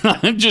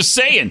I'm just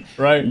saying,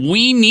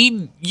 we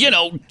need,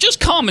 just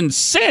common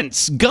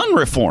sense gun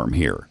reform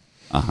here.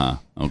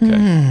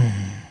 Okay.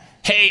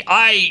 Hey,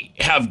 I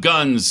have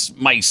guns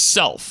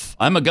myself.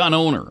 I'm a gun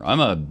owner. I'm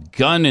a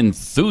gun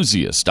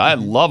enthusiast. I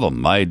love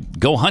them. I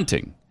go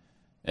hunting.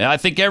 And I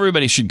think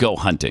everybody should go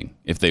hunting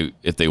if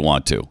they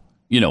want to,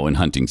 in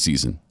hunting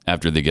season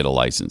after they get a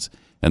license.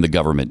 And the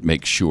government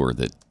makes sure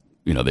that,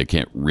 they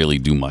can't really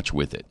do much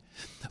with it.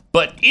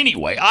 But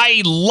anyway,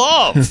 I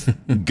love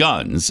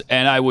guns,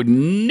 and I would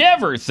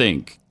never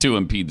think to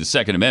impede the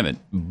Second Amendment.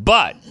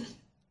 But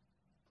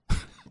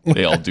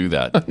they all do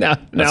that.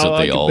 That's what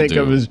they all do. Think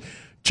of is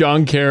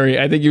John Kerry.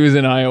 I think he was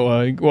in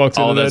Iowa. He walks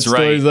into that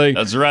store. He's like,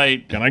 "That's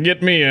right. Can I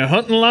get me a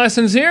hunting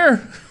license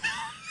here?"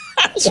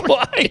 That's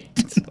right.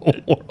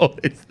 What the world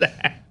is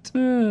that?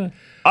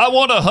 I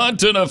want to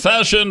hunt in a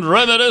fashion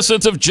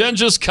reminiscent of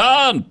Genghis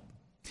Khan.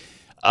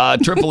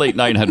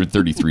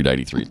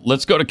 888-900-3393.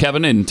 Let's go to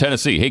Kevin in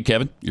Tennessee. Hey,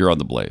 Kevin, you're on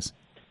the Blaze.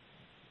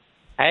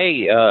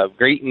 Hey,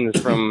 greetings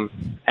from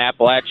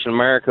Appalachian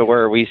America,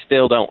 where we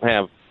still don't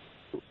have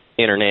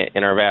internet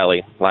in our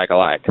valley like I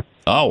like.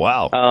 Oh,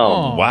 wow.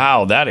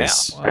 Wow, that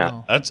is...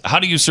 Yeah. That's how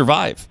do you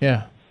survive?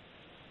 Yeah.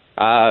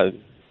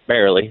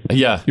 Barely.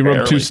 Yeah, you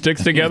rub two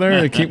sticks together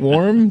to keep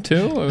warm,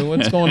 too? I mean,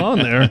 what's going on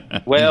there?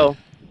 Well,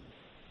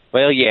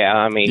 yeah.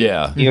 I mean,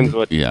 humans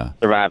would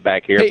survive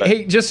back here.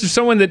 Hey, just as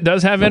someone that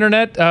does have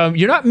internet,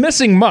 you're not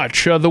missing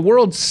much. The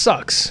world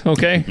sucks,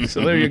 okay? So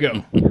there you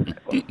go.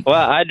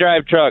 Well, I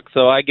drive trucks,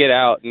 so I get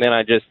out, and then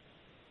I just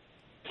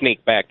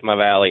sneak back to my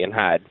valley and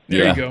hide.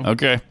 There you go.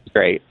 Okay. It's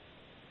great.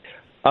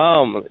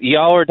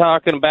 Y'all were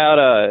talking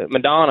about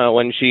Madonna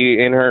when she,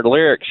 in her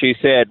lyrics, she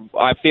said,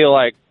 "I feel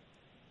like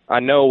I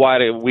know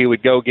why we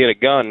would go get a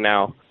gun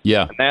now."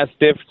 Yeah. And that's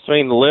the difference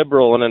between the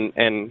liberal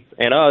and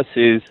us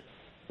is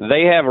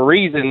they have a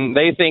reason.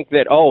 They think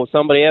that,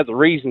 somebody has a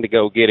reason to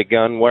go get a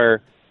gun,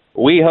 where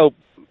we hope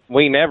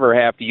we never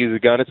have to use a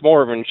gun. It's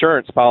more of an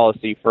insurance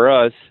policy for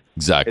us.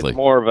 Exactly. It's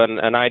more of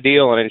an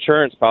ideal, an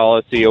insurance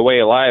policy, a way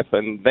of life.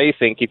 And they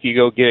think if you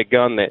go get a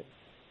gun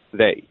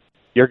that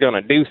you're going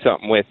to do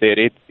something with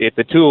it. It's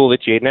a tool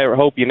that you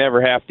hope you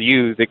never have to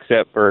use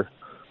except for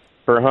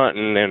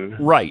hunting and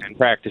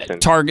practicing.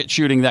 Target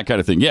shooting, that kind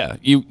of thing. Yeah.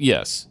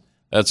 Yes.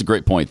 That's a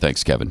great point.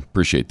 Thanks, Kevin.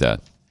 Appreciate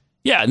that.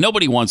 Yeah,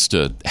 nobody wants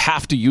to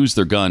have to use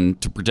their gun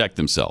to protect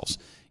themselves,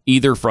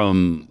 either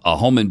from a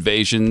home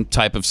invasion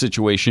type of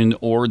situation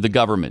or the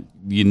government.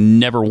 You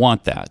never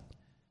want that.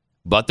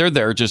 But they're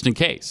there just in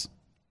case.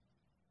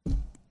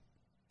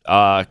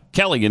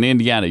 Kelly in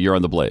Indiana, you're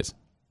on the Blaze.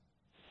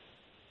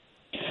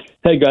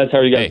 Hey, guys. How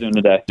are you guys doing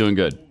today? Doing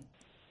good.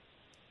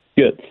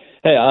 Good.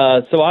 Hey,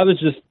 so I was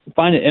just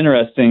finding it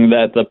interesting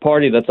that the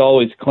party that's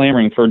always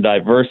clamoring for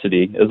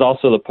diversity is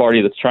also the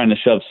party that's trying to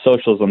shove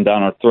socialism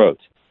down our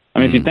throats. I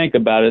mean, if you think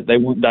about it, they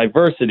want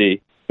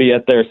diversity, but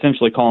yet they're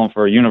essentially calling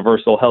for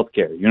universal health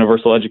care,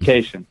 universal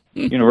education,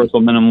 universal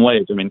minimum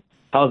wage. I mean,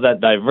 how is that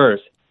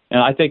diverse?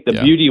 And I think the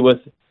beauty with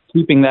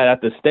keeping that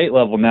at the state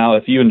level now,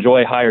 if you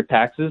enjoy higher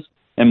taxes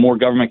and more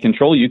government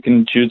control, you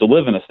can choose to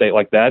live in a state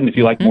like that. And if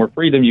you like more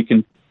freedom, you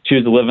can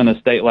choose to live in a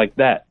state like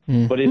that.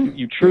 But if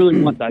you truly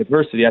want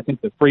diversity, I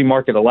think the free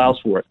market allows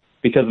for it,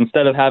 because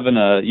instead of having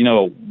a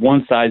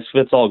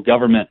one-size-fits-all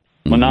government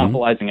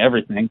monopolizing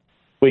everything,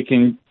 we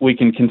can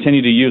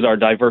continue to use our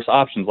diverse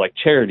options like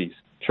charities,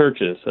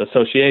 churches,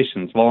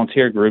 associations,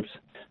 volunteer groups,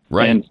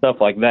 and stuff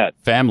like that.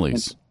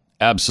 Families,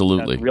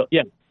 absolutely.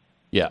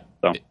 Yeah,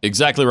 so.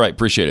 Exactly right.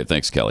 Appreciate it.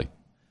 Thanks, Kelly.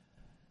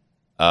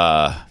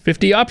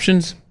 50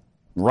 options.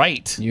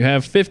 Right. You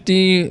have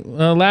 50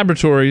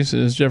 laboratories,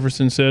 as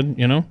Jefferson said,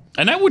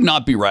 And I would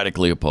not be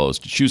radically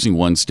opposed to choosing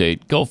one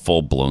state, go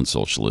full-blown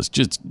socialist.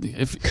 Just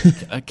if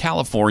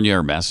California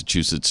or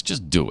Massachusetts,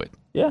 just do it.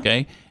 Yeah.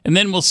 Okay? And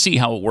then we'll see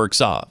how it works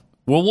out.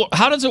 Well,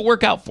 how does it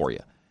work out for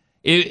you?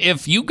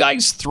 If you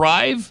guys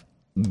thrive,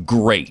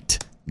 great.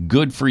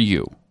 Good for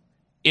you.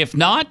 If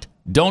not,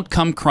 don't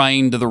come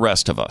crying to the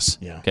rest of us.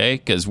 Yeah. Okay?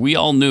 Because we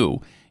all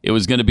knew it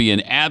was going to be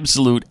an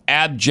absolute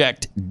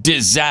abject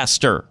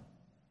disaster.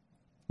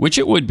 Which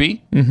it would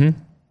be. Mm-hmm.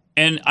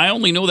 And I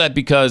only know that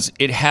because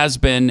it has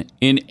been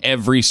in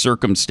every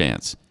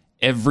circumstance.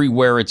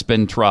 Everywhere it's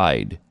been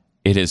tried,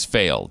 it has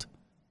failed.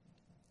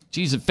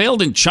 Geez, it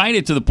failed in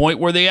China to the point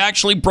where they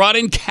actually brought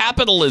in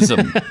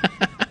capitalism.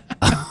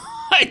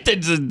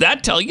 Did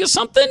that tell you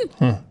something?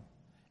 Huh.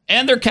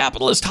 And their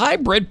capitalist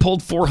hybrid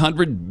pulled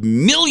 400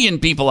 million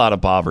people out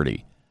of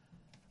poverty.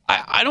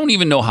 I don't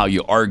even know how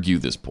you argue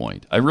this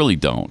point. I really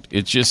don't.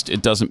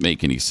 It doesn't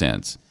make any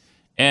sense.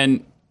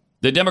 And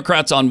the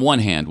Democrats, on one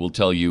hand, will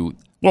tell you,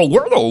 well,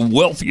 we're the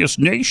wealthiest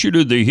nation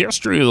in the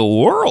history of the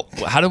world.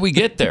 How did we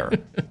get there?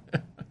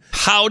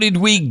 How did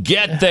we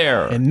get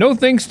there? And no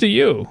thanks to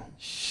you.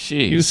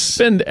 Jeez. You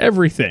spend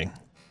everything.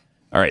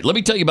 All right, let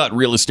me tell you about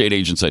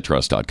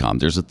realestateagentsitrust.com.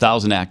 There's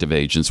 1,000 active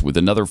agents with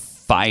another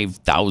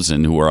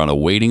 5,000 who are on a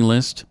waiting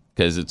list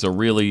because it's a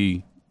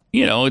really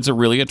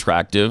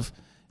attractive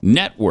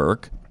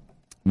network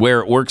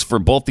where it works for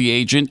both the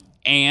agent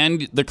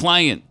and the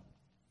client.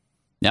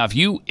 Now, if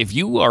you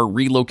are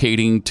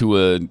relocating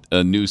to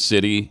a new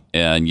city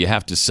and you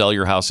have to sell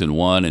your house in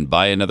one and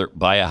buy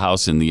a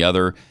house in the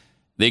other,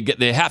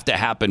 they have to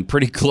happen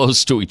pretty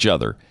close to each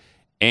other.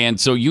 And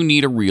so you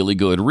need a really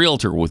good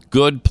realtor with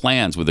good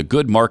plans, with a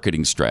good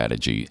marketing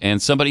strategy,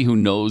 and somebody who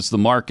knows the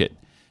market,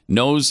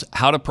 knows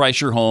how to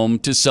price your home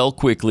to sell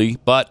quickly,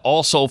 but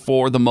also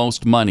for the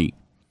most money.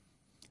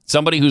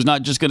 Somebody who's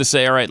not just going to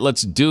say, all right,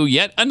 let's do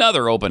yet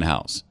another open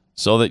house.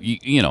 So that,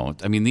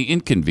 the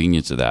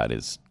inconvenience of that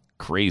is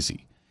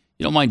crazy.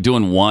 You don't mind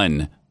doing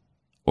one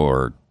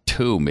or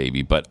two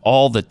maybe, but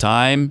all the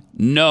time?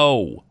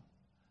 No.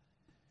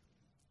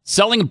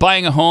 Selling and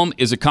buying a home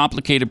is a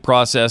complicated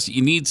process.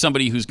 You need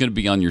somebody who's going to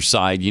be on your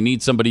side. You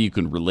need somebody you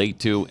can relate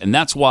to. And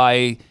that's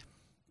why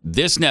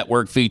this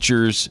network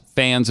features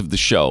fans of the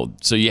show.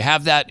 So you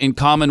have that in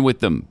common with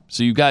them.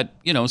 So you've got,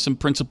 some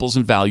principles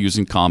and values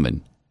in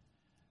common.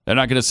 They're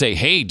not going to say,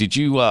 hey, did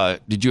you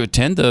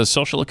attend the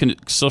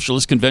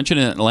Socialist Convention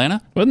in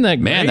Atlanta? Wasn't that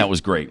great? Man, that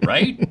was great,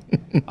 right?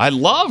 I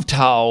loved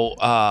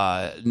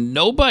how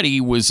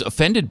nobody was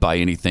offended by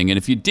anything. And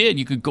if you did,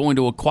 you could go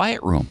into a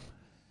quiet room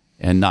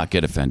and not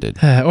get offended.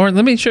 Or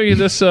let me show you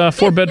this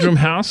 4-bedroom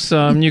house.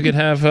 You could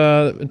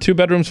have 2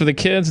 bedrooms for the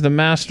kids, the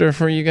master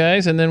for you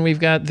guys, and then we've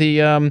got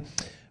the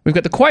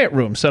quiet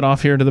room set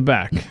off here to the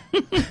back,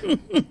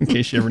 in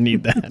case you ever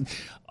need that.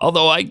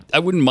 Although I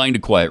wouldn't mind a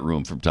quiet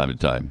room from time to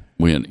time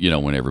when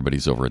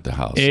everybody's over at the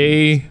house.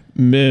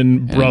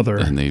 Amen, brother.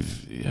 And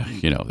they've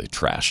they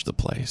trashed the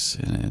place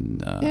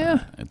and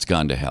it's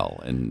gone to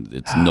hell and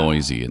it's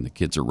noisy and the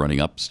kids are running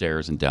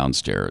upstairs and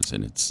downstairs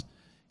and it's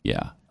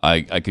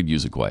I could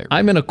use a quiet room.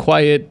 I'm in a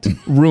quiet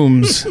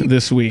rooms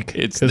this week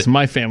because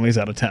my family's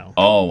out of town.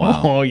 Oh,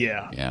 wow. Oh,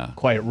 yeah. Yeah.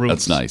 Quiet rooms.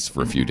 That's nice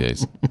for a few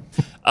days.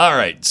 All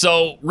right.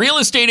 So,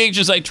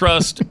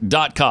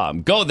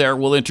 realestateagentsitrust.com. Go there.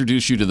 We'll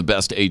introduce you to the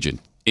best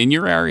agent in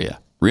your area.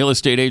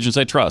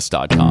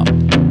 realestateagentsitrust.com.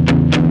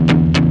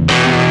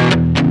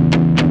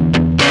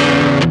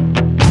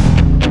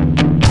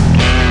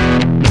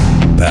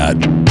 Pat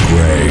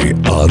Gray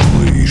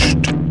Unleashed.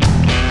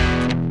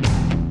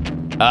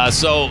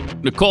 So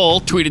Nicole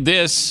tweeted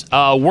this,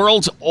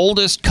 world's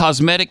oldest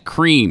cosmetic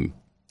cream.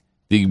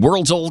 The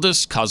world's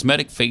oldest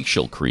cosmetic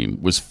facial cream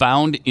was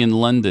found in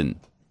London.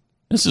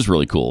 This is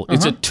really cool.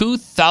 It's a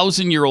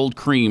 2,000-year-old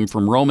cream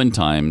from Roman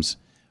times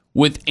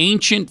with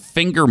ancient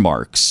finger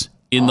marks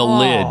in the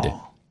lid.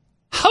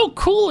 How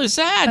cool is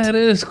that? That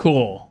is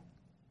cool.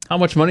 How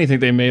much money do you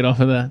think they made off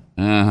of that?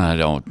 I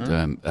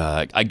don't.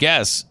 I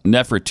guess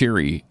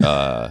Nefertiti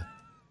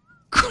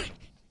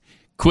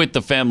quit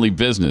the family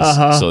business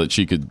so that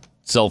she could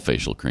sell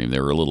facial cream. They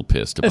were a little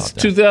pissed about It's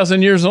that.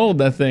 2,000 years old,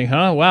 that thing,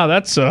 huh? Wow,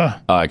 that's...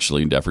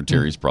 Actually,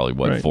 Nefertiti's probably,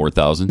 what,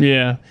 4,000?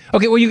 Yeah.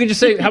 Okay, well, you can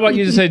just say... How about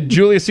you just say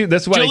Julius Caesar?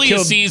 That's why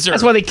Julius Caesar.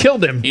 That's why they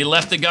killed him. He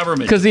left the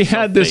government. Because he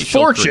had this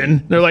fortune.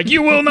 Cream. They're like,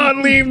 you will not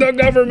leave the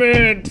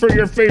government for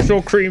your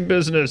facial cream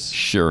business.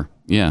 Sure,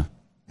 yeah.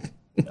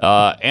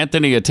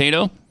 Anthony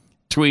Ateno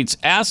tweets,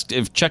 asked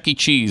if Chuck E.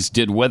 Cheese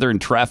did weather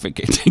and traffic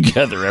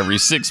together every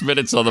 6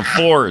 minutes on the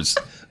fours.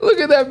 Look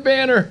at that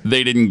banner.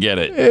 They didn't get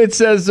it. It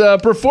says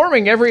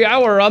performing every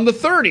hour on the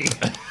 30.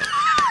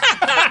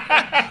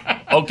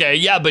 Okay,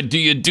 yeah, but do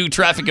you do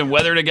traffic and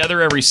weather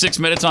together every 6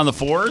 minutes on the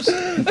fours?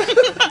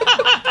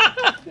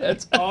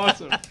 That's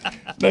awesome.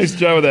 Nice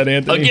job with that,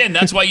 Anthony. Again,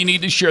 that's why you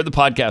need to share the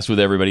podcast with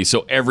everybody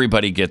so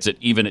everybody gets it,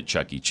 even at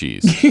Chuck E.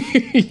 Cheese.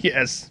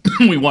 Yes.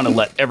 We want to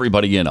let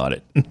everybody in on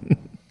it.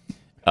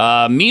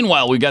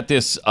 Meanwhile, we got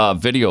this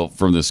video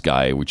from this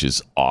guy, which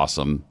is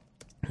awesome.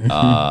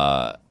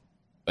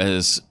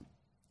 As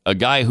a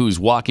guy who's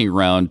walking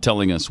around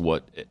telling us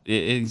what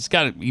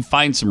he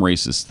finds some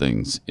racist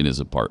things in his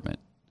apartment.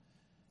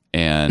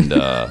 And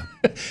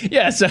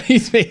yeah, so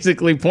he's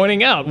basically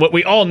pointing out what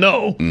we all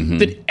know,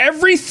 that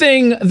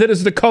everything that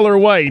is the color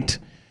white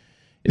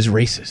is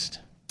racist.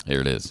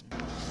 Here it is.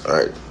 All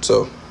right,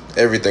 so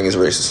everything is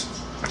racist.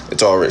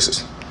 It's all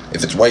racist.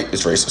 If it's white,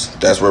 it's racist.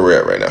 That's where we're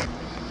at right now.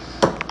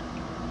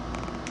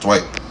 It's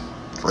white.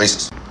 It's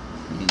racist.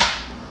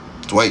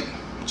 It's white.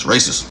 It's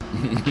racist.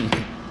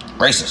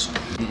 Racist.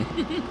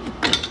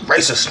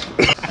 Racist.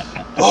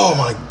 Oh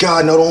my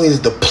God, not only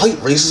is the plate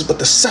racist, but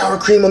the sour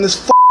cream on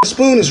this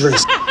spoon is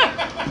racist.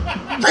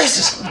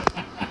 Racist.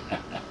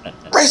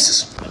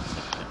 Racist.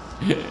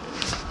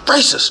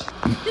 Racist.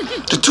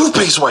 The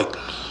toothpaste white.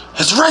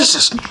 It's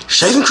racist.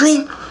 Shaving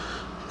cream?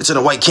 It's in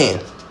a white can.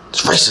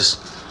 It's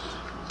racist.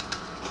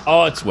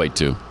 Oh, it's white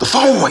too. The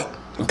phone white.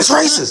 It's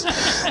racist.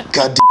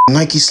 Goddamn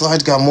Nike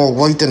slides got more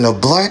white than the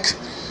black.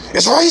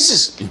 It's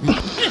racist.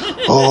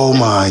 Oh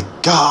my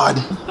God.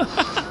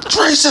 It's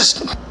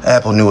racist.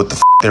 Apple knew what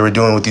the they were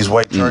doing with these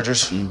white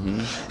chargers.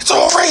 It's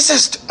all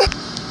racist.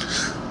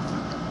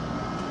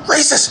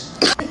 Racist.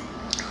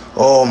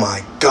 Oh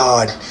my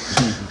God.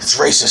 It's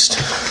racist.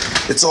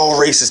 It's all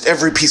racist.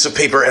 Every piece of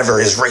paper ever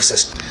is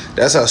racist.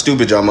 That's how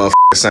stupid y'all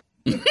motherfuckers sound.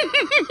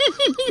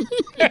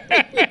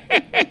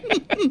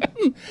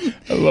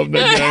 I love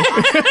that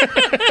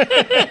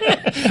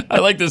guy. I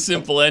like the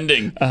simple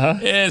ending. Yeah,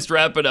 let's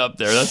wrap it up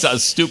there. That's how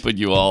stupid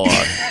you all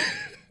are.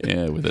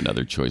 Yeah, with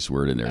another choice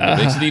word in there. That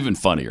makes it even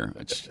funnier.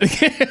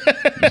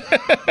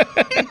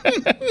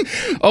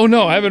 Oh,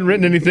 no, I haven't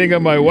written anything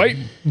on my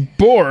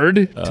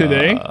whiteboard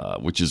today.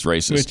 Which is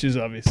racist. Which is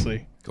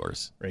obviously, of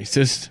course,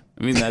 racist.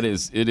 I mean,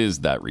 it is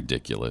that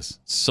ridiculous.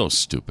 So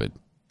stupid.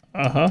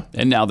 Uh-huh.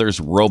 And now there's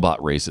robot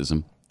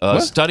racism.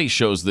 A study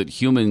shows that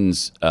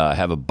humans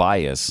have a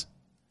bias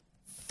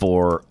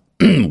for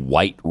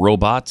white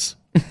robots.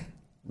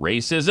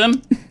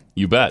 Racism?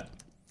 You bet.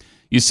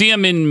 You see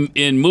them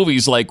in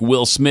movies like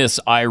Will Smith's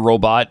I,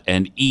 Robot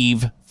and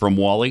Eve from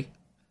WALL-E.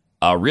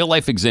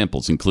 Real-life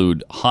examples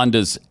include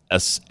Honda's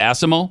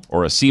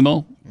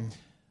Asimo,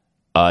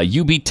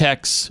 UB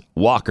Tech's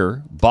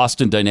Walker,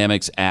 Boston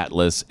Dynamics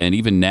Atlas, and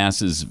even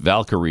NASA's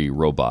Valkyrie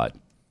robot.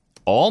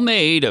 All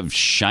made of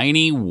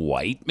shiny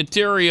white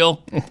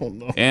material. Oh,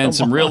 no. And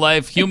some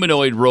real-life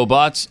humanoid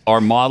robots are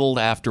modeled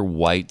after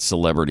white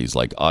celebrities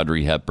like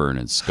Audrey Hepburn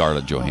and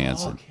Scarlett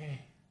Johansson.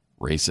 Okay.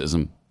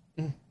 Racism.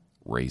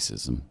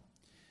 Racism.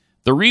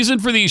 The reason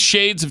for these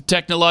shades of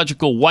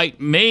technological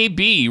white may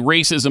be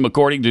racism,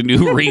 according to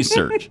new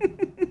research.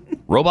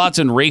 Robots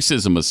and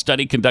Racism, a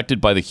study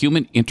conducted by the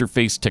Human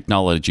Interface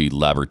Technology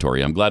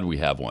Laboratory. I'm glad we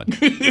have one.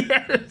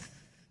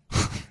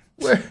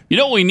 You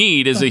know what we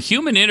need is a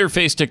Human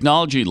Interface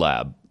Technology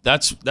Lab.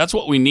 That's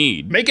what we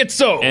need. Make it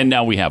so. And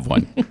now we have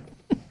one.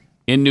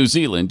 In New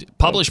Zealand,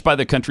 published by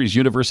the country's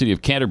University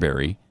of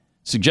Canterbury,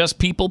 suggests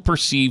people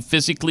perceive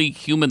physically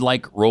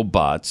human-like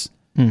robots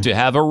to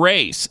have a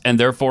race and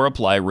therefore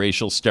apply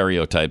racial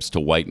stereotypes to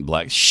white and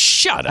black.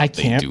 Shut up.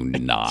 They do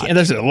not. And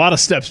there's a lot of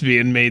steps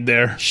being made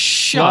there.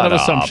 Shut a lot of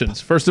up. assumptions.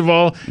 First of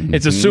all,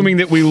 it's assuming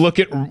that we look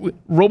at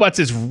robots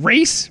as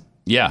race.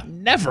 Yeah.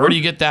 Never. Where do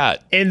you get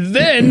that? And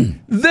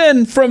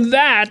then from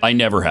that, I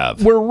never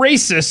have. We're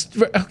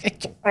racist.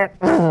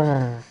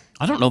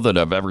 I don't know that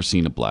I've ever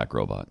seen a black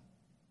robot.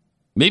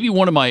 Maybe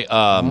one of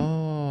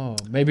my...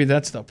 maybe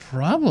that's the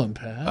problem,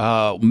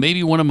 Pat.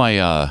 Maybe one of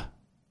my...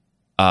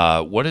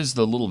 what is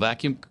the little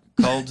vacuum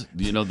called?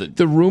 You know, the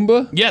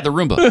Roomba? Yeah, the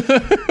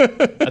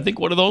Roomba. I think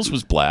one of those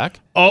was black.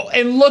 Oh,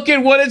 and look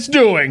at what it's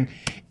doing.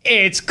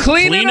 It's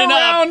cleaning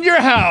around up your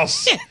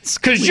house.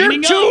 Because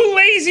you're too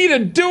lazy to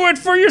do it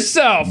for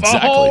yourself.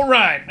 Exactly. All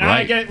right.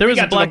 Right. We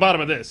got to the bottom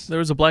of this. There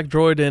was a black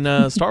droid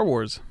in Star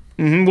Wars.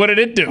 What did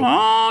it do?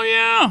 Oh,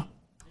 yeah.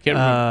 Can't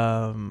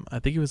remember. I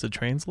think it was a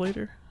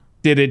translator.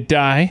 Did it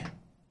die?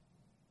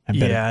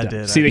 Yeah, it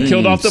did. See, they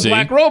killed off the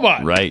black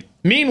robot. Right.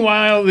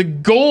 Meanwhile, the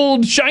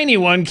gold shiny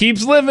one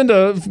keeps living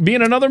to be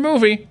in another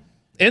movie.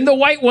 And the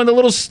white one, the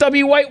little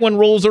stubby white one,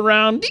 rolls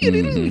around.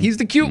 He's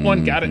the cute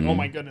one. Got it. Oh,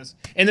 my goodness.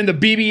 And then the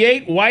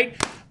BB-8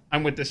 white.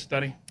 I'm with this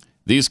study.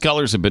 These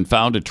colors have been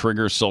found to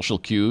trigger social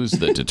cues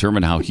that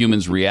determine how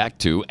humans react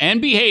to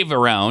and behave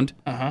around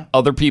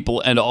other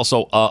people and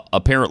also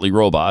apparently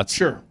robots.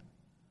 Sure.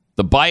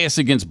 The bias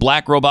against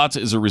black robots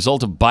is a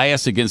result of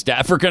bias against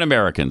African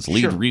Americans,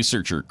 lead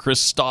researcher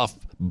Christoph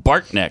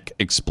Bartneck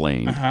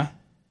explained.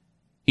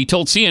 He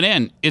told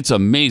CNN, it's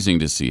amazing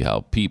to see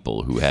how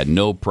people who had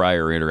no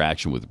prior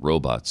interaction with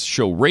robots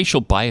show racial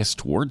bias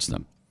towards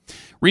them.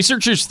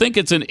 Researchers think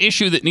it's an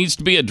issue that needs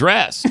to be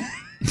addressed.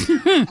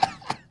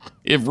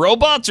 If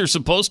robots are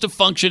supposed to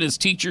function as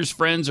teachers,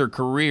 friends, or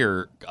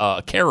career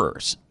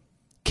carers,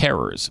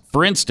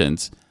 for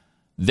instance,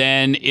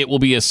 then it will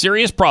be a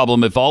serious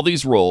problem if all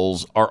these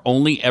roles are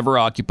only ever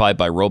occupied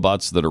by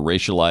robots that are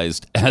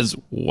racialized as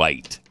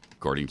white,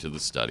 according to the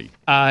study.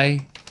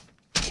 I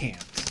can't.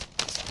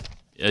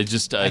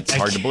 It's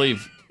hard to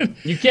believe.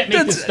 You can't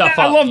make this stuff up.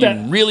 I love that.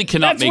 You really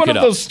cannot make it up. That's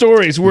one of those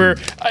stories where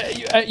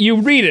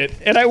you read it,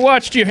 and I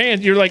watched your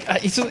hand. You're like,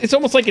 it's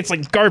almost like it's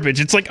like garbage.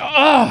 It's like,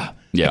 yeah.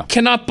 I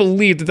cannot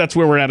believe that that's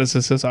where we're at as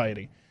a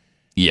society.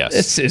 Yes.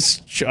 This is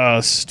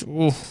just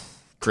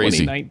crazy.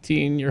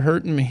 2019, you're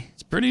hurting me.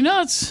 It's pretty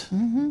nuts.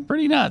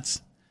 Pretty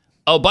nuts.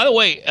 Oh, by the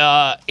way,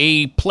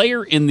 a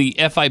player in the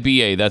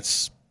FIBA,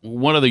 that's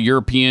one of the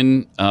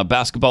European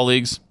basketball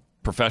leagues,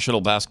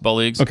 professional basketball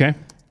leagues. Okay.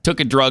 Took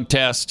a drug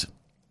test.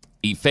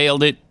 He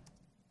failed it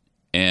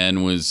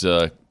and was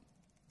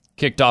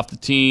kicked off the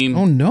team.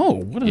 Oh,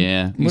 no.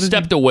 He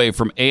stepped away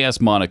from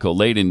AS Monaco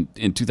late in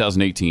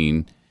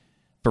 2018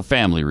 for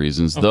family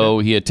reasons, though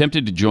he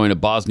attempted to join a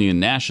Bosnian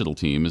national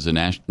team as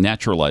a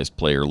naturalized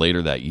player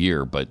later that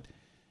year. But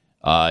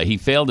he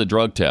failed a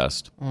drug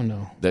test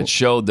that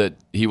showed that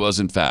he was,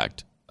 in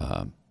fact,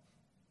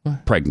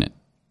 pregnant.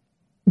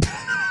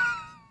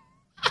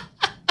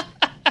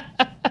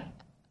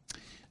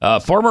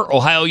 Former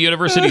Ohio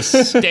University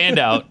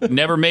standout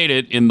never made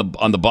it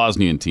on the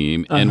Bosnian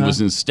team and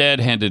was instead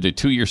handed a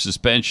 2-year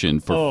suspension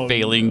for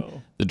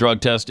failing the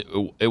drug test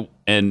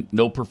and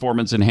no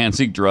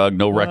performance-enhancing drug,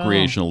 no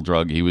recreational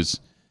drug. He was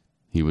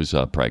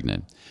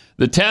pregnant.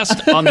 The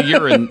test on the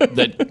urine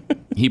that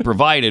he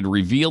provided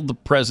revealed the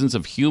presence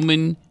of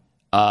human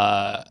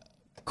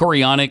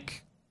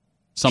chorionic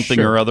something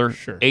or other,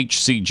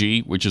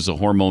 HCG, which is a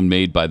hormone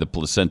made by the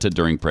placenta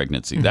during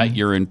pregnancy. That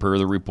urine, per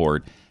the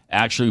report,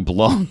 actually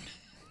belonged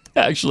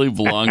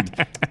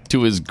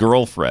to his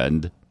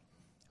girlfriend,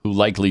 who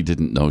likely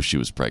didn't know she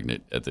was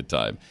pregnant at the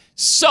time.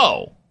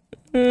 So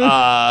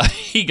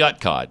he got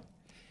caught.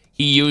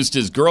 He used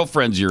his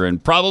girlfriend's urine,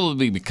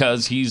 probably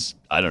because he's,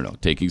 I don't know,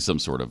 taking some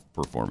sort of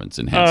performance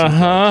enhancing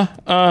drug.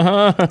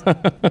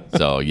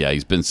 So yeah,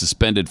 he's been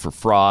suspended for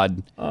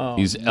fraud.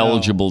 He's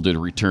eligible to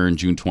return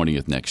June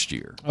 20th next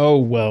year. Oh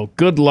well,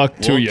 good luck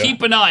to you.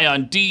 Keep an eye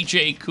on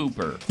DJ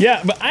Cooper.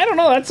 Yeah, but I don't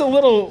know. That's a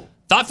little.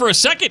 Thought for a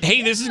second,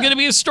 hey, this is going to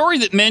be a story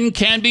that men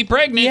can be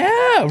pregnant.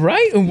 Yeah,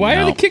 right. And why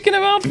are they kicking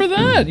him out for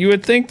that? You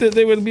would think that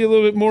they would be a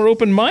little bit more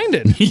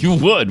open-minded. You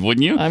would,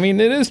 wouldn't you? I mean,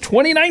 it is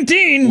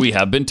 2019. We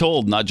have been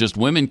told not just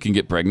women can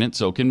get pregnant,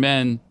 so can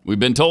men.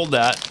 We've been told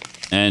that.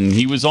 And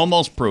he was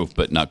almost proof,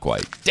 but not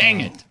quite. Dang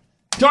it.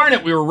 Darn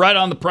it, we were right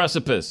on the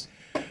precipice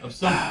of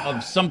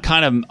some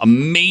kind of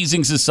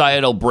amazing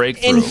societal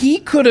breakthrough. And he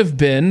could have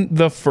been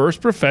the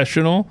first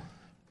professional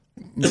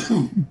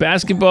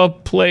basketball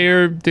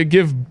player to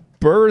give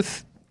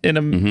birth in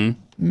a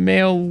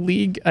male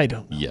league. I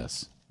don't know.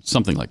 Yes,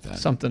 something like that.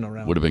 Something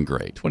around. Would have been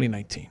great.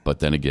 2019. But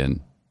then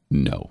again,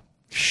 no.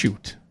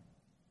 Shoot.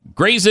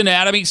 Grey's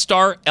Anatomy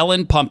star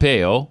Ellen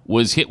Pompeo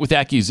was hit with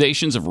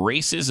accusations of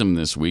racism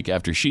this week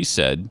after she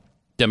said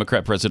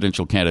Democrat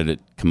presidential candidate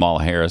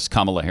Kamala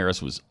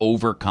Harris was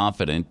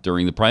overconfident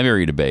during the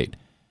primary debate.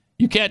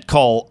 You can't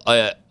call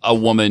a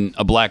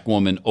black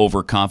woman,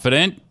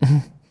 overconfident.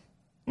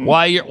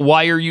 Why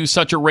are you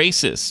such a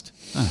racist?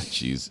 Oh,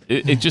 jeez.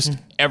 It just,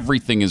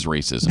 everything is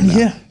racism now.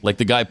 Yeah. Like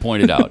the guy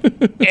pointed out,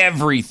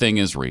 everything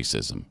is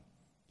racism.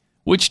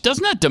 Which does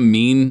not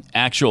demean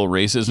actual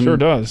racism. Sure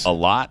does. A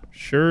lot.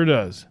 Sure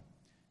does.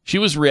 She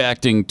was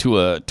reacting to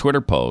a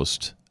Twitter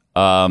post.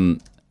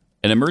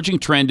 An emerging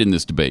trend in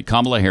this debate.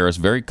 Kamala Harris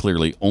very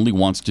clearly only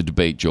wants to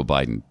debate Joe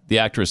Biden. The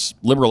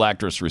liberal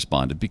actress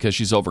responded because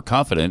she's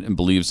overconfident and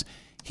believes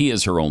he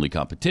is her only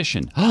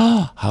competition.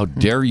 How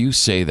dare you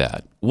say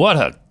that? What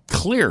a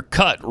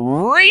clear-cut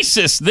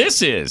racist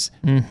this is.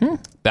 Mm-hmm.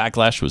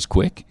 Backlash was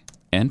quick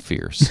and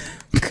fierce.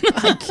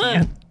 I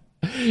can't.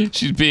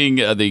 She's being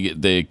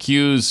they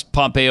accused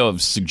Pompeo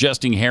of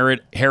suggesting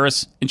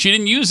Harris, and she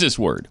didn't use this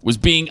word, was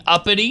being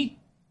uppity.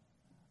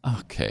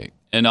 Okay.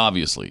 And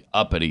obviously,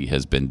 uppity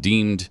has been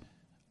deemed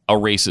a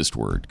racist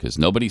word because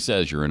nobody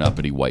says you're an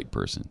uppity white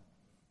person,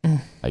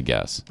 I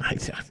guess.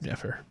 I've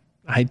never.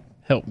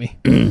 Help me.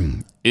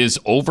 Is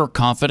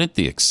overconfident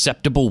the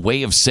acceptable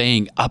way of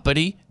saying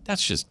uppity?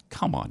 That's just,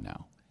 come on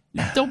now.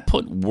 Don't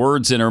put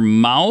words in her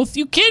mouth.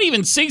 You can't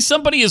even say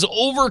somebody is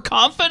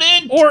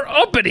overconfident. Or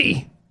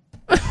uppity.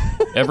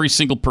 Every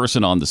single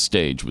person on the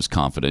stage was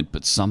confident,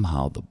 but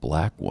somehow the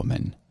black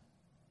woman...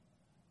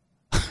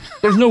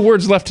 There's no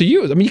words left to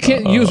use. I mean, you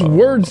can't use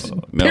words,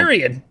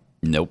 period.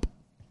 Nope.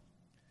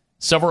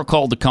 Several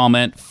called the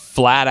comment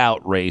flat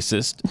out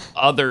racist.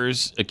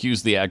 Others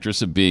accused the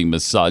actress of being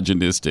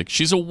misogynistic.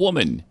 She's a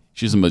woman.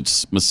 She's a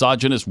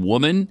misogynist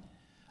woman.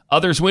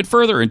 Others went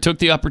further and took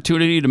the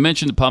opportunity to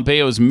mention that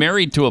Pompeo is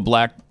married to a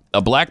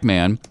black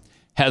man,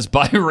 has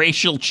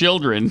biracial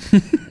children.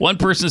 One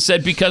person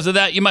said, because of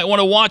that, you might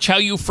want to watch how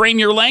you frame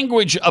your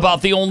language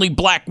about the only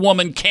black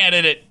woman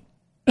candidate.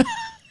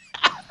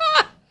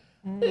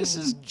 This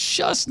is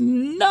just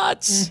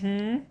nuts.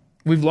 Mm-hmm.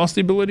 We've lost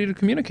the ability to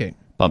communicate.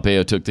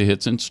 Pompeo took the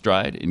hits in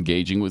stride,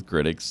 engaging with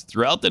critics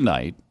throughout the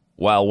night.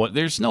 While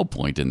there's no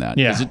point in that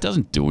because it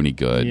doesn't do any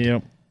good.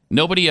 Yep.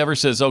 Nobody ever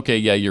says, okay,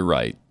 yeah, you're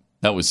right.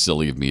 That was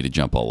silly of me to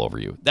jump all over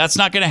you. That's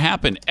not going to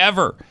happen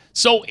ever.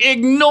 So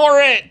ignore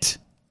it.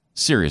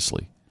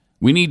 Seriously.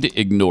 We need to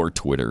ignore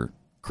Twitter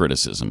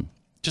criticism.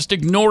 Just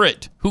ignore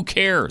it. Who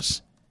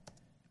cares?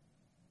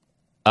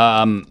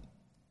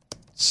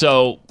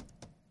 So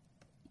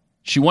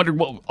she wondered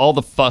what all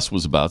the fuss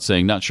was about,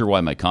 saying, not sure why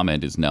my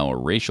comment is now a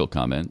racial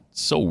comment.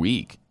 So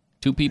weak.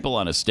 Two people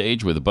on a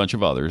stage with a bunch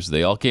of others.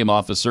 They all came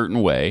off a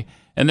certain way,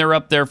 and they're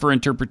up there for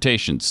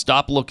interpretation.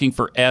 Stop looking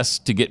for S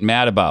to get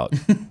mad about.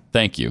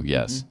 Thank you,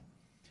 yes.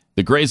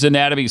 The Grey's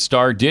Anatomy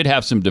star did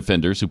have some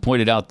defenders who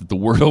pointed out that the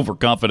word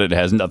overconfident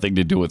has nothing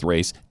to do with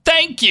race.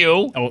 Thank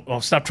you! Oh,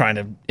 stop trying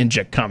to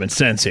inject common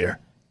sense here.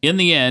 In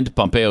the end,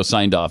 Pompeo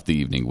signed off the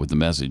evening with the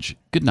message,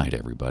 good night,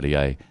 everybody.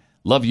 I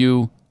love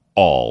you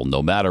all,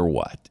 no matter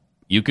what.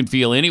 You can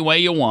feel any way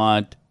you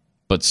want,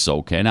 but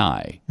so can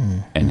I.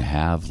 And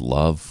have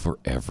love for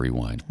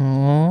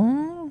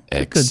everyone.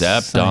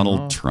 Except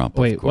Donald Trump,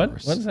 Wait, of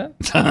course. What is that?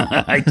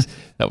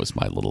 That was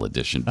my little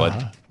addition,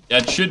 but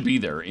that should be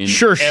there in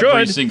Sure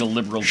every should. single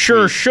liberal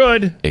Sure tweet.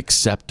 should.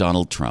 Except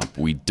Donald Trump.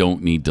 We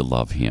don't need to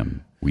love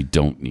him. We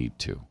don't need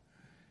to.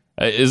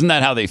 Isn't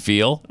that how they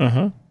feel?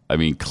 Uh-huh. I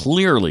mean,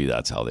 clearly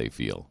that's how they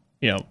feel.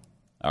 Yep.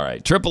 All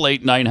right.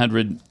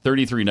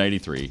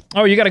 888-900-3393.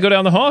 Oh, you got to go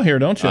down the hall here,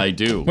 don't you? I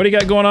do. What do you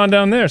got going on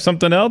down there?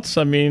 Something else?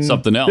 I mean,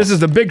 Something else. This is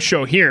the big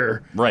show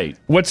here. Right.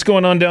 What's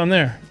going on down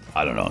there?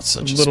 I don't know. It's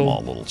such a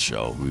small little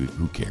show.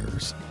 Who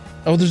cares?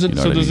 Oh, there's You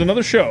know what I mean?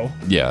 another show.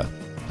 Yeah.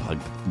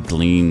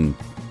 Glean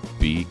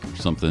Beak or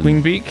something.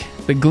 Glean Beak?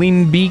 The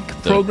Glean Beak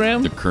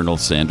program? The Colonel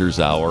Sanders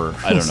Hour.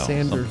 I don't know.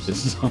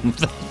 Sanders.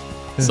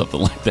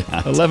 Something like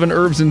that. 11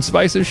 Herbs and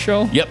Spices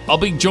show? Yep. I'll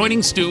be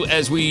joining Stu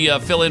as we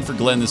fill in for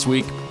Glenn this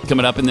week.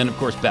 Coming up. And then, of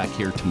course, back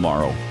here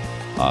tomorrow.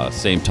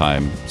 Same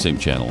time, same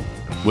channel.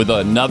 With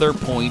another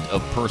point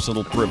of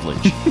personal privilege.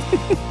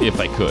 If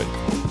I could.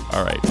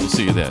 All right. We'll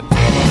see you then.